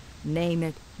it, name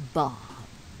it Bob.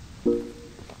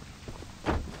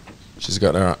 She's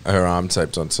got her arm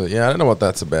taped onto it. Yeah, I don't know what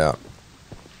that's about.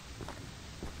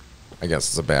 I guess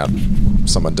it's about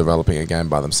someone developing a game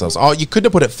by themselves. Oh, you couldn't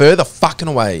have put it further fucking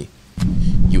away.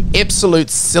 You absolute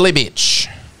silly bitch.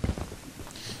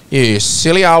 You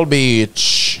silly old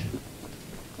bitch.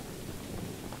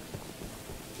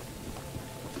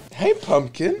 Hey,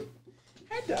 Pumpkin.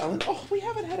 Hey, darling. Oh, we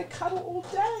haven't had a cuddle all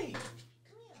day.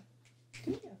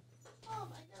 Come here. Oh,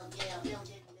 my little girl.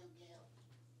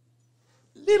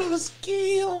 Little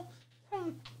scale.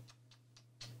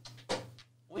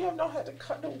 We have not had a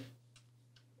cuddle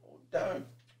all day.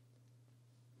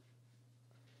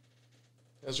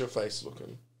 How's your face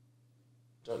looking?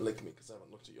 Don't lick me because I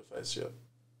haven't looked at your face yet.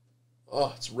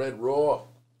 Oh, it's red raw.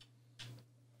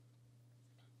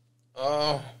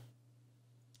 Oh.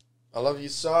 I love you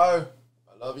so. I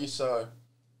love you so.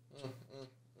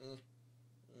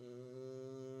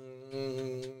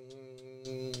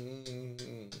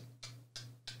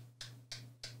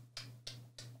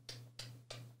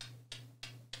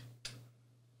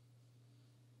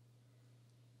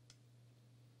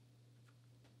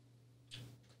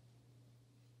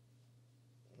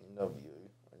 I love you.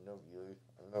 I love you.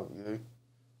 I love you.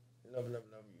 Love you. I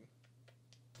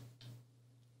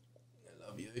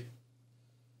love you.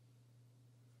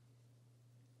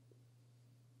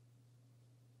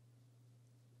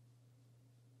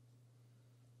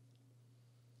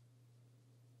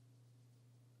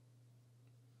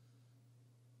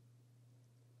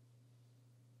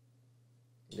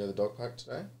 You go to the dog park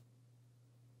today?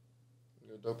 You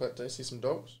go to the dog park today, see some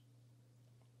dogs?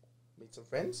 Meet some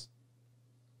friends?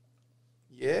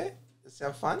 Yeah? Does it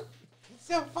sound fun? Does it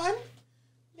sound fun?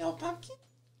 Little pumpkin?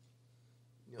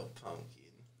 Little pumpkin.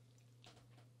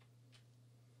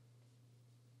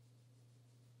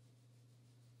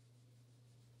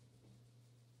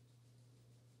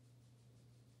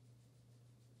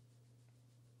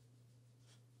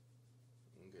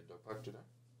 You go to the dog park today?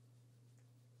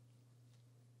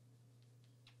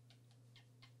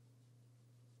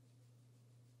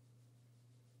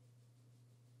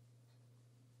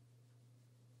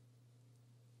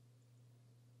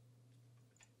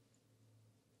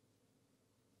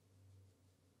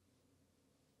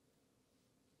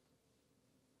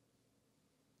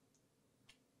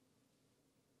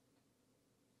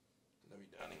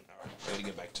 Darling. All right, gotta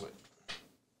get back to it.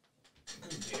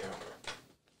 Good girl.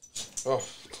 Oh,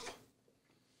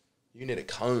 you need a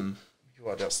comb. You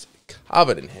are just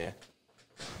covered in hair.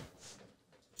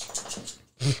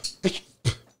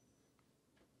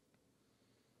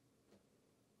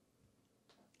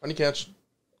 On your couch.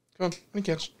 Come on, on your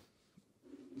couch.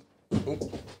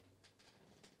 Ooh.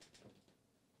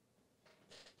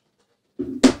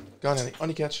 Go on, honey. On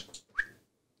your couch.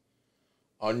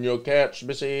 On your couch,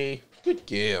 Missy. Good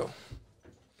girl.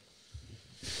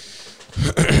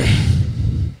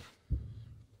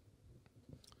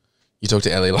 You talk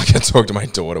to Ellie like I talk to my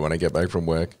daughter when I get back from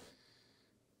work.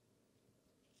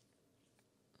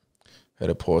 Heard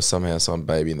her paw somehow, so I'm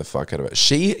babying the fuck out of it.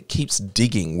 She keeps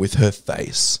digging with her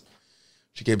face.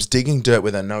 She keeps digging dirt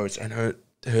with her nose, and her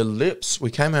lips. We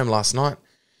came home last night,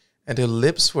 and her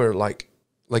lips were like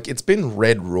it's been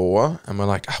red raw, and we're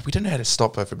like, we don't know how to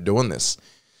stop her from doing this.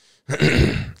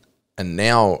 And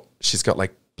now she's got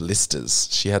like blisters.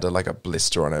 She had a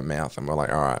blister on her mouth, and we're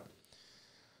like, all right.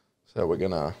 So we're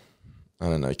gonna, I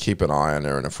don't know, keep an eye on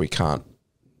her, and if we can't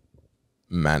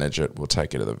manage it, we'll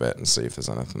take her to the vet and see if there's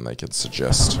anything they could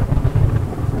suggest.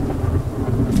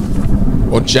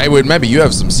 Or Jaywood, maybe you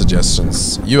have some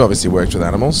suggestions. You obviously worked with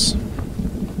animals.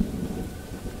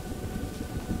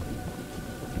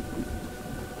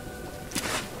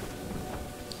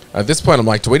 At this point, I'm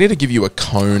like, do we need to give you a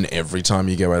cone every time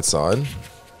you go outside?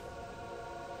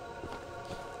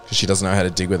 Because she doesn't know how to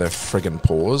dig with her friggin'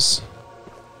 paws.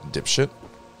 Dipshit.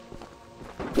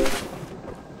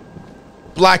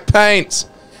 Black paint!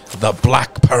 The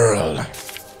Black Pearl.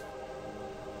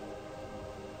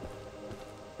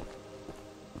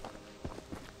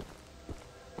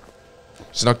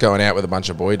 She's not going out with a bunch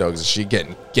of boy dogs. Is she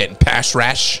getting pash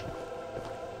rash?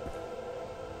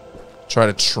 Try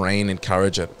to train,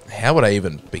 encourage it. How would I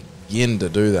even begin to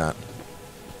do that?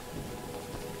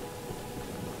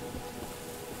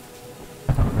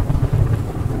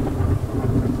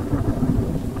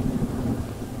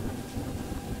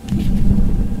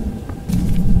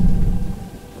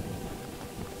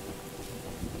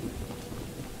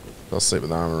 I'll sleep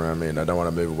with an arm around me and I don't want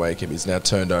to move away. He's now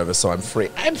turned over, so I'm free.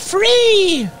 I'm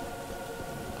free!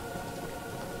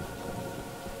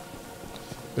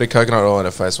 Bit of coconut oil in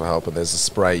her face will help, and there's a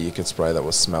spray you could spray that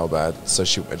will smell bad, so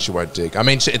she won't dig. I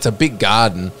mean, it's a big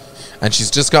garden, and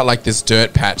she's just got like this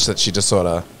dirt patch that she just sort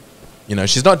of, you know,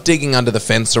 she's not digging under the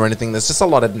fence or anything. There's just a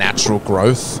lot of natural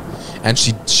growth, and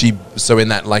so in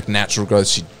that like natural growth,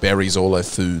 she buries all her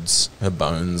foods, her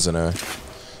bones, and her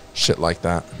shit like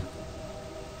that.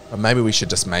 But maybe we should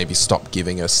just maybe stop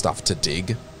giving her stuff to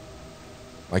dig,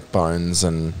 like bones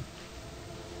and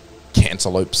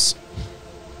cantaloupes.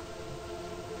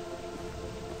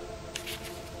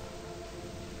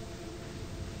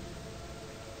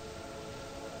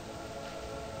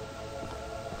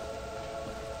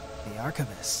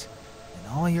 Archivist, in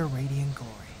all your radiant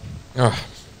glory. Ugh.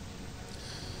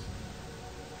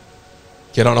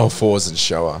 Get on all fours and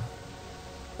show her.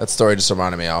 That story just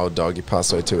reminded me, oh dog, you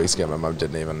passed away 2 weeks ago, my mum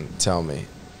didn't even tell me.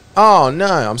 Oh no,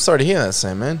 I'm sorry to hear that,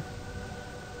 Sam, man.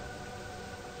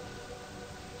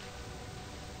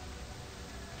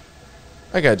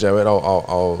 Okay, Joe,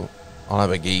 I'll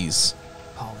have a geese.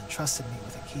 Paul entrusted me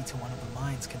with a key to one of the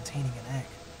mines containing an egg,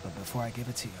 but before I give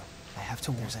it to you, I have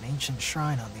to warn. There's an ancient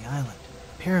shrine on the island,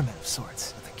 a pyramid of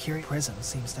sorts, with a curious prism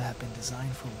seems to have been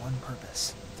designed for one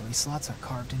purpose. 3 slots are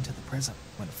carved into the prism.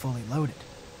 When fully loaded,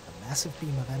 a massive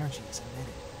beam of energy is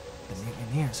emitted. The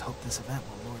mutineers hope this event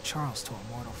will lure Charles to a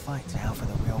mortal fight. Now for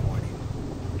the real warning.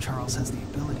 Charles has the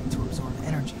ability to absorb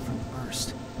energy from the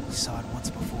burst. We saw it once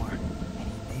before, and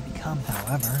he may become.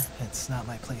 However, it's not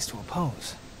my place to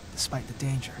oppose, despite the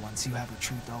danger. Once you have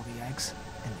retrieved all the eggs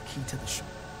and the key to the shrine.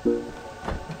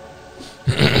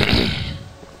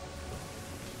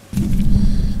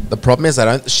 The problem is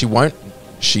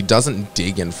she doesn't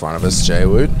dig in front of us,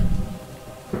 Jaywood.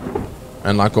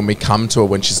 And like when we come to her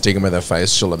when she's digging with her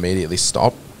face, she'll immediately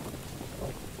stop.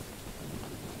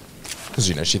 Because,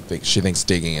 you know, she thinks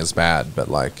digging is bad, but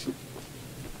like,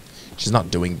 she's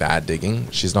not doing bad digging.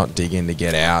 She's not digging to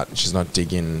get out. She's not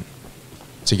digging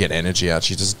to get energy out.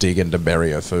 She's just digging to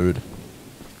bury her food.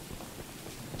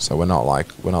 So we're not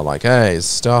like, hey,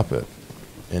 stop it.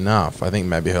 Enough. I think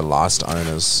maybe her last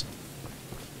owners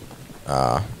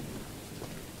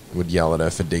would yell at her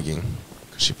for digging,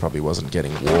 because she probably wasn't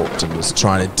getting walked and was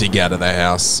trying to dig out of the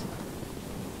house.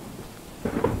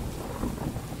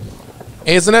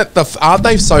 Isn't it? Aren't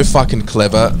they so fucking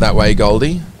clever that way,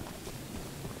 Goldie?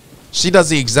 She does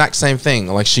the exact same thing.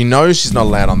 Like, she knows she's not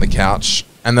allowed on the couch,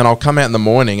 and then I'll come out in the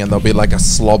morning and there'll be like a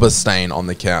slobber stain on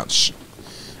the couch.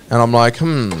 And I'm like,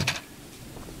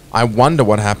 I wonder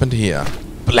what happened here.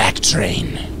 Black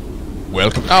train.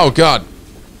 Welcome. Oh, God.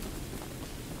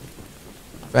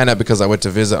 Found out because I went to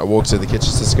visit. I walked through the kitchen.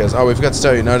 Sister goes, oh, we forgot to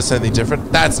tell you. Notice anything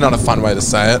different? That's not a fun way to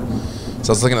say it.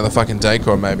 So I was looking at the fucking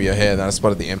decor, maybe your hair, and then I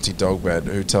spotted the empty dog bed.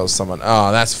 Who tells someone,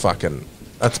 oh, that's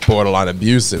borderline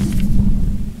abusive.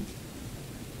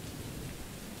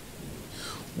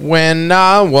 When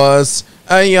I was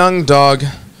a young dog,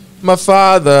 my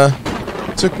father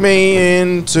took me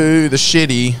into the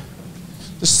shitty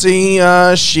to see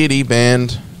a shitty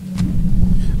band.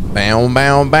 Bow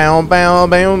bow bow bow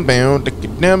bow bow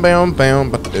down bow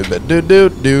bow do do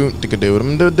do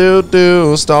do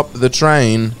do. Stop the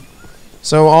train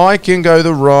so I can go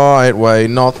the right way,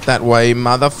 not that way,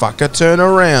 motherfucker. Turn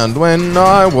around. When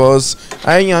I was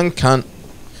a young cunt,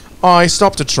 I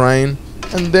stopped a train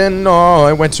and then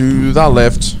I went to the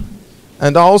left,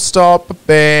 and I'll stop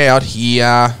about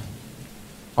here.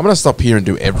 I'm gonna stop here and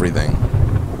do everything.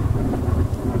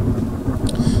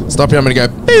 Stop here, I'm gonna go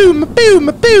boom, boom,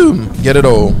 boom. Get it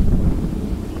all.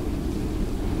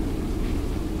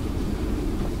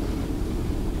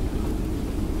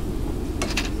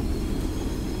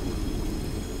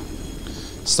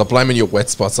 Stop blaming your wet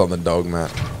spots on the dog,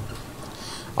 Matt.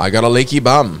 I got a leaky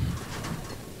bum.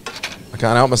 I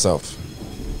can't help myself.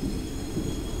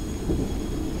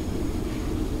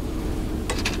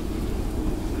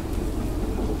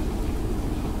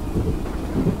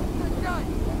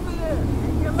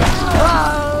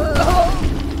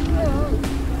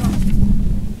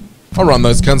 I'll run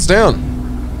those cunts down.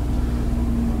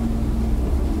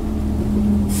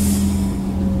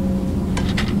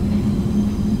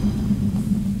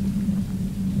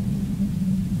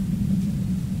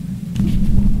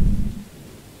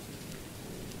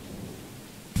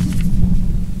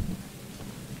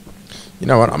 You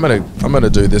know what? I'm gonna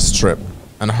do this trip,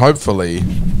 and hopefully,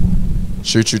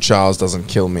 Choo-choo-Charles doesn't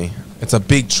kill me. It's a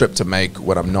big trip to make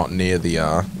when I'm not near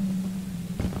the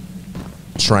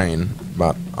train,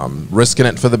 but I'm risking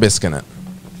it for the biscuit.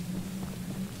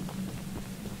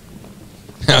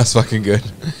 That's fucking good.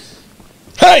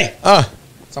 Hey!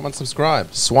 Someone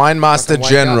subscribe. Swinemaster Fucking wake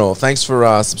General. Thanks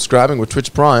for subscribing with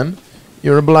Twitch Prime.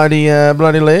 You're a bloody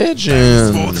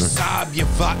legend. For the sob, you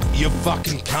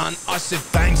fucking cunt. I said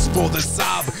thanks for the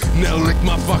sob. Now lick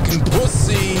my fucking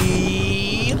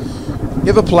pussy. You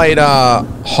ever played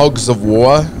Hogs of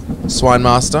War,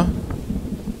 Swinemaster?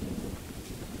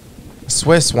 I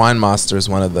swear Swinemaster is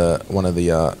one of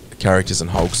the characters in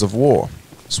Hogs of War.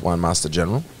 Swinemaster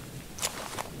General.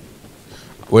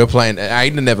 We were playing.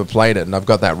 Aiden never played it, and I've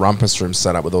got that rumpus room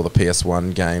set up with all the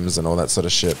PS1 games and all that sort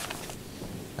of shit.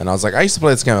 And I was like, I used to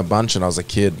play this game a bunch, and I was a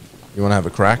kid. You want to have a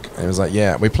crack? And he was like,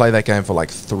 yeah. We played that game for like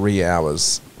 3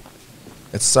 hours.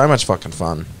 It's so much fucking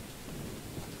fun.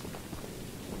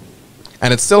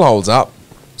 And it still holds up,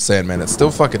 Sandman. It's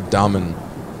still fucking dumb and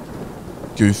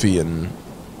goofy and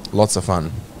lots of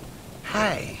fun.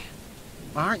 Hey,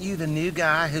 aren't you the new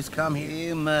guy who's come here?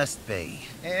 You must be.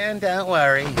 And don't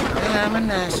worry, I'm a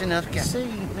nice enough guy. See,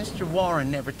 Mr.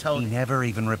 Warren never told. He never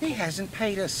even He hasn't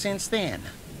paid us since then.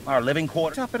 Our living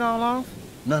quarters. Top it all off.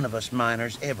 None of us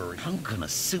miners ever. I'm gonna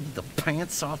sue the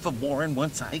pants off of Warren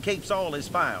once He keeps all his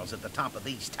files at the top of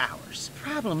these towers.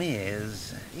 Problem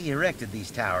is, he erected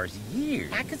these towers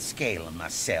years. I could scale them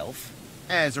myself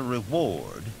as a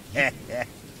reward.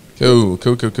 Cool.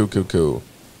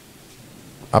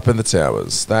 Up in the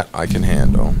towers. That I can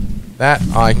handle. That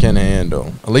I can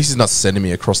handle. At least he's not sending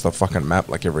me across the fucking map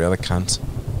like every other cunt.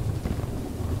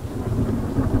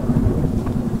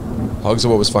 Hogs of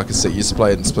War was fucking sick. Used to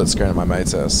play it in split screen at my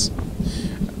mate's house.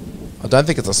 I don't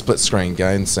think it's a split screen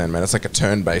game, Sandman. It's like a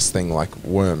turn-based thing like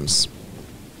Worms.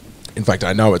 In fact,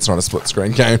 I know it's not a split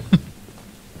screen game.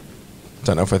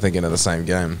 Don't know if we're thinking of the same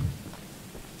game.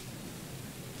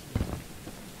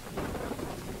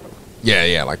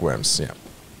 Yeah, like Worms, yeah.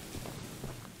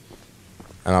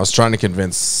 And I was trying to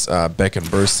convince Beck and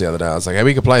Bruce the other day. I was like, hey,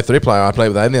 we could play 3-player. I played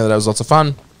with Aiden the other day. It was lots of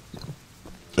fun.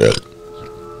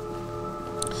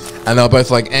 And they were both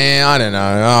like, I don't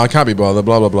know. Oh, I can't be bothered,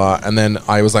 blah, blah, blah. And then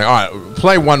I was like, all right,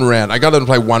 play one round. I got them to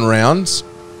play one round.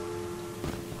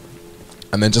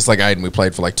 And then just like Aiden, we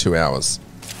played for like 2 hours.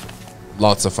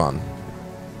 Lots of fun.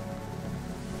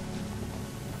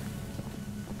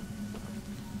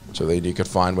 So that you could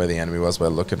find where the enemy was by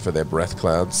looking for their breath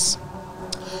clouds.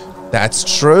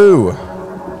 That's true.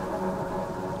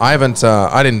 I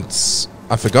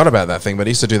forgot about that thing, but I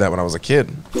used to do that when I was a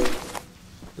kid.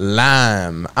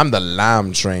 Lime. I'm the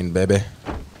lime train, baby.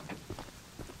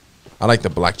 I like the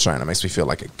black train. It makes me feel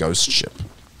like a ghost ship.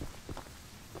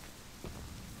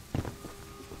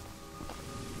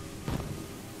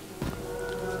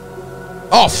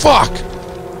 Oh, fuck!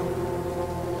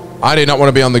 I do not want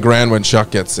to be on the ground when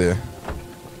Chuck gets here.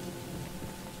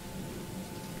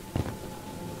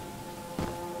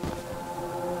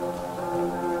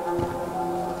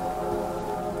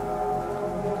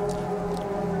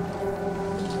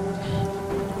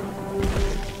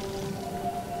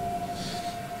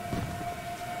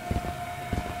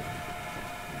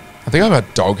 I think I have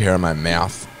a dog hair in my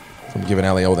mouth from giving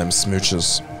Ellie all them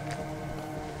smooches.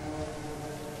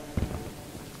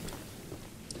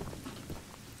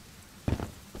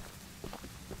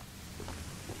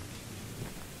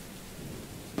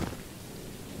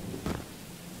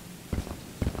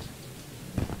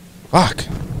 Fuck.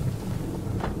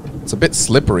 It's a bit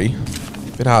slippery.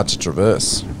 A bit hard to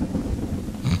traverse.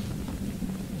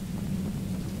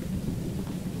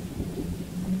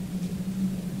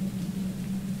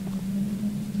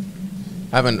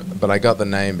 Haven't, but I got the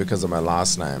name because of my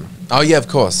last name. Oh yeah, of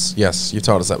course. Yes, you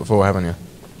told us that before, haven't you?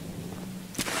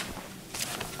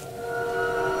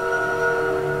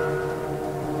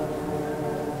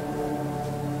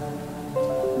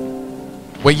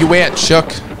 Where you at, Chuck?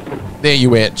 There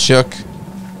you at, Chuck.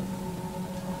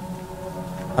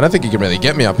 I don't think you can really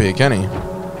get me up here, can he?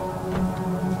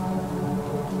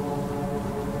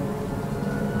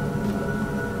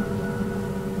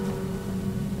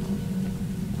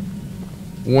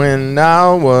 When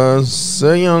I was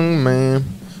a young man,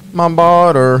 my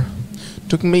daughter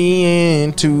took me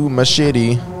into my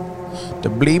shitty. The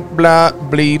bleep blah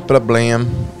bleep blah blam.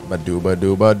 Ba doo ba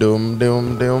doo ba doom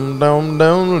doom doom doom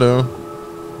doom doom.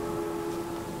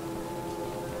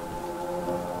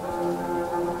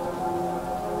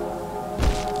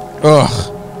 Ugh.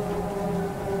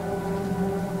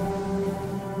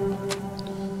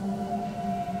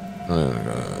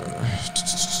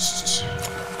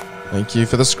 Thank you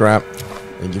for the scrap.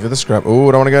 Thank you for the scrap. Oh,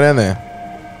 I don't want to go down there.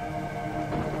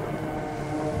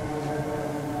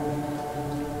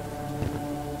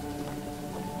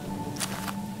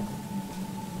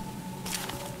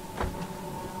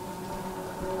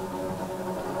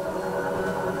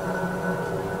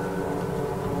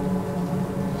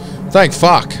 Thank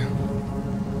fuck.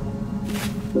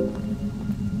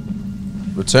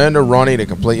 Return to Ronnie to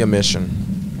complete your mission.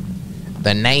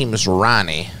 The name's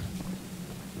Ronnie.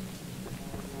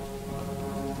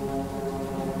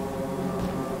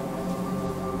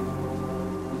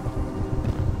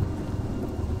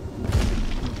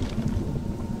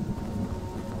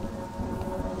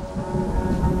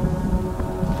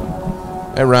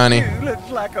 Hey, Ronnie. You look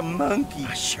like a monkey.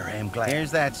 I sure am glad.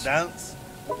 Here's that dunce.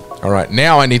 Alright,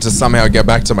 now I need to somehow get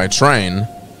back to my train,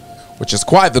 which is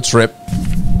quite the trip,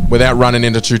 without running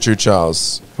into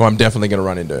Choo-Choo-Choose, who I'm definitely going to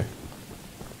run into.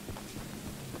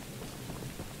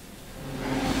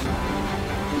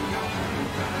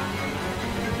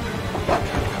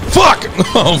 Fuck!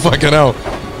 Oh, fucking hell.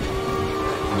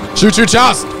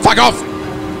 Choo-Choo-Chouse! Fuck off!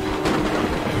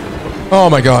 Oh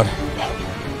my god.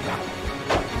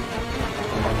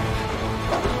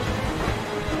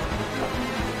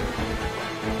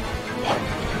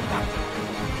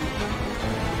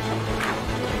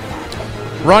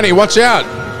 Ronnie, watch out!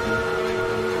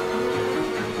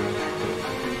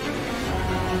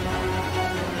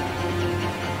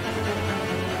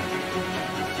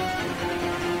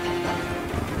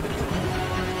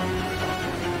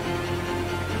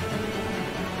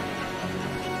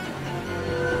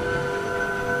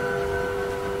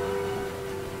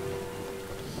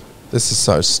 This is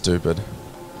so stupid.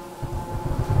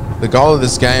 The goal of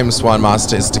this game, Swine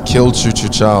Master, is to kill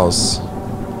Choo-Choo-Chouse.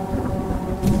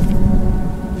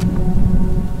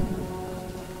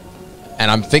 And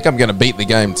I think I'm going to beat the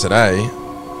game today.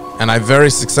 And I've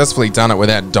very successfully done it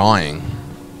without dying.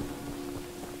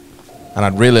 And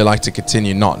I'd really like to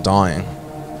continue not dying.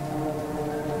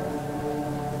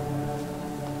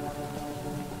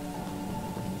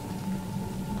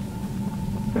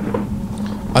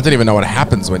 I don't even know what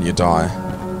happens when you die.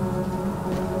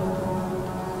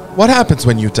 What happens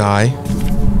when you die?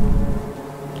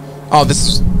 Oh,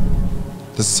 this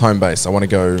is home base. I want to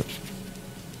go...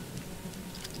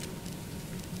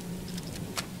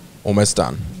 Almost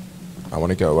done. I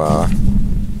want to go,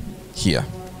 here.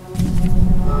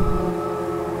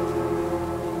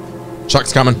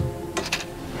 Chuck's coming.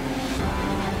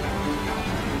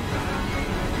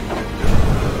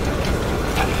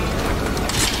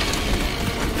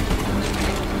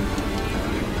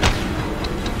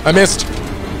 I missed.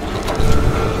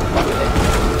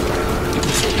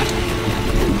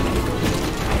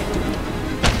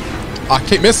 I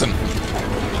keep missing.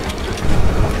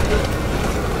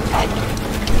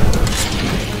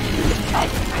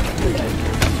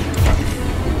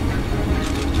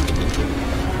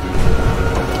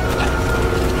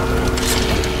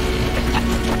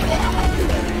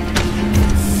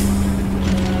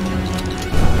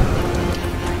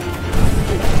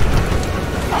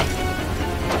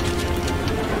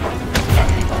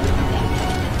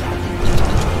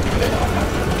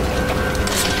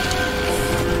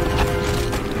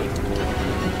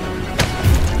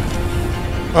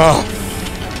 Oh.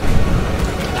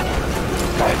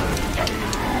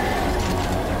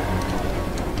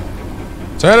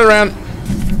 Turn it around.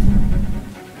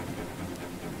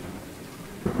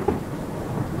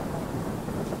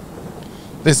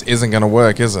 This isn't going to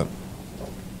work, is it?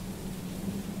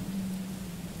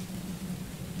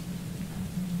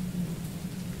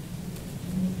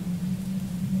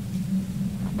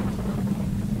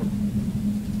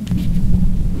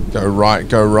 Go right,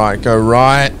 go right, go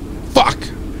right. Fuck!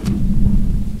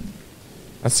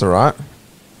 That's alright.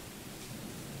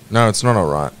 No, it's not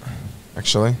alright.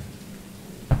 Actually.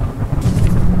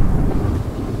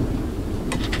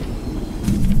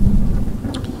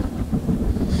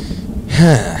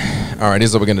 Alright,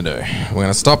 here's what we're gonna do. We're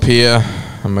gonna stop here,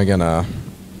 and we're gonna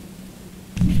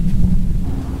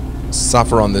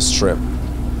suffer on this trip.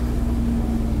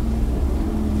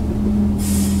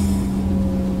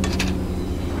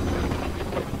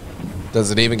 Does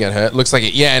it even get hurt? Looks like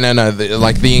it. Yeah, no.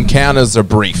 Like the encounters are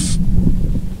brief,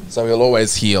 so he'll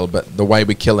always heal. But the way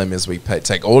we kill him is we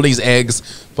take all these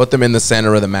eggs, put them in the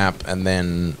center of the map, and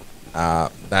then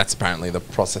that's apparently the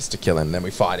process to kill him. Then we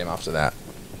fight him after that.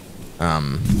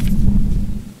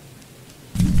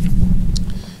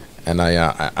 And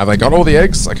have I got all the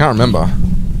eggs? I can't remember.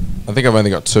 I think I've only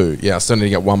got 2. Yeah, I still need to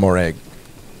get 1 more egg,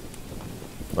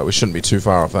 but we shouldn't be too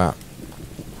far off that.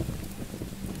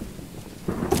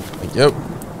 Yep.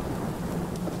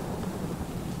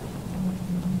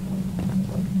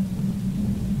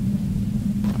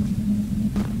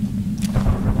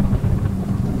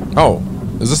 Oh,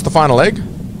 is this the final egg?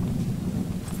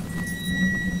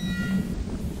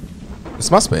 This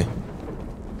must be. You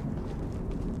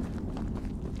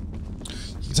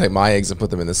can take my eggs and put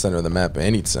them in the center of the map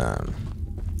anytime.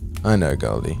 I know,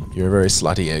 Goldie. You're a very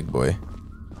slutty egg boy.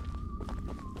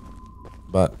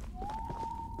 But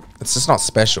it's just not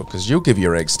special, because you'll give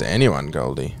your eggs to anyone,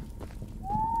 Goldie.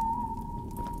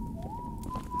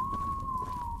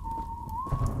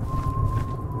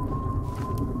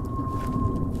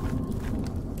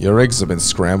 Your eggs have been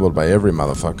scrambled by every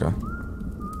motherfucker.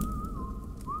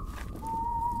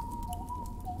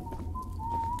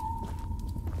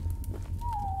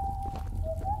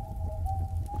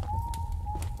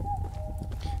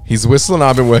 He's whistling.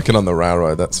 I've been working on the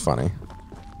railroad. That's funny.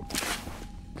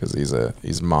 Because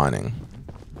he's mining.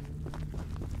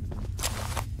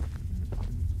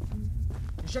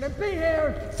 You shouldn't be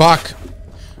here. Fuck.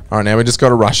 All right, now we just got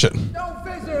to rush it. No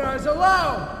visitors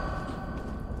allowed.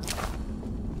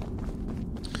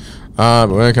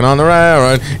 I'm working on the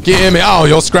railroad. Give me. Oh,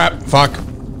 you're scrap. Fuck.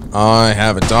 I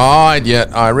haven't died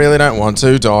yet. I really don't want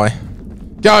to die.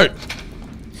 Go.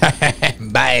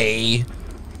 Bye.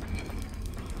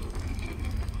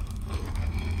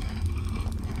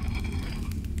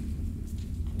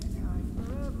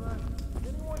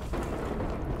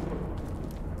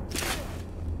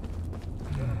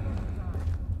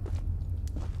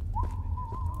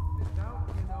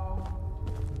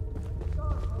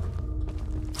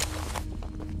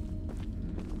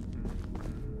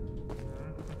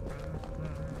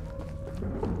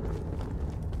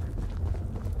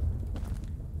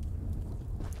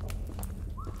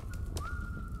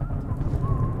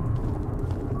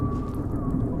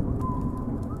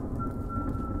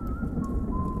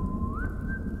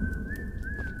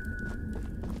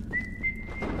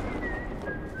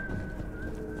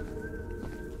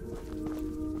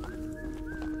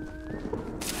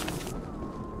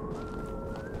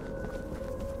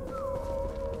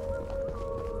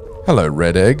 Hello,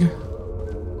 red egg.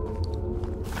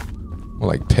 More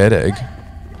like pet egg.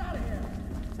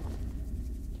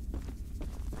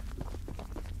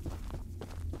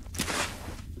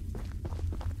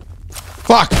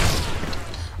 Fuck!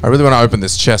 I really want to open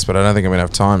this chest, but I don't think I'm going to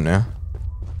have time now.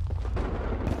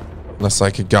 Unless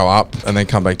I could go up and then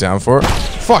come back down for it.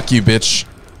 Fuck you, bitch.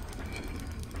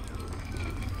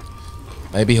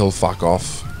 Maybe he'll fuck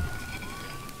off.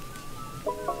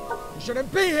 You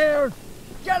shouldn't be here.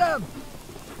 Get him.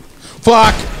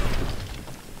 Fuck!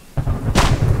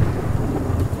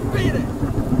 Beat it.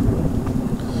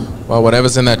 Well,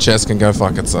 whatever's in that chest can go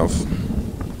fuck itself.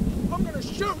 I'm gonna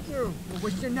shoot you. I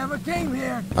wish you never came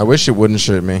here. I wish it wouldn't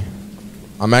shoot me.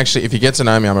 I'm actually, if you get to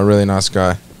know me, I'm a really nice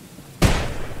guy.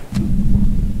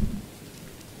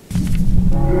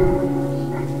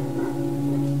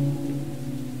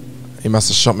 He must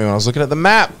have shot me when I was looking at the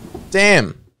map.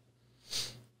 Damn.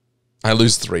 I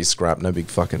lose 3 scrap, no big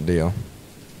fucking deal.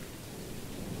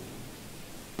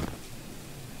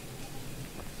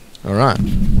 Alright.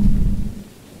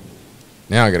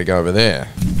 Now I gotta go over there.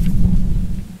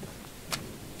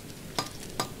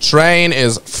 Train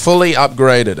is fully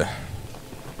upgraded.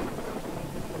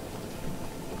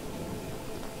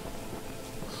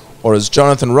 Or as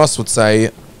Jonathan Ross would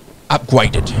say,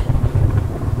 upgraded.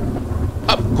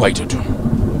 Upgraded.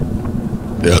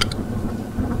 Yeah.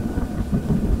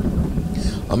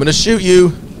 I'm gonna shoot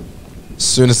you as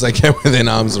soon as I get within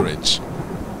arm's reach.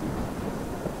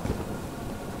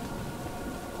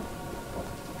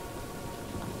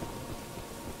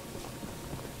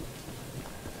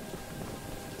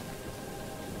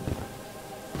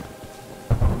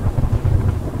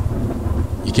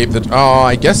 You keep the... Oh,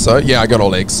 I guess so. Yeah, I got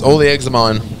all eggs. All the eggs are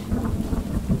mine.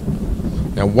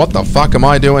 Now, what the fuck am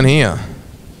I doing here?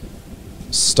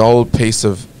 Stole piece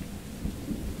of...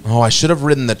 Oh, I should have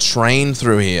ridden the train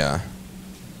through here.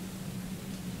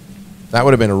 That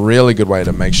would have been a really good way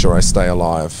to make sure I stay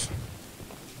alive.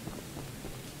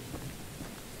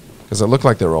 Because it looked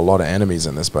like there were a lot of enemies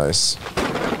in this base.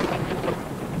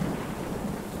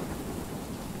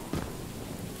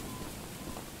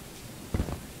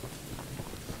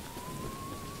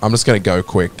 I'm just going to go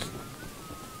quick.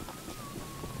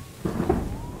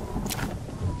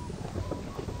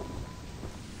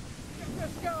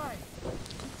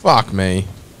 Fuck me.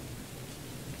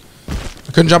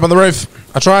 I couldn't jump on the roof.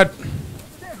 I tried.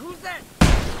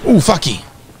 Ooh, fucky.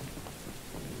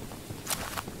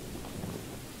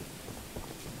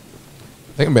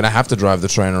 I think I'm going to have to drive the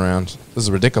train around. This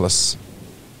is ridiculous.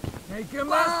 Take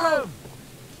him out.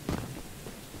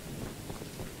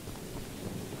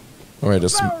 Oh, wait,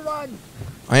 just...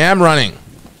 I am running.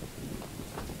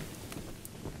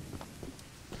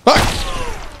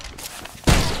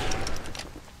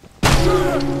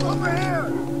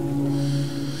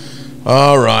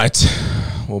 Alright.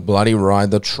 We'll bloody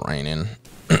ride the train in.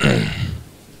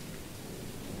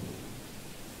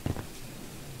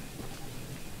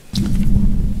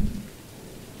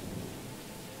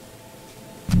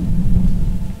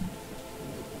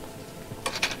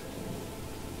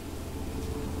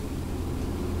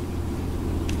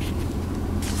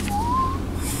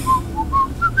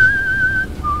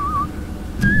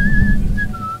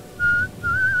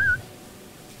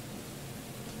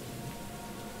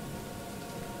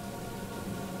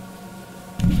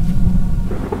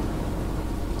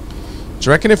 Do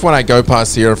you reckon if when I go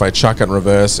past here, if I chuck it in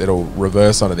reverse, it'll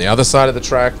reverse onto the other side of the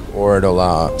track, or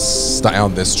it'll stay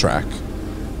on this track?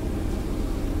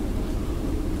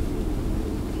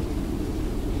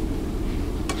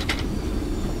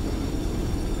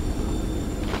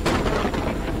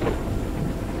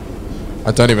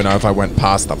 I don't even know if I went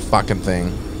past the fucking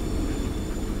thing.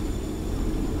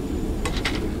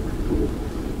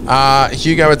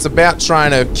 Hugo, it's about trying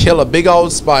to kill a big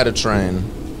old spider train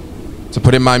to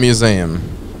put in my museum.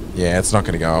 Yeah, it's not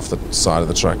going to go off the side of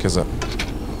the truck, is it?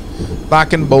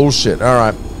 Fucking bullshit.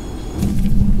 Alright.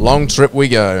 Long trip we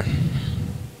go.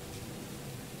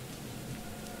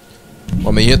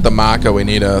 When we hit the marker, we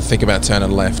need to think about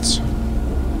turning left.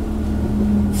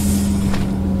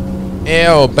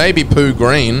 Ew, baby poo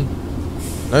green.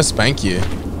 No spank you.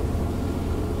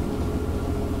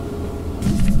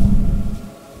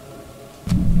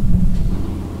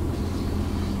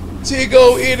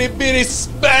 Tickle itty bitty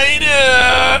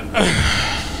spider.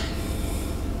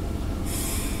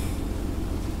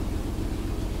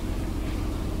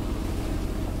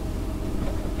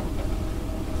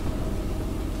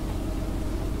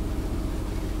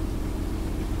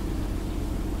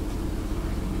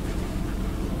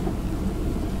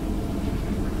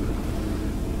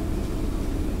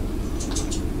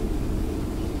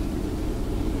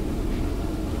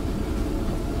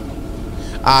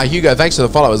 Hugo, thanks for the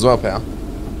follow as well, pal.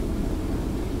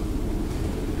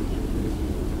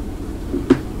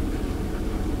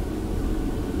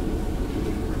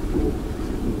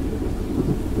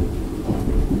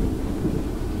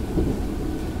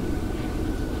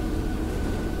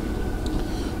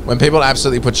 When people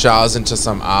absolutely put Charles into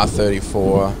some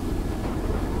R34,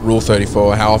 Rule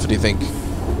 34, how often do you think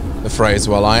the phrase,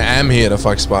 well, I am here to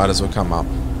fuck spiders, will come up?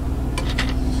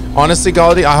 Honestly,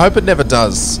 Goldie, I hope it never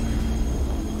does.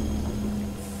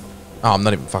 Oh, I'm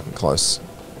not even fucking close.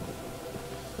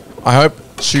 I hope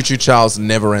Choo-Choo Charles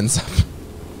never ends up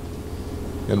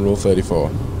in Rule 34.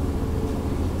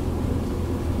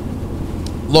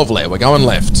 Lovely, we're going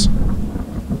left.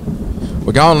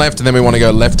 We're going left and then we want to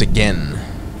go left again.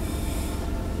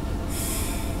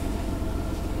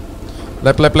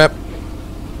 Lep, lep, lep.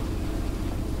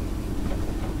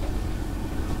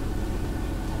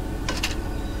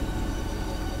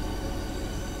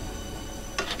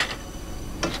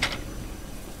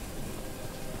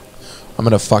 I'm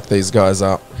gonna fuck these guys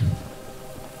up.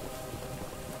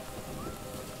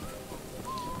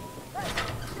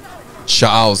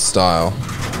 Charles style.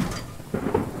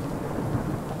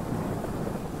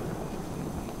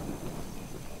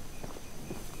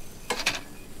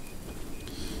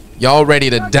 Y'all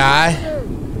ready to die?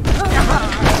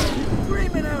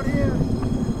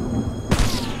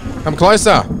 Come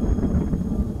closer.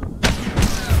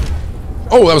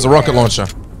 Oh, that was a rocket launcher.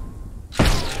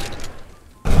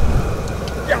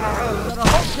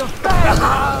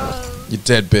 You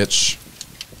dead bitch.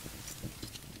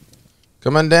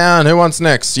 Come on down. Who wants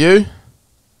next? You?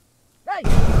 Hey,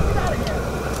 get out of here.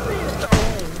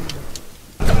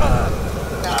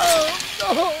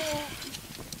 No.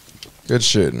 Good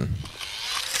shooting.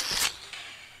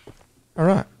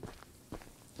 Alright.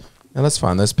 Now let's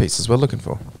find those pieces we're looking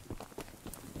for.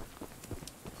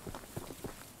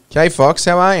 Okay, Fox,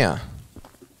 how are ya?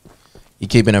 You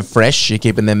keeping it fresh? You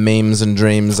keeping them memes and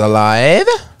dreams alive?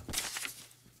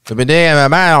 Very good.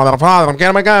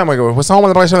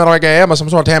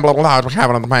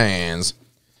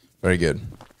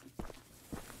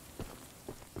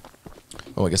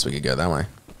 Oh, I guess we could go that way.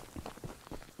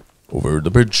 Over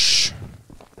the bridge.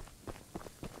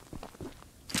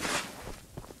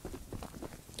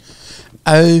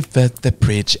 Over the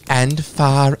bridge and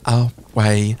far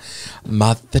away,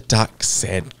 Mother Duck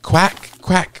said, quack,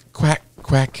 quack, quack,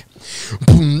 quack.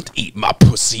 Eat my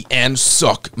pussy and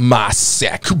suck my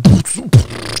sack.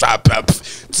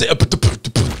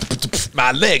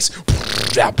 My legs.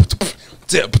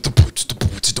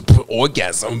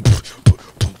 Orgasm.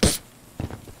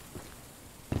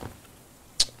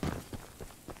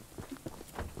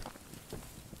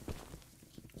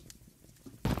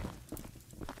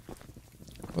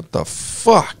 What the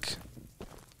fuck?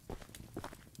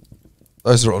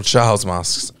 Those are all Charles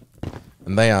masks.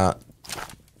 And they are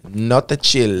not the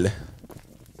chill.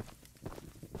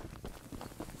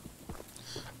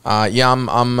 Yeah,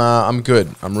 I'm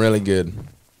good. I'm really good.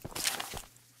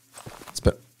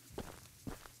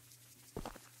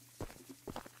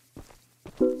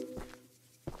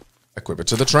 Equip it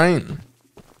to the train.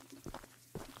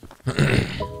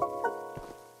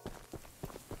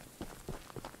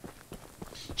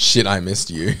 Shit, I missed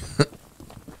you.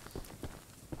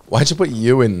 Why'd you put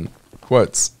you in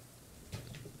quotes?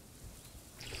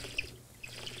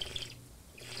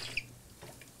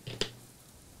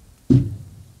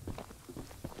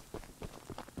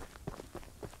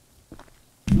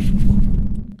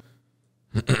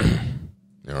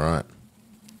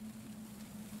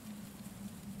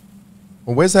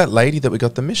 Well, where's that lady that we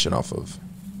got the mission off of?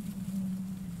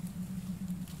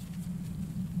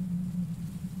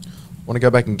 Want to go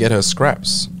back and get her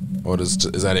scraps? Or is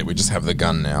that it? We just have the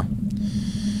gun now.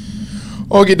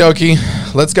 Okie dokie.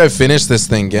 Let's go finish this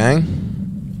thing, gang.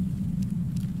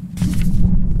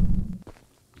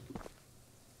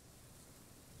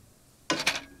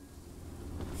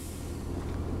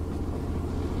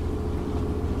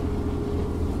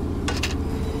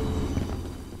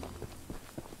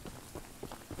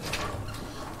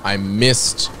 I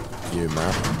missed you,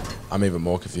 Matt. I'm even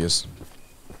more confused.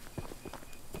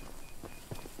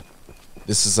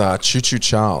 This is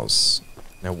choo-choo-choose.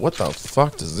 Now, what the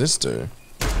fuck does this do?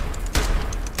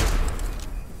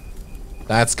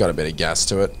 That's got a bit of gas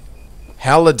to it.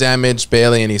 Hella damage,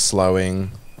 barely any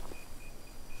slowing.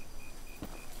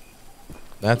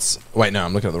 That's... Wait, no,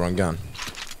 I'm looking at the wrong gun.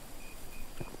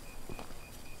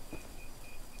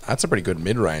 That's a pretty good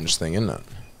mid-range thing, isn't it?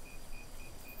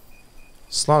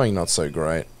 Slowing not so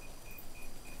great.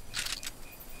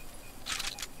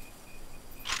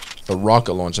 The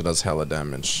rocket launcher does hella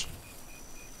damage.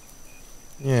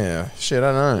 Yeah, shit,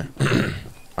 I don't know.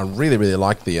 I really, really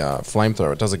like the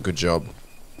flamethrower. It does a good job.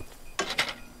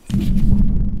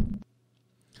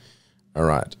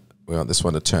 Alright, we want this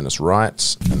one to turn us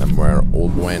right, and then we're all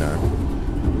bueno.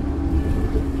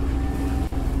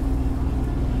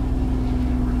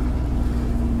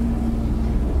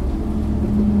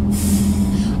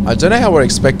 I don't know how we're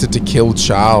expected to kill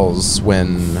Charles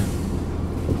when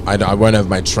I won't have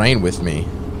my train with me.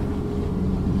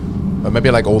 But maybe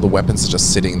like all the weapons are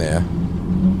just sitting there.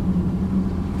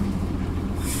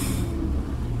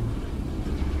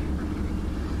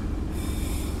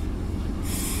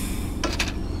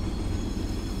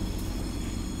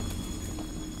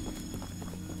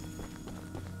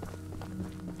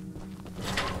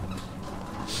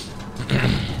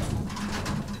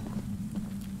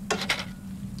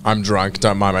 I'm drunk,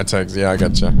 don't mind my text. Yeah, I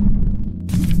gotcha.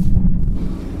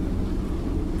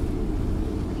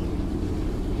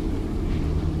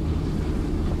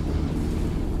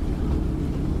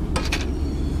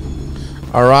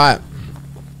 Alright.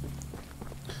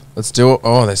 Let's do it.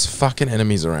 Oh, there's fucking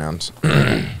enemies around.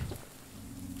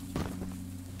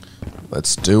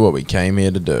 Let's do what we came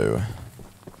here to do.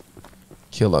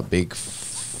 Kill a big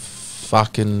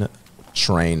fucking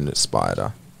train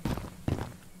spider.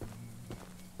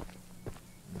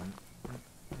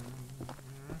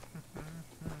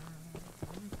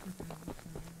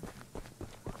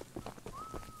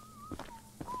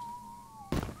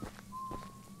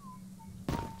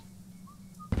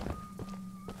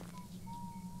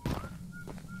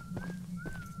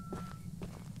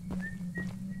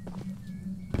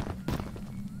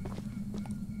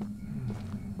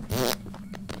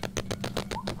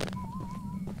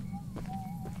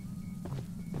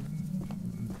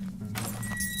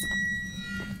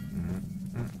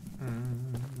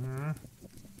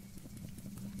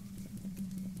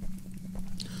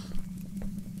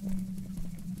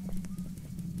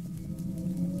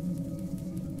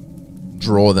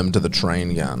 Draw them to the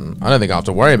train gun. I don't think I have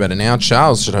to worry about it now.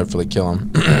 Charles should hopefully kill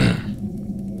him.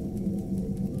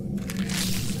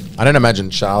 I don't imagine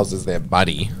Charles is their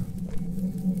buddy.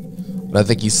 I don't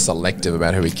think he's selective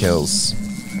about who he kills.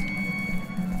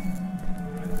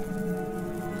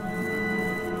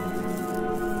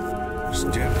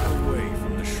 Step away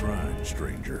from the shrine,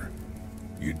 stranger.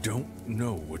 You don't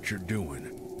know what you're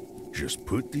doing. Just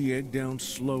put the egg down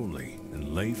slowly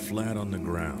and lay flat on the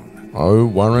ground. Oh,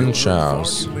 Warren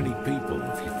Charles. Far too many people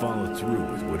if you follow through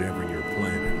with whatever you're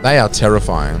planning. They are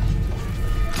terrifying.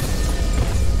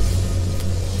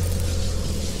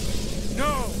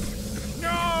 No!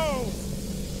 No!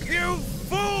 You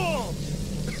fool!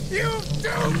 You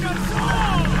doomed us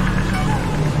all!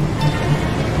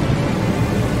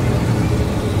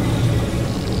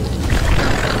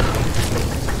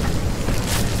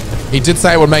 He did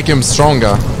say it would make him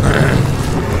stronger.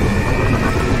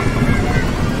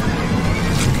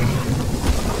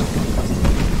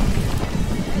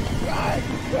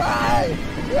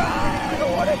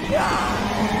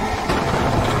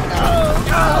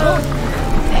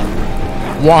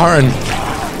 Warren.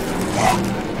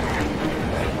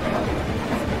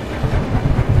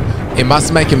 It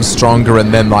must make him stronger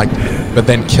and then like, but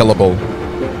then killable.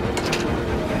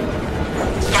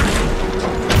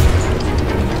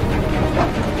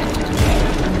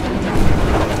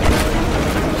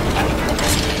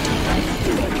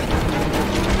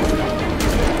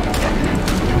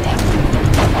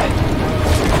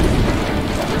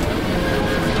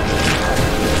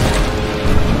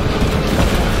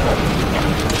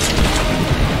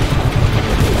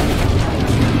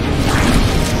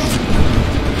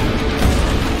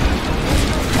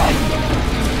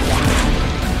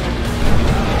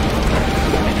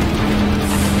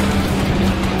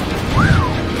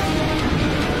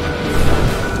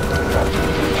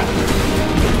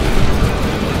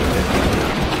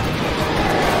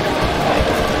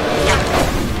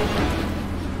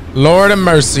 Lord of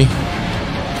mercy.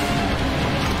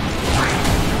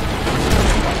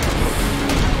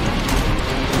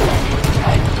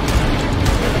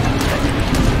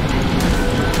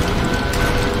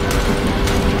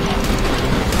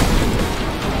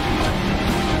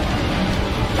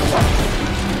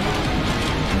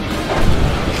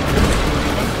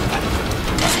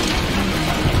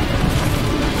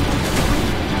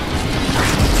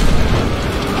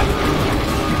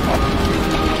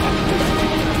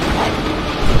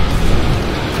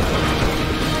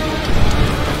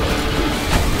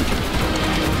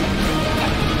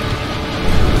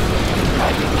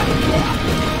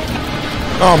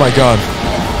 Oh my god.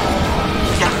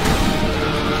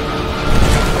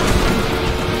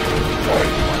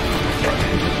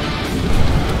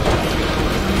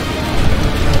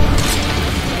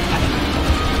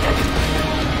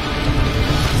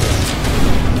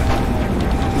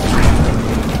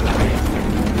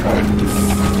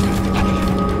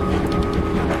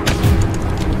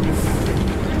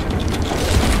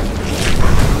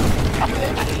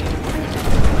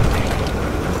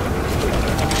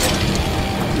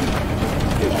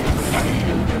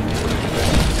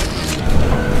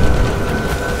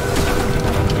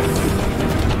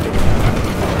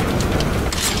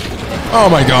 Oh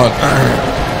my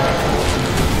god.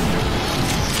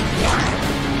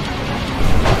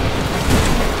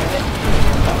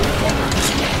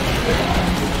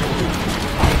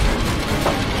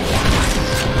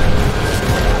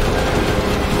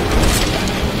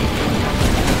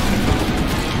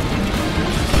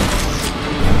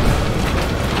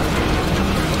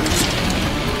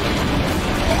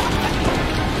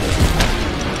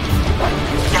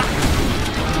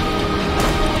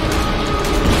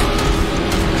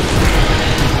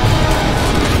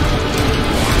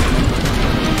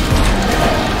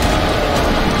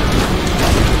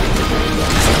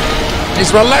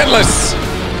 He's relentless.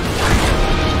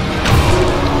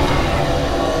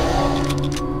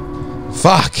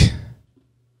 Fuck.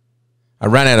 I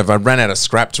ran out of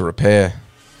scrap to repair.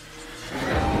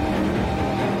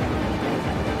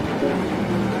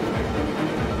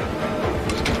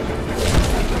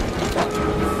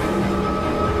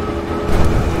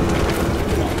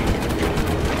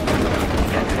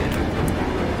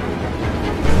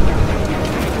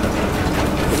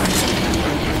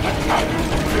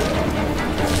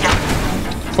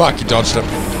 Fuck, you dodged him.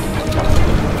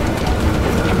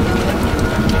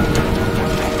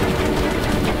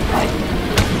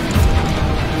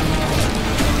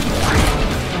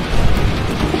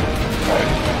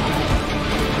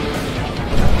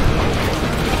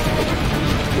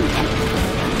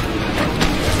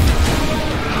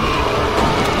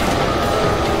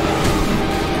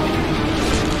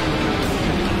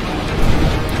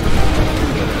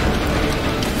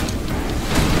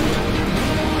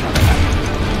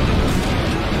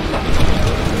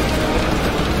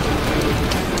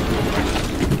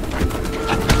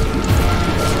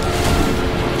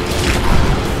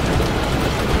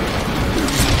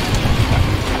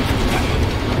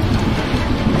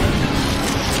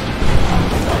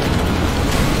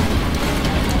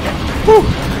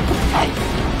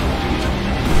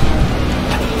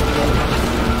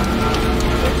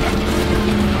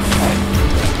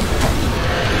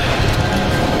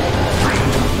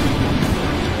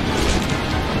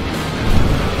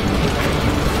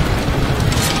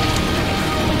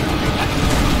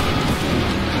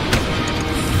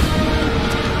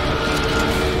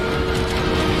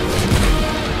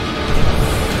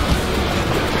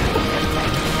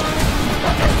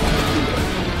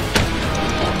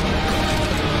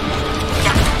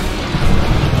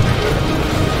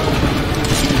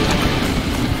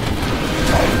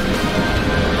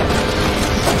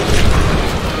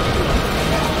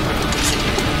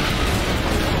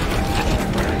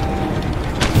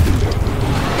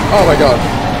 Oh my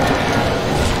god.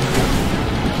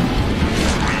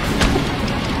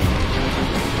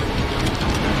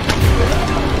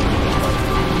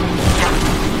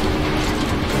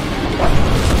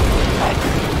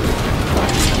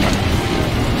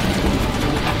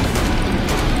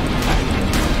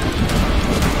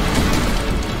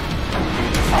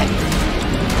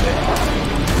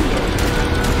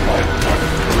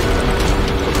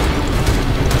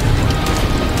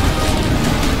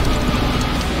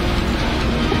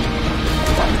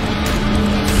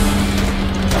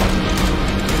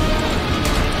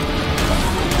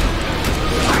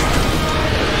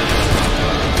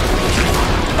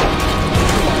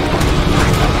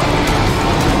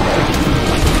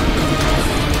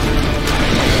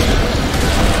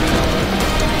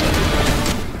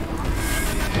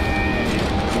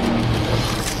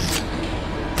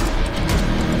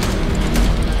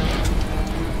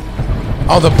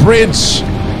 Oh, the bridge.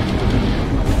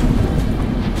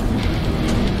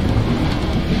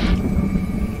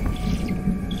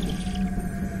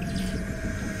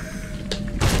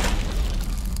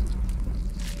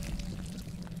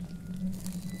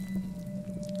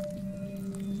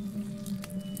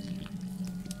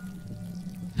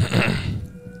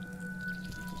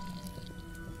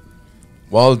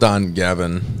 Well done,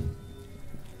 Gavin.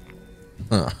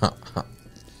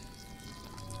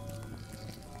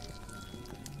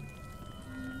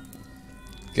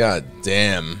 God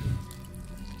damn.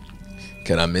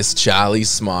 Can I miss Charlie's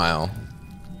smile?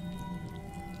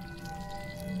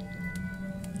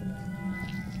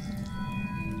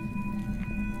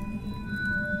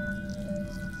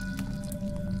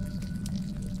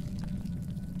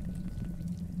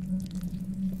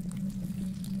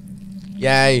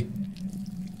 Yay.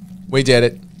 We did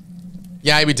it.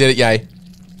 Yay, we did it, yay.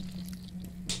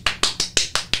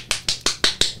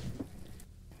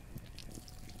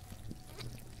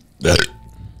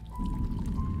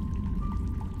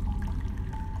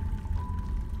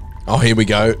 Oh, here we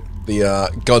go. The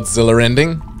Godzilla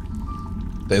ending.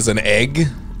 There's an egg.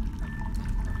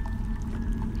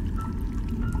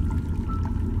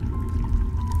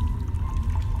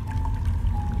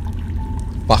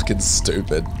 Fucking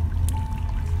stupid.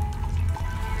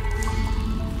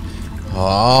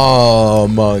 Oh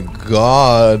my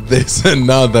god, there's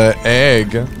another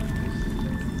egg.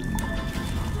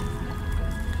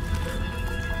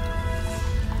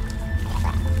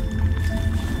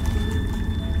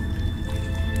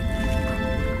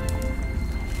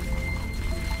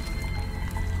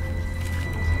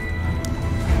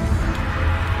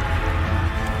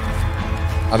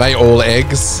 Are they all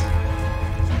eggs?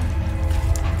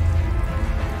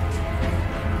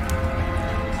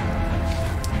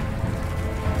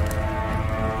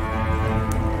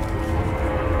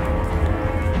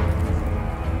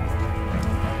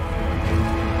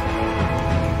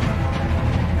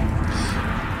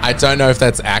 I don't know if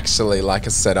that's actually like a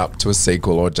setup to a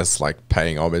sequel or just like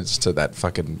paying homage to that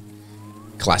fucking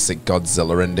classic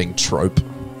Godzilla ending trope.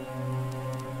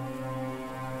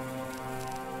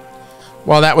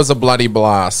 Well, that was a bloody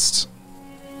blast.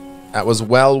 That was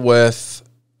well worth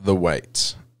the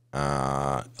wait.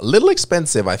 A little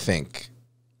expensive, I think.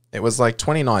 It was like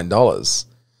 $29,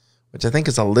 which I think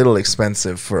is a little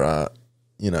expensive for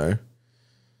you know,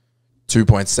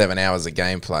 2.7 hours of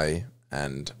gameplay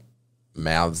and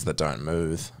mouths that don't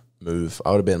move. I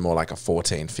would have been more like a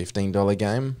 $14, $15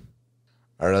 game.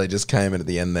 I really just came in at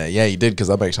the end there. Yeah, you did, because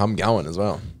I'm going as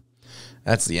well.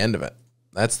 That's the end of it.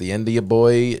 That's the end of your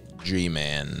boy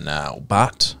G-Man now.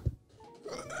 But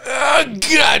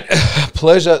God,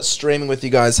 pleasure streaming with you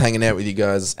guys, hanging out with you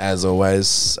guys as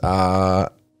always. The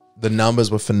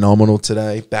numbers were phenomenal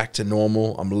today. Back to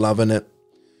normal. I'm loving it.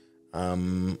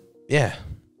 Yeah.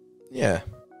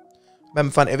 I'm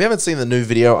having fun. If you haven't seen the new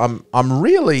video, I'm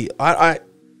really I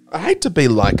hate to be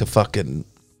like a fucking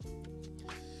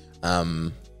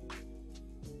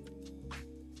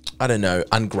I don't know,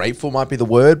 ungrateful might be the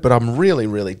word, but I'm really,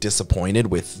 really disappointed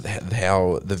with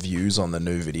how the views on the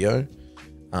new video.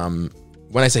 When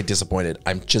I say disappointed,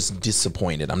 I'm just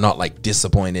disappointed. I'm not like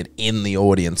disappointed in the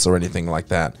audience or anything like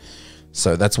that.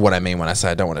 So that's what I mean when I say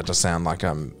I don't want it to sound like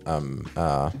I'm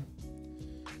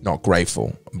not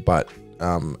grateful. But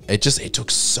it took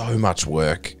so much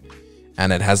work,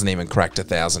 and it hasn't even cracked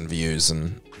 1,000 views.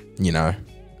 And you know,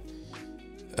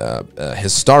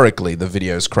 historically, the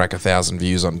videos crack 1,000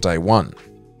 views on day one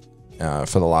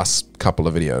for the last couple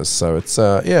of videos. So it's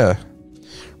yeah.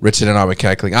 Richard and I were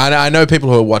cackling. I know people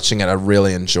who are watching it are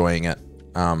really enjoying it.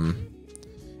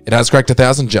 It has cracked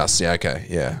 1,000 just. Yeah, okay.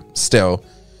 Yeah. Still,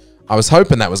 I was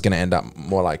hoping that was going to end up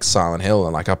more like Silent Hill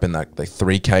and like up in that the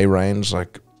 3K range.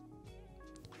 Like,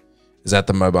 is that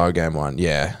the mobile game one?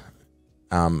 Yeah.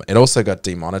 It also got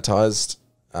demonetized,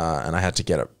 and I had to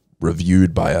get it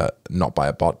reviewed by not by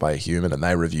a bot, by a human, and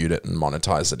they reviewed it and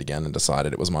monetized it again and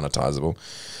decided it was monetizable.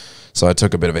 So I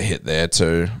took a bit of a hit there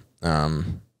too.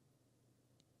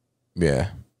 Yeah.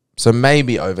 So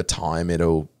maybe over time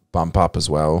it'll bump up as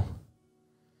well.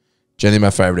 Generally my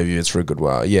favorite review is for a good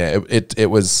while. Yeah, it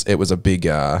was a big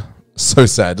so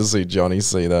sad to see Johnny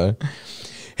C though.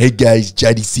 Hey guys,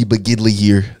 Johnny C McGinley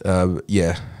here.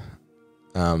 Yeah.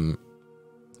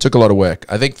 Took a lot of work.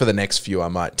 I think for the next few I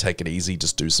might take it easy,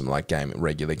 just do some like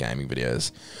regular gaming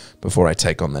videos before I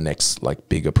take on the next like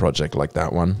bigger project like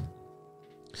that one.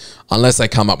 Unless I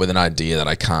come up with an idea that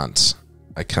I can't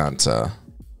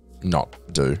not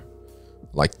do.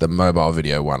 Like the mobile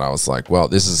video one, I was like, well,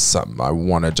 this is something I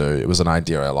want to do. It was an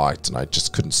idea I liked and I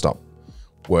just couldn't stop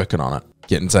working on it.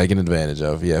 Getting taken advantage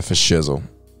of. Yeah, for shizzle.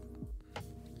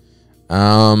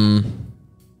 I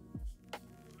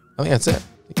think that's it. I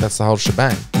think that's the whole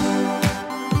shebang.